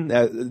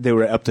 15. They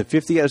were up to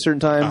 50 at a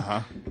certain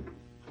time.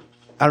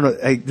 I don't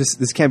know.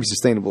 This can't be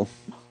sustainable.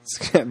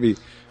 This can't be.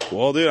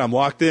 Well, dude, I'm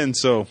locked in.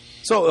 So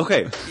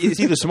okay, it's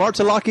either smart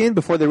to lock in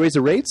before they raise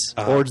the rates,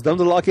 or it's dumb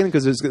to lock in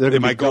because they're going to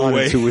be gone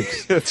in 2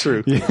 weeks. That's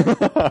true.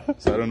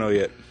 So I don't know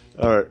yet.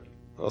 All right,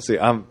 I'll see.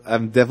 I'm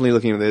definitely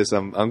looking at this.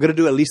 I'm going to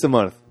do at least a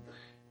month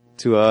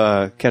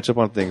to catch up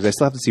on things. I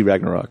still have to see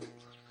Ragnarok.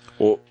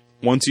 Well,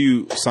 once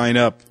you sign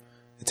up,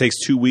 it takes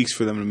 2 weeks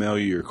for them to mail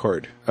you your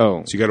card. Oh.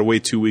 So you got to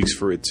wait 2 weeks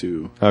for it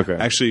to. Okay.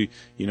 Actually,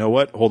 you know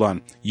what? Hold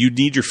on. You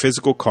need your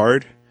physical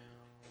card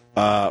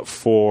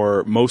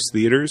for most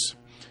theaters,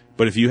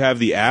 but if you have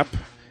the app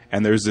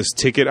and there's this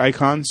ticket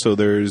icon, so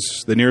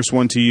there's the nearest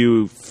one to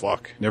you.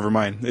 Fuck, never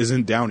mind.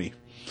 Isn't Downey?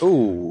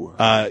 Ooh.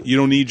 You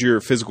don't need your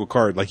physical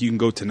card. Like you can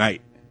go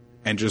tonight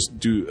and just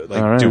do it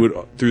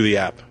through the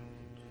app.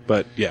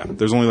 But yeah,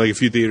 there's only like a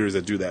few theaters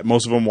that do that.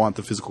 Most of them want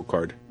the physical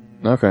card.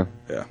 Okay.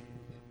 Yeah.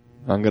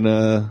 I'm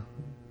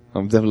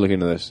definitely looking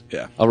into this.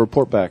 Yeah. I'll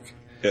report back.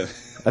 Yeah.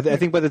 I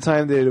think by the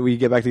time that we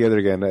get back together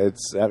again,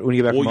 it's when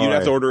you get back. Well, tomorrow, you'd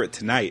have to order it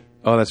tonight.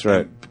 Oh, that's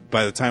right. And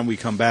by the time we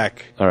come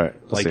back, all right,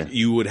 like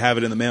you would have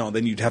it in the mail, and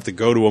then you'd have to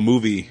go to a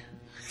movie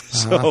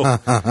So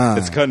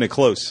it's cutting it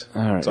close.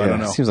 All right. So I don't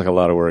know. Seems like a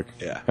lot of work.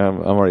 Yeah. I'm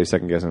already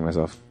second guessing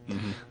myself.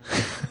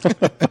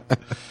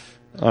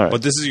 All right.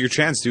 But this is your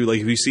chance, dude. Like,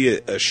 if you see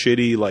a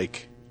shitty,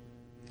 like,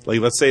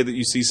 let's say that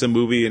you see some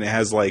movie and it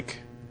has, like,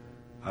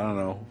 I don't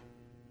know,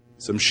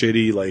 some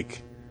shitty,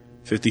 like,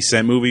 50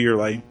 Cent movie, you're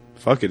like,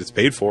 fuck it, it's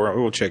paid for. I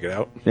will check it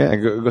out. Yeah,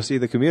 go see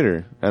The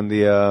Commuter and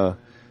the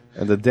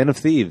Den of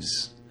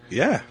Thieves.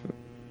 Yeah.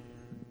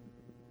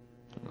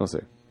 I'll see.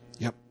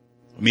 Yep.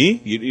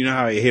 Me? You know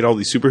how I hate all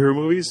these superhero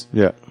movies?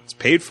 Yeah. It's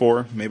paid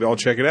for. Maybe I'll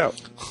check it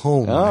out.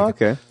 Oh, my Oh, God.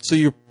 okay. So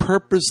you're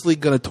purposely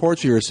going to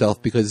torture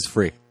yourself because it's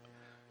free.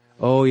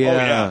 Oh yeah. Oh,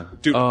 yeah.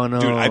 Dude, oh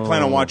no. dude, I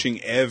plan on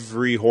watching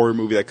every horror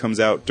movie that comes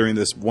out during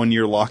this 1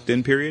 year locked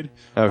in period.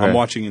 Okay. I'm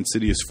watching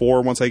Insidious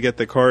 4 once I get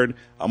the card.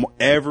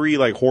 Every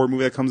like horror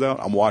movie that comes out,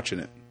 I'm watching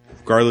it.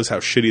 Regardless how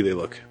shitty they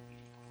look.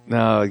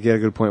 No, you got a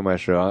good point,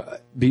 Maestro.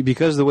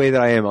 Because of the way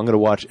that I am, I'm going to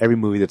watch every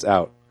movie that's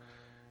out.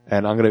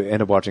 And I'm going to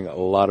end up watching a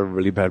lot of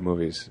really bad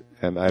movies.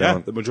 And I Yeah,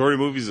 don't... the majority of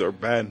movies are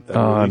bad. that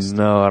are Oh, released.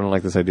 no, I don't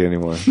like this idea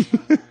anymore.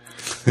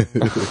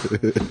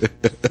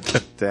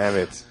 Damn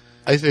it.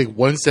 I think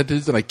one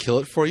sentence and I kill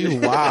it for you.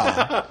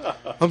 Wow.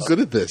 I'm good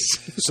at this.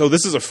 So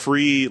this is a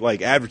free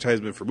like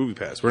advertisement for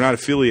MoviePass. We're not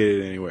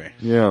affiliated in any way.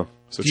 Yeah.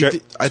 So Do you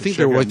check. thi- I so think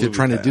check what out they're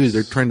trying to do is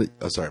they're MoviePass. trying to.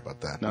 Oh, sorry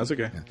about that. No, it's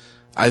okay.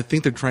 I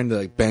think they're trying to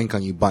like bank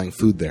on you buying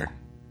food there.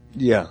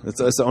 Yeah, that's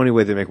the only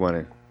way they make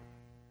money.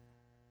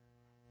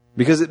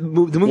 Because the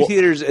movie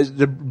theaters,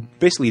 they're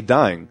basically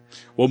dying.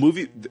 Well,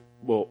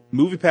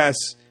 MoviePass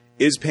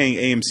is paying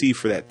AMC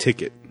for that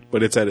ticket,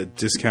 but it's at a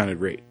discounted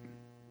rate.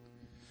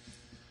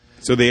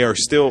 So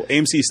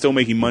AMC is still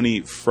making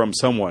money from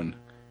someone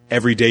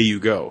every day you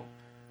go.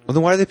 Well,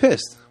 then why are they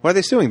pissed? Why are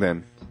they suing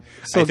then?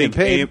 Still I think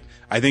getting paid.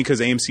 I think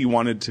because AMC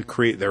wanted to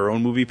create their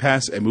own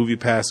MoviePass, and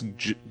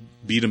MoviePass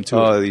beat them to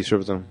Oh, it. these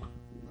stripped them.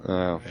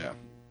 Oh. Yeah.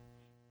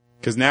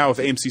 Because now if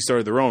AMC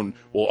started their own,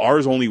 well,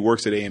 ours only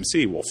works at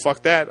AMC. Well,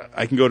 fuck that.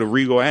 I can go to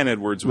Regal and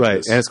Edwards. With Right,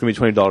 this. and it's going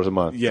to be $20 a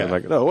month. Yeah. They're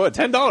like, no, what,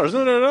 $10? No.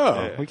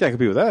 Yeah. We can't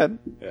compete with that.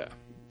 Yeah.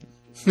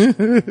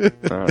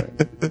 All right.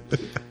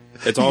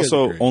 It's guys are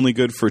also great. only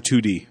good for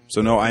 2D.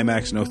 So no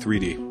IMAX, no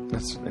 3D.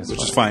 That's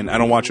Which is fine. I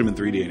don't watch them in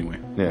 3D anyway.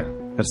 Yeah,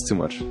 that's too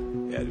much.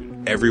 Yeah,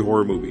 dude. Every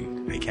horror movie.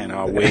 I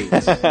cannot wait. All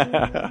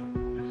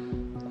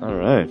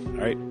right. All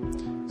right.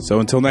 So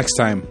until next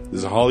time, this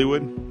is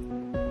Hollywood.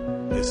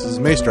 This is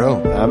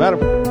Maestro. I'm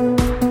Adam.